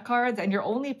fauna cards, and you're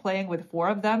only playing with 4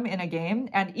 of them in a game,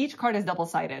 and each card is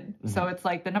double-sided. So it's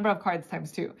like the number of cards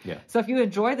times 2. Yeah. So if you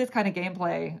enjoy this kind of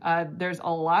gameplay, there's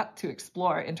a lot to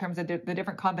explore in terms of the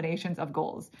different combinations of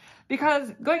goals.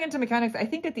 Because going into mechanics, I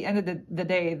think at the end of the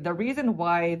day, the reason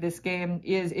why this game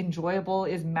is enjoyable,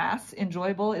 is mass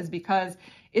enjoyable, is because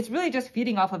it's really just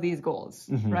feeding off of these goals,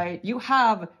 right? You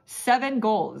have 7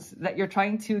 goals that you're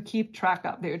trying to keep track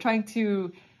of, that you're trying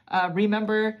to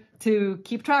remember to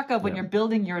keep track of when you're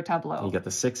building your tableau. You got the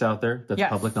 6 out there. That's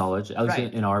public knowledge, at least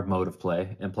in our mode of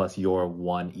play, and plus your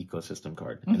 1 ecosystem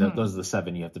card. And those are the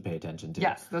 7 you have to pay attention to.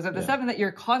 Yes, those are the 7 that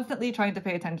you're constantly trying to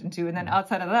pay attention to. And then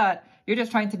outside of that, you're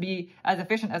just trying to be as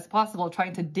efficient as possible,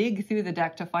 trying to dig through the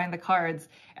deck to find the cards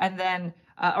and then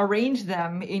arrange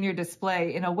them in your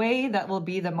display in a way that will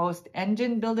be the most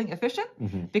engine building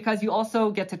efficient, because you also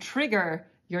get to trigger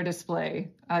your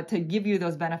display to give you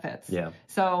those benefits. Yeah.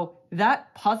 So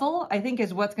that puzzle, I think,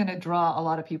 is what's going to draw a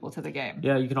lot of people to the game.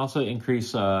 Yeah, you can also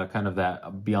increase kind of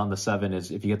that beyond the 7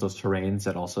 is if you get those terrains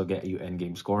that also get you end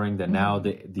game scoring, then now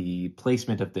the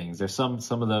placement of things. There's some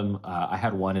of them, I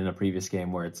had one in a previous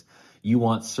game where it's you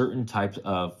want certain types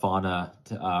of fauna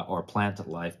or plant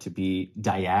life to be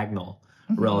diagonal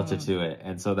relative to it.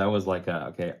 And so that was like,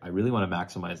 okay, I really want to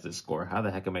maximize this score. How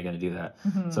the heck am I going to do that?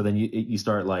 So then you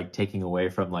start like taking away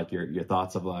from like your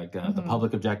thoughts of like the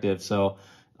public objective. So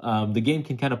the game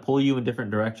can kind of pull you in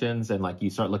different directions, and like you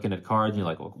start looking at cards and you're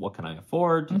like, well, what can I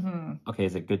afford? Okay,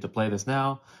 is it good to play this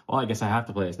now? Well, I guess I have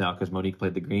to play this now because Monique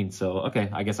played the green. So, okay,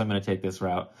 I guess I'm going to take this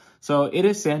route. So it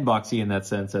is sandboxy in that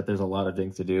sense that there's a lot of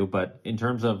things to do. But in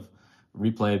terms of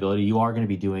replayability, you are going to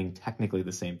be doing technically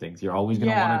the same things. You're always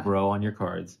going to want to grow on your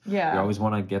cards. You always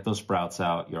want to get those sprouts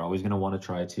out. You're always going to want to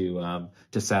try to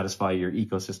satisfy your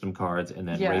ecosystem cards and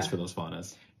then race for those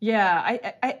faunas.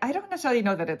 I don't necessarily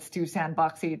know that it's too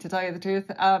sandboxy, to tell you the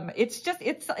truth. It's just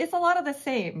it's a lot of the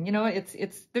same.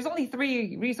 It's there's only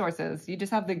 3 resources. You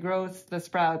just have the growth, the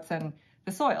sprouts, and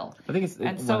the soil. I think when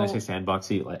I say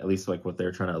sandboxy, like, at least like what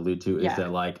they're trying to allude to is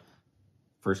that like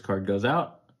first card goes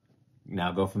out.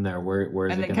 Now go from there. Where is it going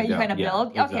to go? And then you kind of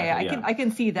build. Exactly, okay, I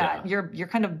can see that. You're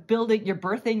kind of building, you're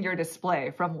birthing your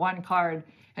display from one card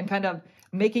and kind of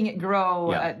making it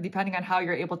grow depending on how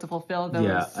you're able to fulfill those.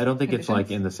 Yeah, I don't think it's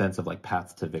like in the sense of like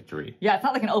paths to victory. Yeah, it's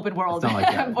not like an open world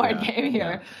board game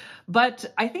here.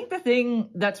 But I think the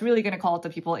thing that's really going to call it to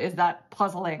people is that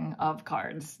puzzling of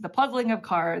cards. The puzzling of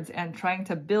cards and trying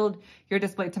to build your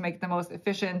display to make the most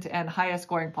efficient and highest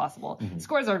scoring possible.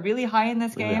 Scores are really high in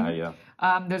this game.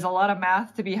 High, there's a lot of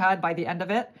math to be had by the end of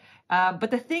it.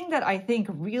 But the thing that I think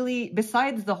really,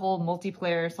 besides the whole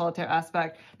multiplayer solitaire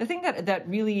aspect, the thing that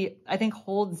really I think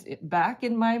holds it back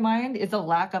in my mind is a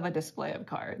lack of a display of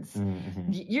cards.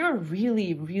 You're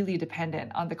really, really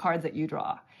dependent on the cards that you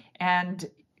draw. And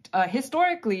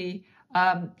historically,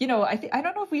 I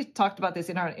don't know if we talked about this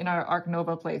in our Ark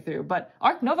Nova playthrough, but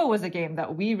Ark Nova was a game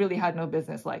that we really had no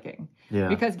business liking.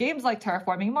 Because games like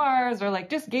Terraforming Mars or like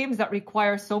just games that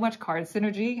require so much card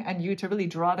synergy and you to really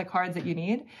draw the cards that you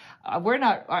need,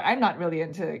 I'm not really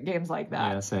into games like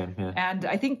that. Yeah, same. Yeah. And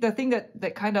I think the thing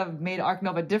that kind of made Ark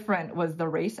Nova different was the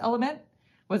race element.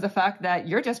 Was the fact that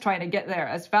you're just trying to get there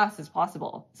as fast as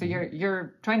possible. So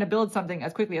you're trying to build something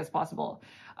as quickly as possible.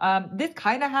 This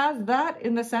kind of has that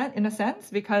in a sense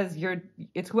because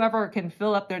it's whoever can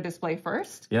fill up their display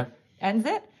first ends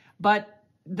it. But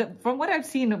from what I've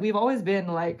seen, we've always been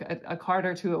like a card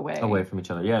or 2 away from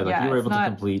each other. Yeah, like you were able to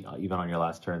complete even on your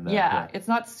last turn. There. It's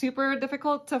not super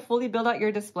difficult to fully build out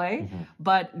your display,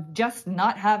 but just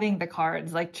not having the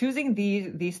cards, like choosing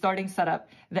the starting setup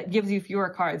that gives you fewer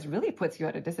cards really puts you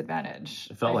at a disadvantage.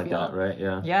 It felt like that, right?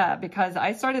 Yeah. Yeah, because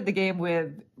I started the game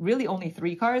with really only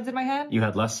 3 cards in my hand. You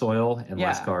had less soil and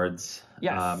less cards.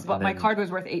 Yes, but my card was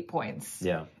worth 8 points.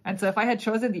 Yeah. And so if I had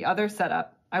chosen the other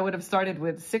setup, I would have started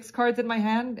with 6 cards in my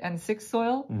hand and 6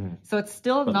 soil. So it's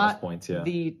still not points,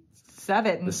 the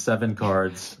 7. The 7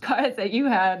 cards. Cards that you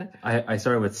had. I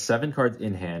started with 7 cards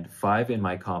in hand, 5 in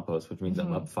my compost, which means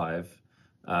I'm up 5,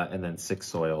 and then 6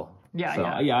 soil.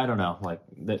 I don't know. Like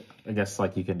that, I guess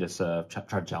like you can just try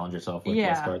to challenge yourself with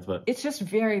less cards, but it's just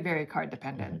very, very card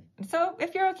dependent. So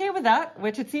if you're okay with that,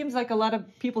 which it seems like a lot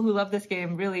of people who love this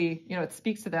game really, it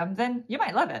speaks to them, then you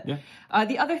might love it. Yeah.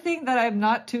 The other thing that I'm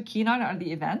not too keen on are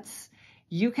the events.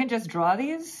 You can just draw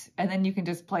these and then you can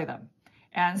just play them,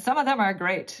 and some of them are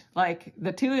great. Like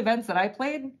the 2 events that I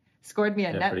played scored me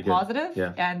a net positive,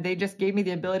 and they just gave me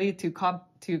the ability to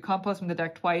to compost from the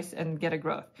deck twice and get a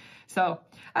growth. So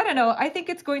I don't know. I think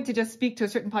it's going to just speak to a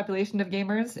certain population of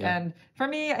gamers. Yeah. And for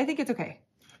me, I think it's okay.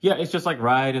 Yeah, it's just like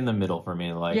right in the middle for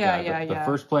me. Like the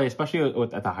first play, especially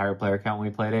at the higher player count when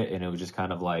we played it, and it was just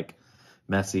kind of like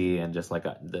messy and just like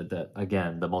the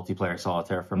multiplayer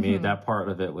solitaire for me. That part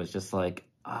of it was just like,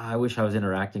 I wish I was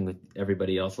interacting with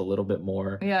everybody else a little bit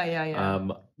more. Yeah.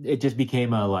 It just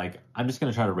became a like, I'm just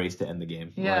gonna try to race to end the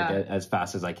game like as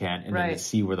fast as I can, and then to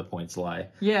see where the points lie.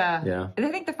 Yeah. And I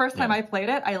think the first time I played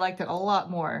it, I liked it a lot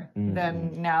more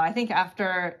than now. I think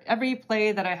after every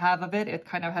play that I have of it, it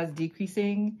kind of has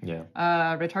decreasing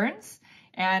returns,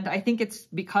 and I think it's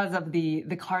because of the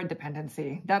card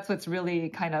dependency. That's what's really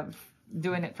kind of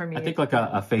doing it for me. I think like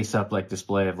a face-up like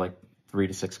display of like 3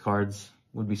 to 6 cards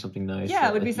would be something nice. Yeah,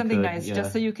 it would be something nice,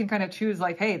 just so you can kind of choose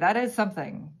like, hey, that is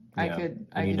something I could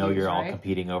you're all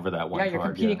competing over that one card. Yeah, you're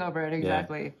competing over it,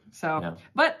 exactly. Yeah. So,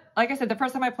 but like I said, the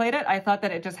first time I played it, I thought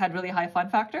that it just had really high fun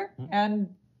factor.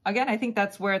 And again, I think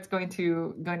that's where it's going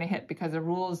to hit, because the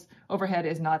rules overhead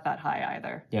is not that high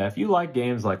either. Yeah, if you like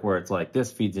games like where it's like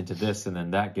this feeds into this, and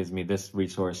then that gives me this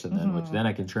resource, and then which then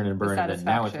I can churn and burn, and then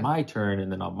now it's my turn, and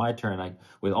then on my turn,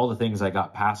 with all the things I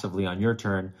got passively on your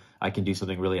turn, I can do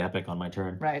something really epic on my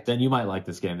turn. Right. Then you might like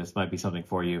this game. This might be something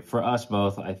for you. For us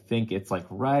both, I think it's like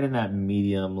right in that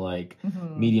medium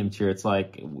tier. It's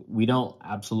like we don't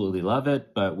absolutely love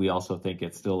it, but we also think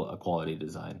it's still a quality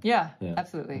design. Yeah.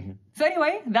 Absolutely. So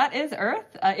anyway, that is Earth.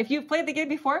 If you've played the game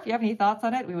before, if you have any thoughts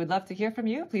on it, we would love to hear from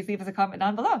you. Please leave us a comment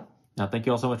down below. Now, thank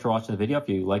you all so much for watching the video. If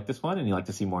you like this one and you'd like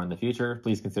to see more in the future,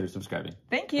 please consider subscribing.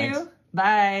 Thank you. Thanks.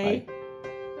 Bye. Bye.